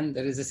rebellion.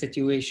 There is a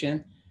situation.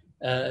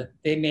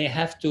 They may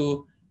have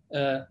to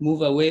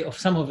move away of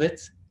some of it.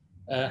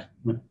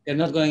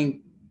 They're not going,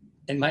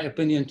 in my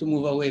opinion, to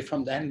move away from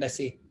the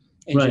embassy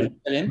in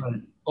Jerusalem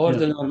or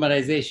the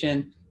normalization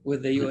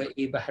with the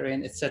UAE, Bahrain,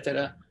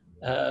 etc.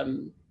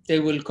 They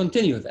will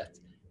continue that.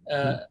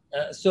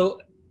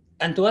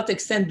 And to what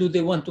extent do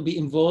they want to be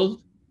involved?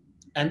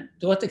 And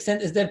to what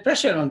extent is there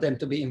pressure on them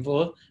to be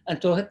involved?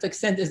 And to what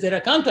extent is there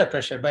a counter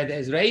pressure by the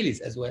Israelis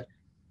as well?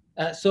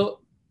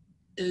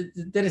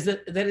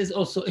 There is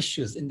also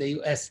issues in the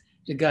US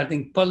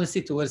regarding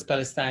policy towards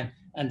Palestine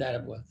and the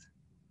Arab world.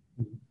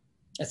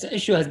 That's an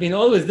issue has been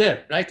always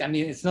there, right? I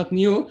mean, it's not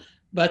new,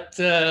 but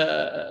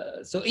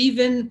so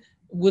even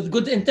with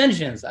good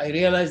intentions, I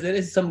realize there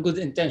is some good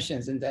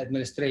intentions in the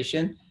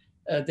administration.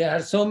 There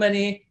are so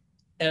many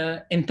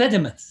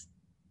impediments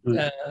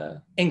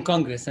in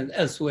Congress and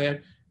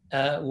elsewhere,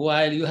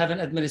 while you have an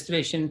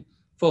administration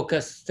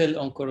focused still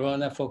on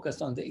Corona,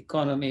 focused on the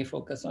economy,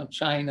 focused on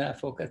China,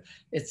 focused,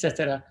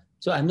 etc.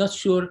 So I'm not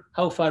sure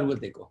how far will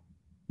they go.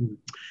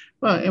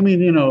 Well, I mean,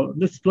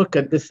 let's look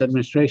at this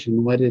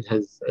administration, what it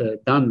has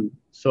done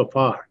so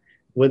far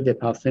with the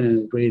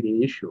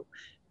Palestinian-Israeli issue.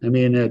 I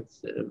mean,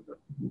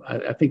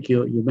 I think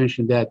you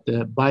mentioned that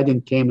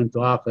Biden came into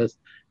office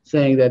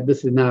saying that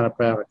this is not a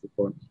priority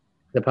for me.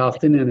 The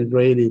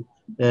Palestinian-Israeli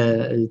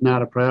is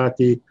not a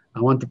priority.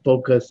 I want to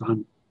focus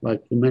on,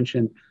 like you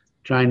mentioned,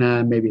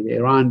 China, maybe the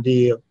Iran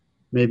deal,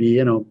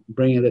 maybe,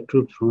 bringing the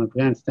troops from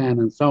Afghanistan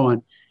and so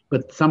on.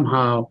 But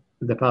somehow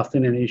the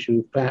Palestinian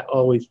issue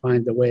always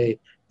finds a way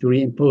to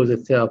reimpose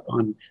itself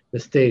on the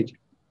stage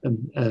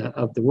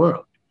of the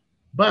world.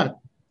 But,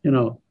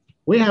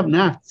 we have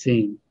not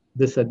seen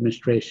this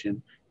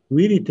administration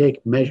really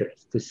take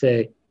measures to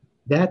say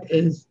that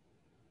is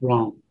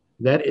wrong.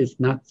 That is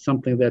not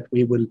something that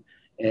we will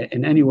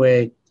in any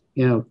way,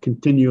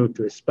 continue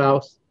to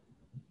espouse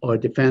or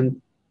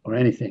defend or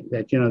anything.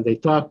 That,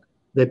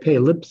 they pay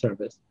lip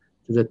service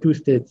to the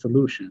two-state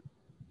solution,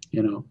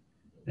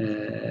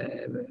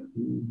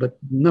 but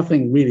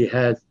nothing really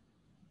has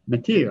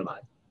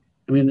materialized.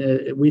 I mean,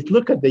 we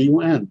look at the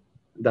UN,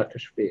 Dr.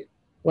 Shafeeq.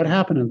 What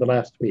happened in the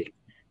last week?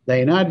 The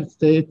United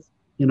States,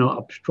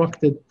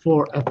 obstructed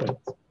 4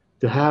 efforts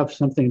to have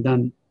something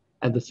done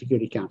at the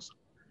Security Council.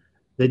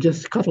 They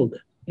just scuttled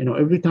it.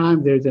 Every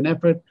time there's an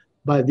effort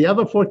by the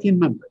other 14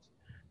 members,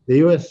 the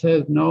U.S.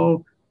 says,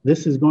 no,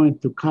 this is going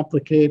to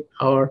complicate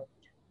our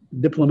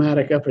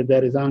diplomatic effort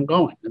that is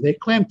ongoing. And they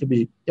claim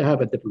to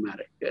have a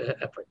diplomatic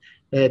effort.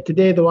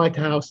 Today, the White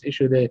House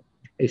issued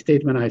a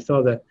statement. I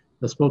saw the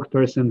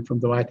spokesperson from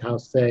the White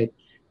House say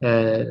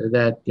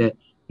that,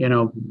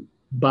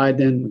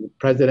 Biden, the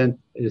president,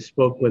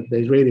 spoke with the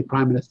Israeli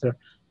prime minister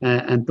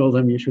and told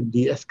him you should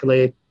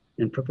de-escalate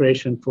in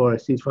preparation for a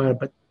ceasefire.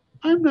 But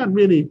I'm not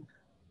really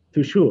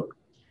too sure.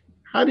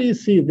 How do you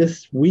see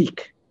this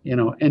week,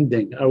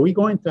 ending? Are we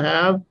going to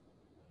have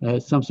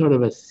some sort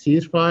of a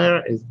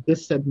ceasefire? Is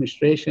this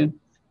administration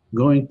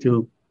going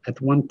to, at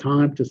one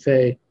time, to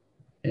say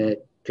to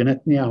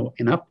Netanyahu,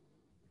 enough,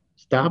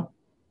 stop?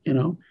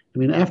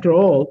 After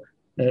all,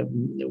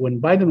 when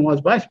Biden was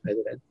vice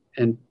president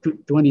in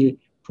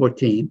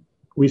 2014,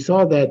 we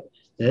saw that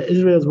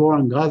Israel's war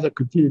on Gaza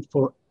continued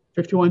for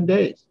 51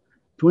 days,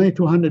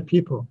 2,200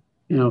 people,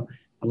 a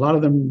lot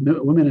of them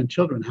women and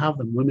children, half of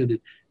them women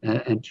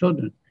and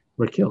children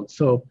were killed.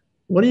 So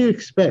what do you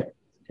expect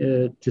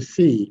to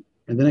see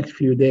in the next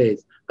few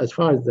days as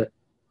far as the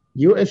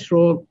U.S.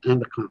 role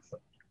and the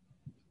conflict?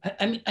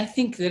 I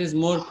think there is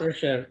more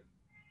pressure,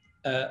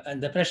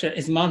 and the pressure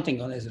is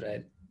mounting on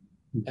Israel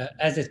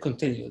as it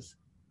continues.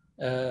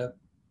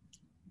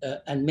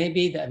 And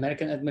maybe the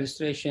American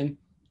administration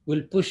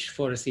will push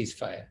for a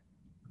ceasefire.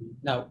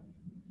 Now,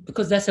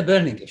 because that's a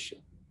burning issue.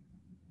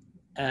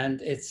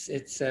 And it's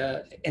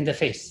in the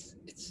face,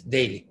 it's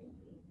daily.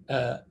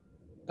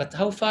 But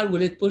how far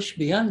will it push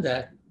beyond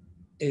that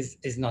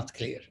is not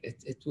clear.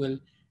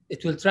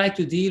 It will try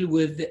to deal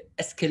with the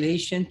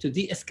escalation, to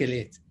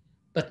de-escalate,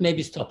 but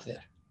maybe stop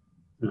there.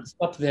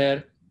 Stop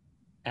there.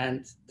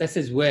 And this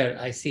is where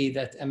I see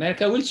that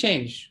America will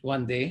change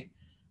one day,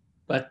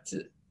 but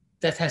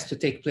that has to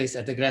take place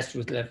at the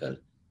grassroots level.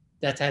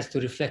 That has to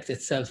reflect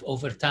itself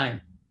over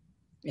time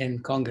in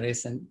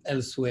Congress and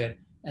elsewhere.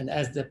 And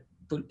as the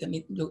I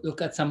mean,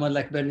 look at someone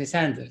like Bernie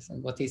Sanders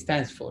and what he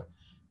stands for.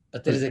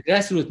 But there is a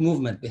grassroots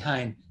movement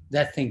behind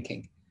that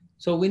thinking.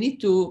 So we need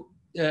to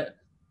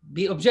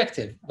be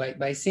objective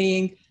by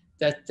saying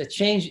that the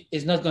change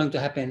is not going to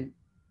happen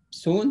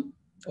soon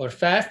or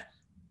fast.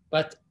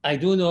 But I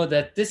do know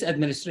that this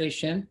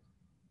administration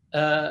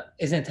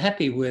isn't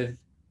happy with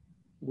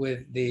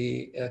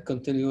the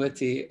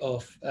continuity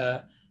of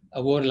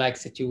a warlike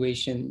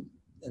situation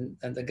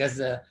and the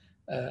Gaza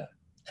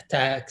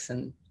attacks,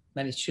 and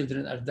many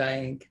children are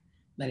dying,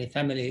 many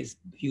families,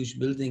 huge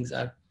buildings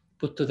are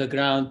put to the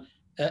ground.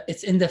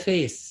 It's in the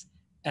face,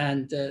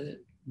 and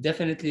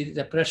definitely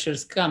the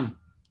pressures come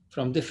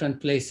from different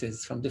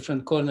places, from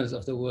different corners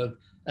of the world,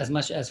 as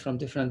much as from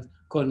different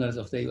corners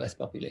of the US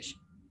population.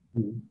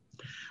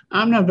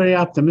 I'm not very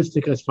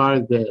optimistic as far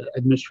as the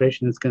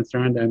administration is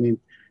concerned. I mean,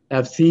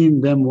 I've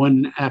seen them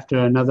one after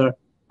another.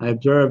 I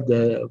observed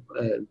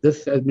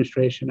this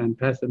administration and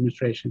past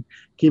administration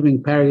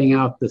parroting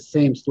out the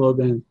same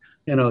slogan,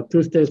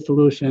 two-state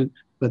solution,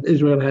 but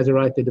Israel has a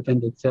right to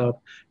defend itself,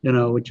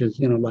 which is,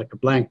 like a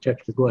blank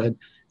check to go ahead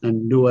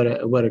and do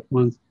what it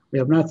wants. We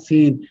have not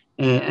seen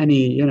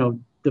any,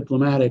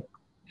 diplomatic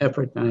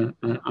effort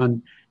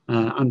on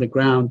the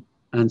ground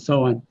and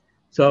so on.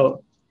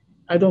 So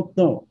I don't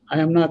know. I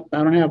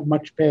don't have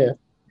much faith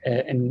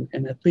in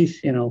at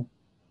least, in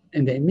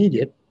the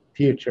immediate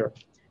future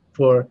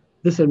for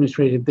this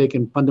administration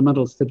taking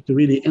fundamental steps to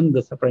really end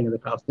the suffering of the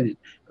Palestinians.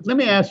 But let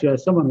me ask you,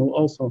 as someone who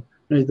also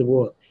knows the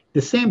world,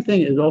 the same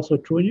thing is also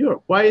true in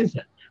Europe. Why is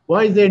that?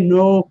 Why is there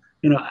no,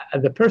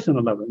 at the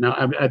personal level, now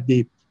at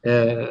the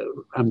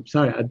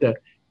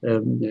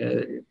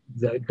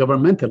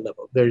governmental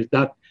level, there is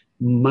not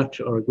much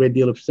or a great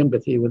deal of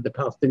sympathy with the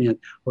Palestinians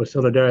or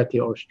solidarity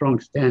or strong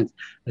stance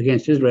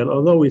against Israel,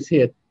 although we see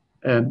it,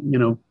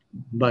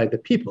 by the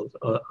peoples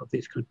of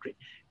this country.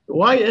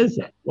 Why is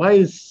that? Why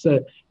is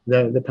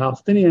the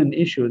Palestinian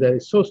issue that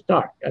is so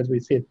stark, as we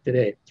see it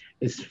today,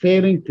 is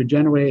failing to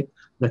generate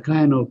the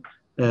kind of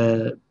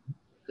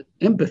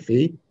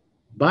empathy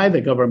by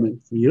the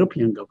government, the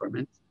European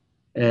government,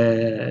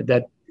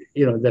 that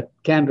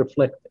can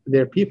reflect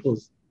their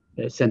people's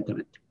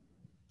sentiment?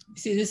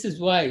 See, this is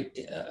why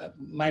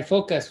my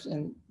focus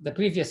in the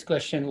previous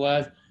question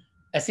was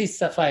a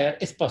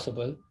ceasefire is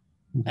possible,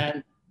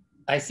 and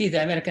I see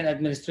the American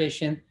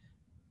administration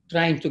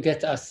trying to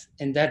get us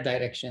in that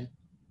direction,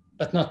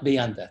 but not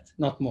beyond that,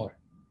 not more.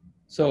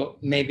 So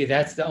maybe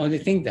that's the only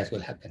thing that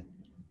will happen.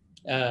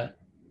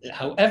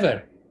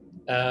 However,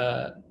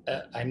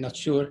 I'm not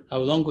sure how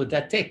long would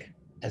that take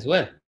as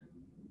well,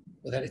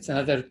 whether it's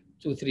another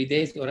 2-3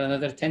 days or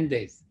another 10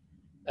 days.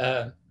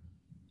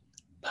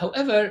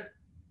 However,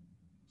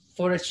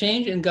 for a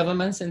change in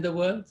governments in the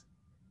world,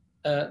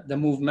 the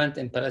movement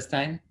in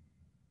Palestine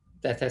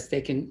that has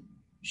taken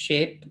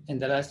shape in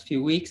the last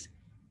few weeks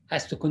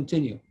has to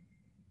continue.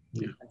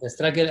 Yeah. The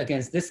struggle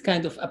against this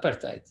kind of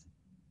apartheid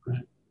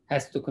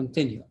has to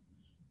continue.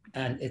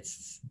 And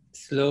it's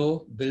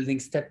slow, building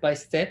step by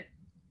step,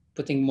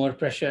 putting more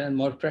pressure and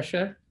more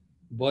pressure,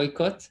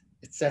 boycott,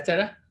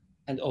 etc.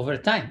 And over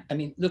time, I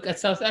mean, look at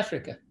South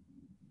Africa.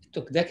 It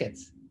took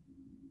decades.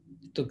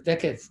 It took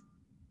decades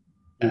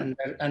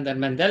under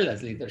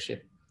Mandela's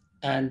leadership.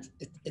 And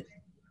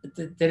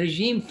the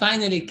regime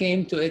finally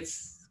came to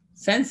its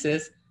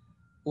senses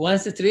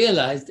once it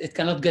realized it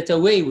cannot get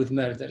away with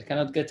murder, it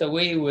cannot get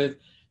away with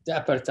the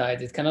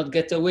apartheid, it cannot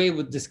get away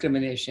with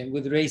discrimination,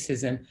 with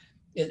racism.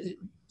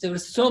 There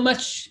was so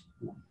much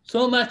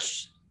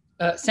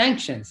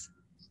sanctions.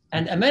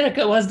 And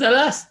America was the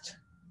last,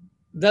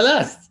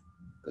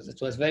 because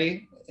it was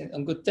very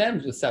on good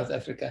terms with South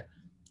Africa.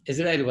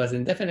 Israel was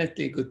in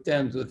definitely good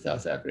terms with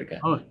South Africa.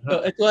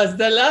 So it was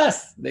the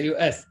last, the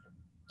US,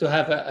 to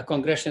have a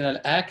congressional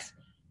act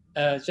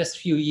just a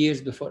few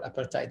years before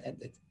apartheid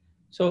ended.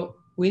 So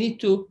we need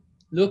to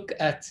look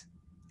at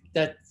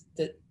that.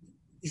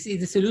 You see,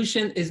 the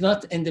solution is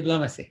not in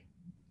diplomacy.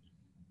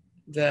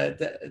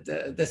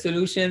 The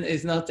solution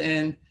is not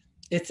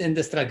it's in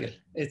the struggle.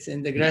 It's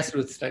in the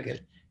grassroots struggle.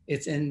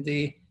 It's in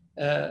the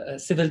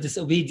civil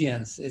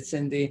disobedience. It's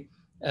in the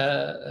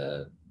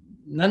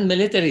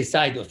non-military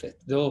side of it,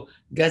 though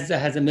Gaza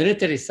has a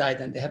military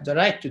side and they have the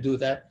right to do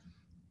that.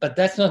 But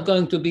that's not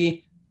going to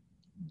be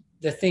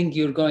the thing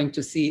you're going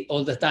to see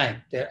all the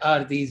time. There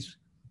are these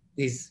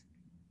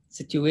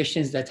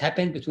situations that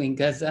happen between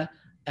Gaza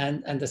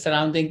and the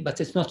surrounding,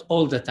 but it's not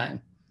all the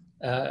time.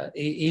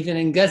 Even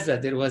in Gaza,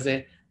 there was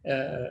an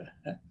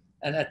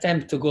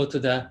attempt to go to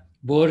the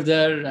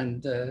border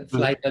and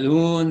fly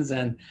balloons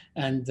and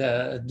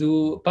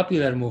do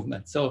popular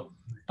movement. So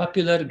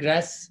popular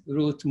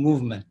grassroots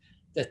movement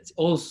that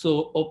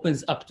also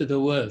opens up to the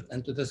world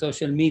and to the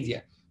social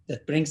media,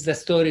 that brings the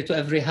story to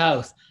every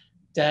house,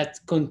 that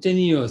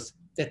continues,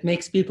 that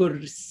makes people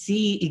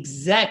see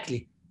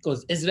exactly,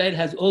 because Israel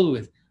has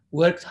always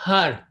worked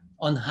hard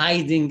on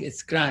hiding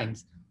its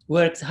crimes,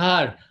 worked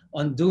hard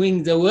on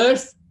doing the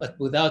worst, but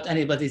without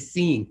anybody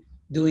seeing,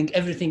 doing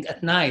everything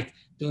at night,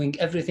 doing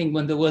everything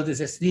when the world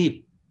is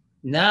asleep.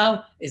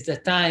 Now is the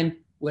time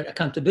where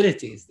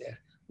accountability is there,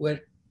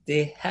 where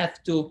they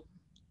have to,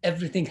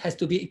 everything has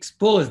to be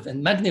exposed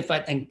and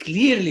magnified and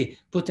clearly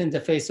put in the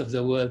face of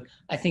the world.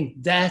 I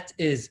think that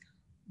is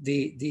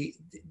the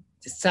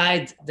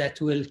side that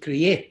will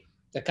create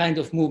the kind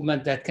of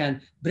movement that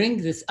can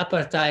bring this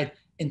apartheid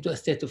into a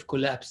state of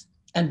collapse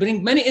and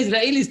bring many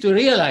Israelis to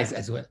realize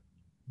as well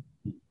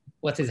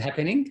what is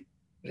happening,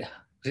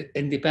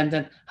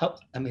 independent,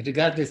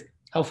 regardless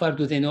how far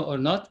do they know or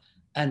not,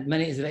 and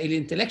many Israeli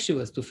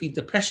intellectuals to feel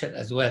the pressure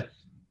as well,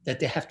 that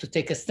they have to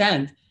take a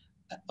stand,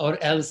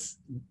 or else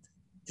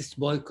this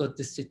boycott,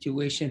 this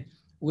situation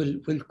will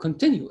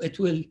continue. It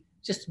will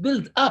just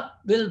build up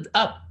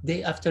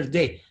day after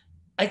day.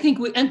 I think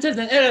we entered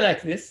an era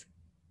like this,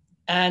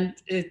 and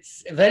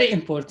it's very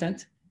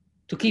important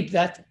to keep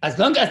that as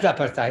long as the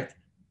apartheid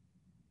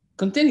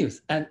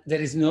continues, and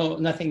there is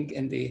nothing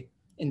in the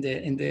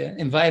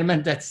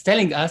environment that's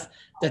telling us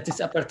that this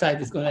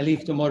apartheid is going to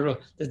leave tomorrow,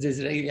 that the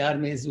Israeli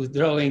army is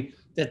withdrawing,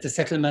 that the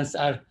settlements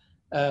are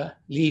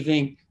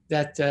leaving,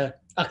 that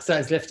Aqsa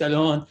is left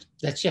alone,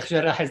 that Sheikh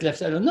Jarrah is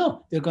left alone.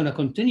 No, they're going to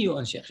continue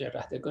on Sheikh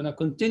Jarrah. They're going to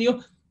continue,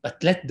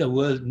 but let the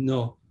world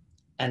know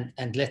and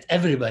let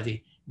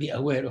everybody be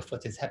aware of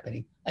what is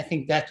happening. I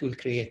think that will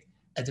create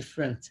a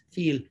different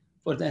feel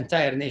for the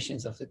entire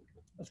nations of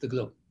the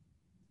globe.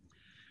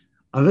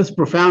 On this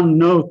profound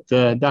note,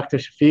 Dr.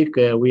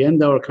 Shafeeq, we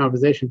end our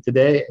conversation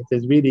today. It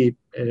is really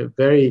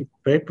very,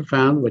 very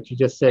profound what you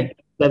just said,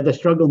 that the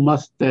struggle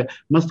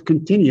must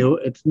continue.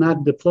 It's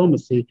not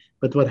diplomacy,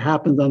 but what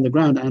happens on the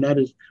ground, and that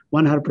is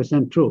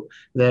 100% true.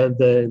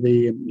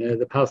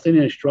 The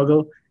Palestinian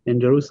struggle in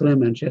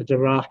Jerusalem and Sheikh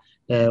Jarrah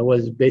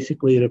was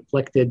basically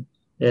reflected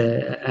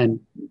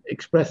and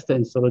expressed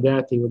in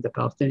solidarity with the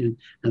Palestinians,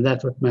 and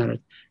that's what matters.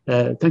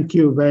 Thank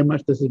you very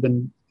much. This has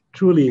been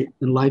truly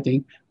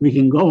enlightening. We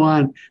can go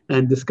on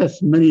and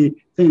discuss many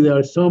things. There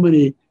are so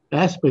many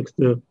aspects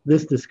to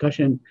this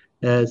discussion.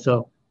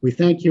 So we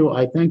thank you.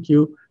 I thank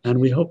you, and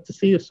we hope to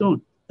see you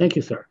soon. Thank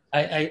you, sir.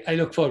 I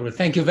look forward.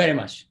 Thank you very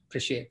much.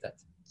 Appreciate that.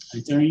 I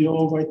turn you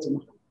over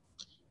to.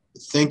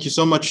 Thank you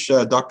so much,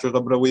 Dr.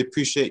 Ghabra. We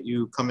appreciate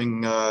you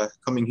coming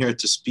here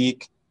to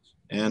speak.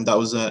 And that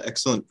was an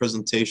excellent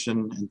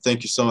presentation. And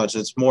thank you so much.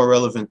 It's more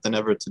relevant than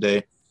ever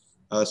today.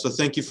 So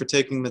thank you for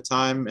taking the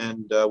time,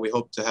 and we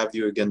hope to have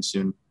you again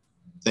soon.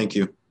 Thank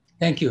you.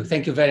 Thank you.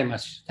 Thank you very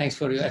much. Thanks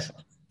for your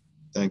effort.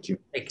 Thank you.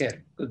 Take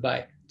care.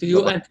 Goodbye. To you.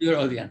 Bye-bye. And to your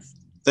audience.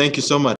 Thank you so much.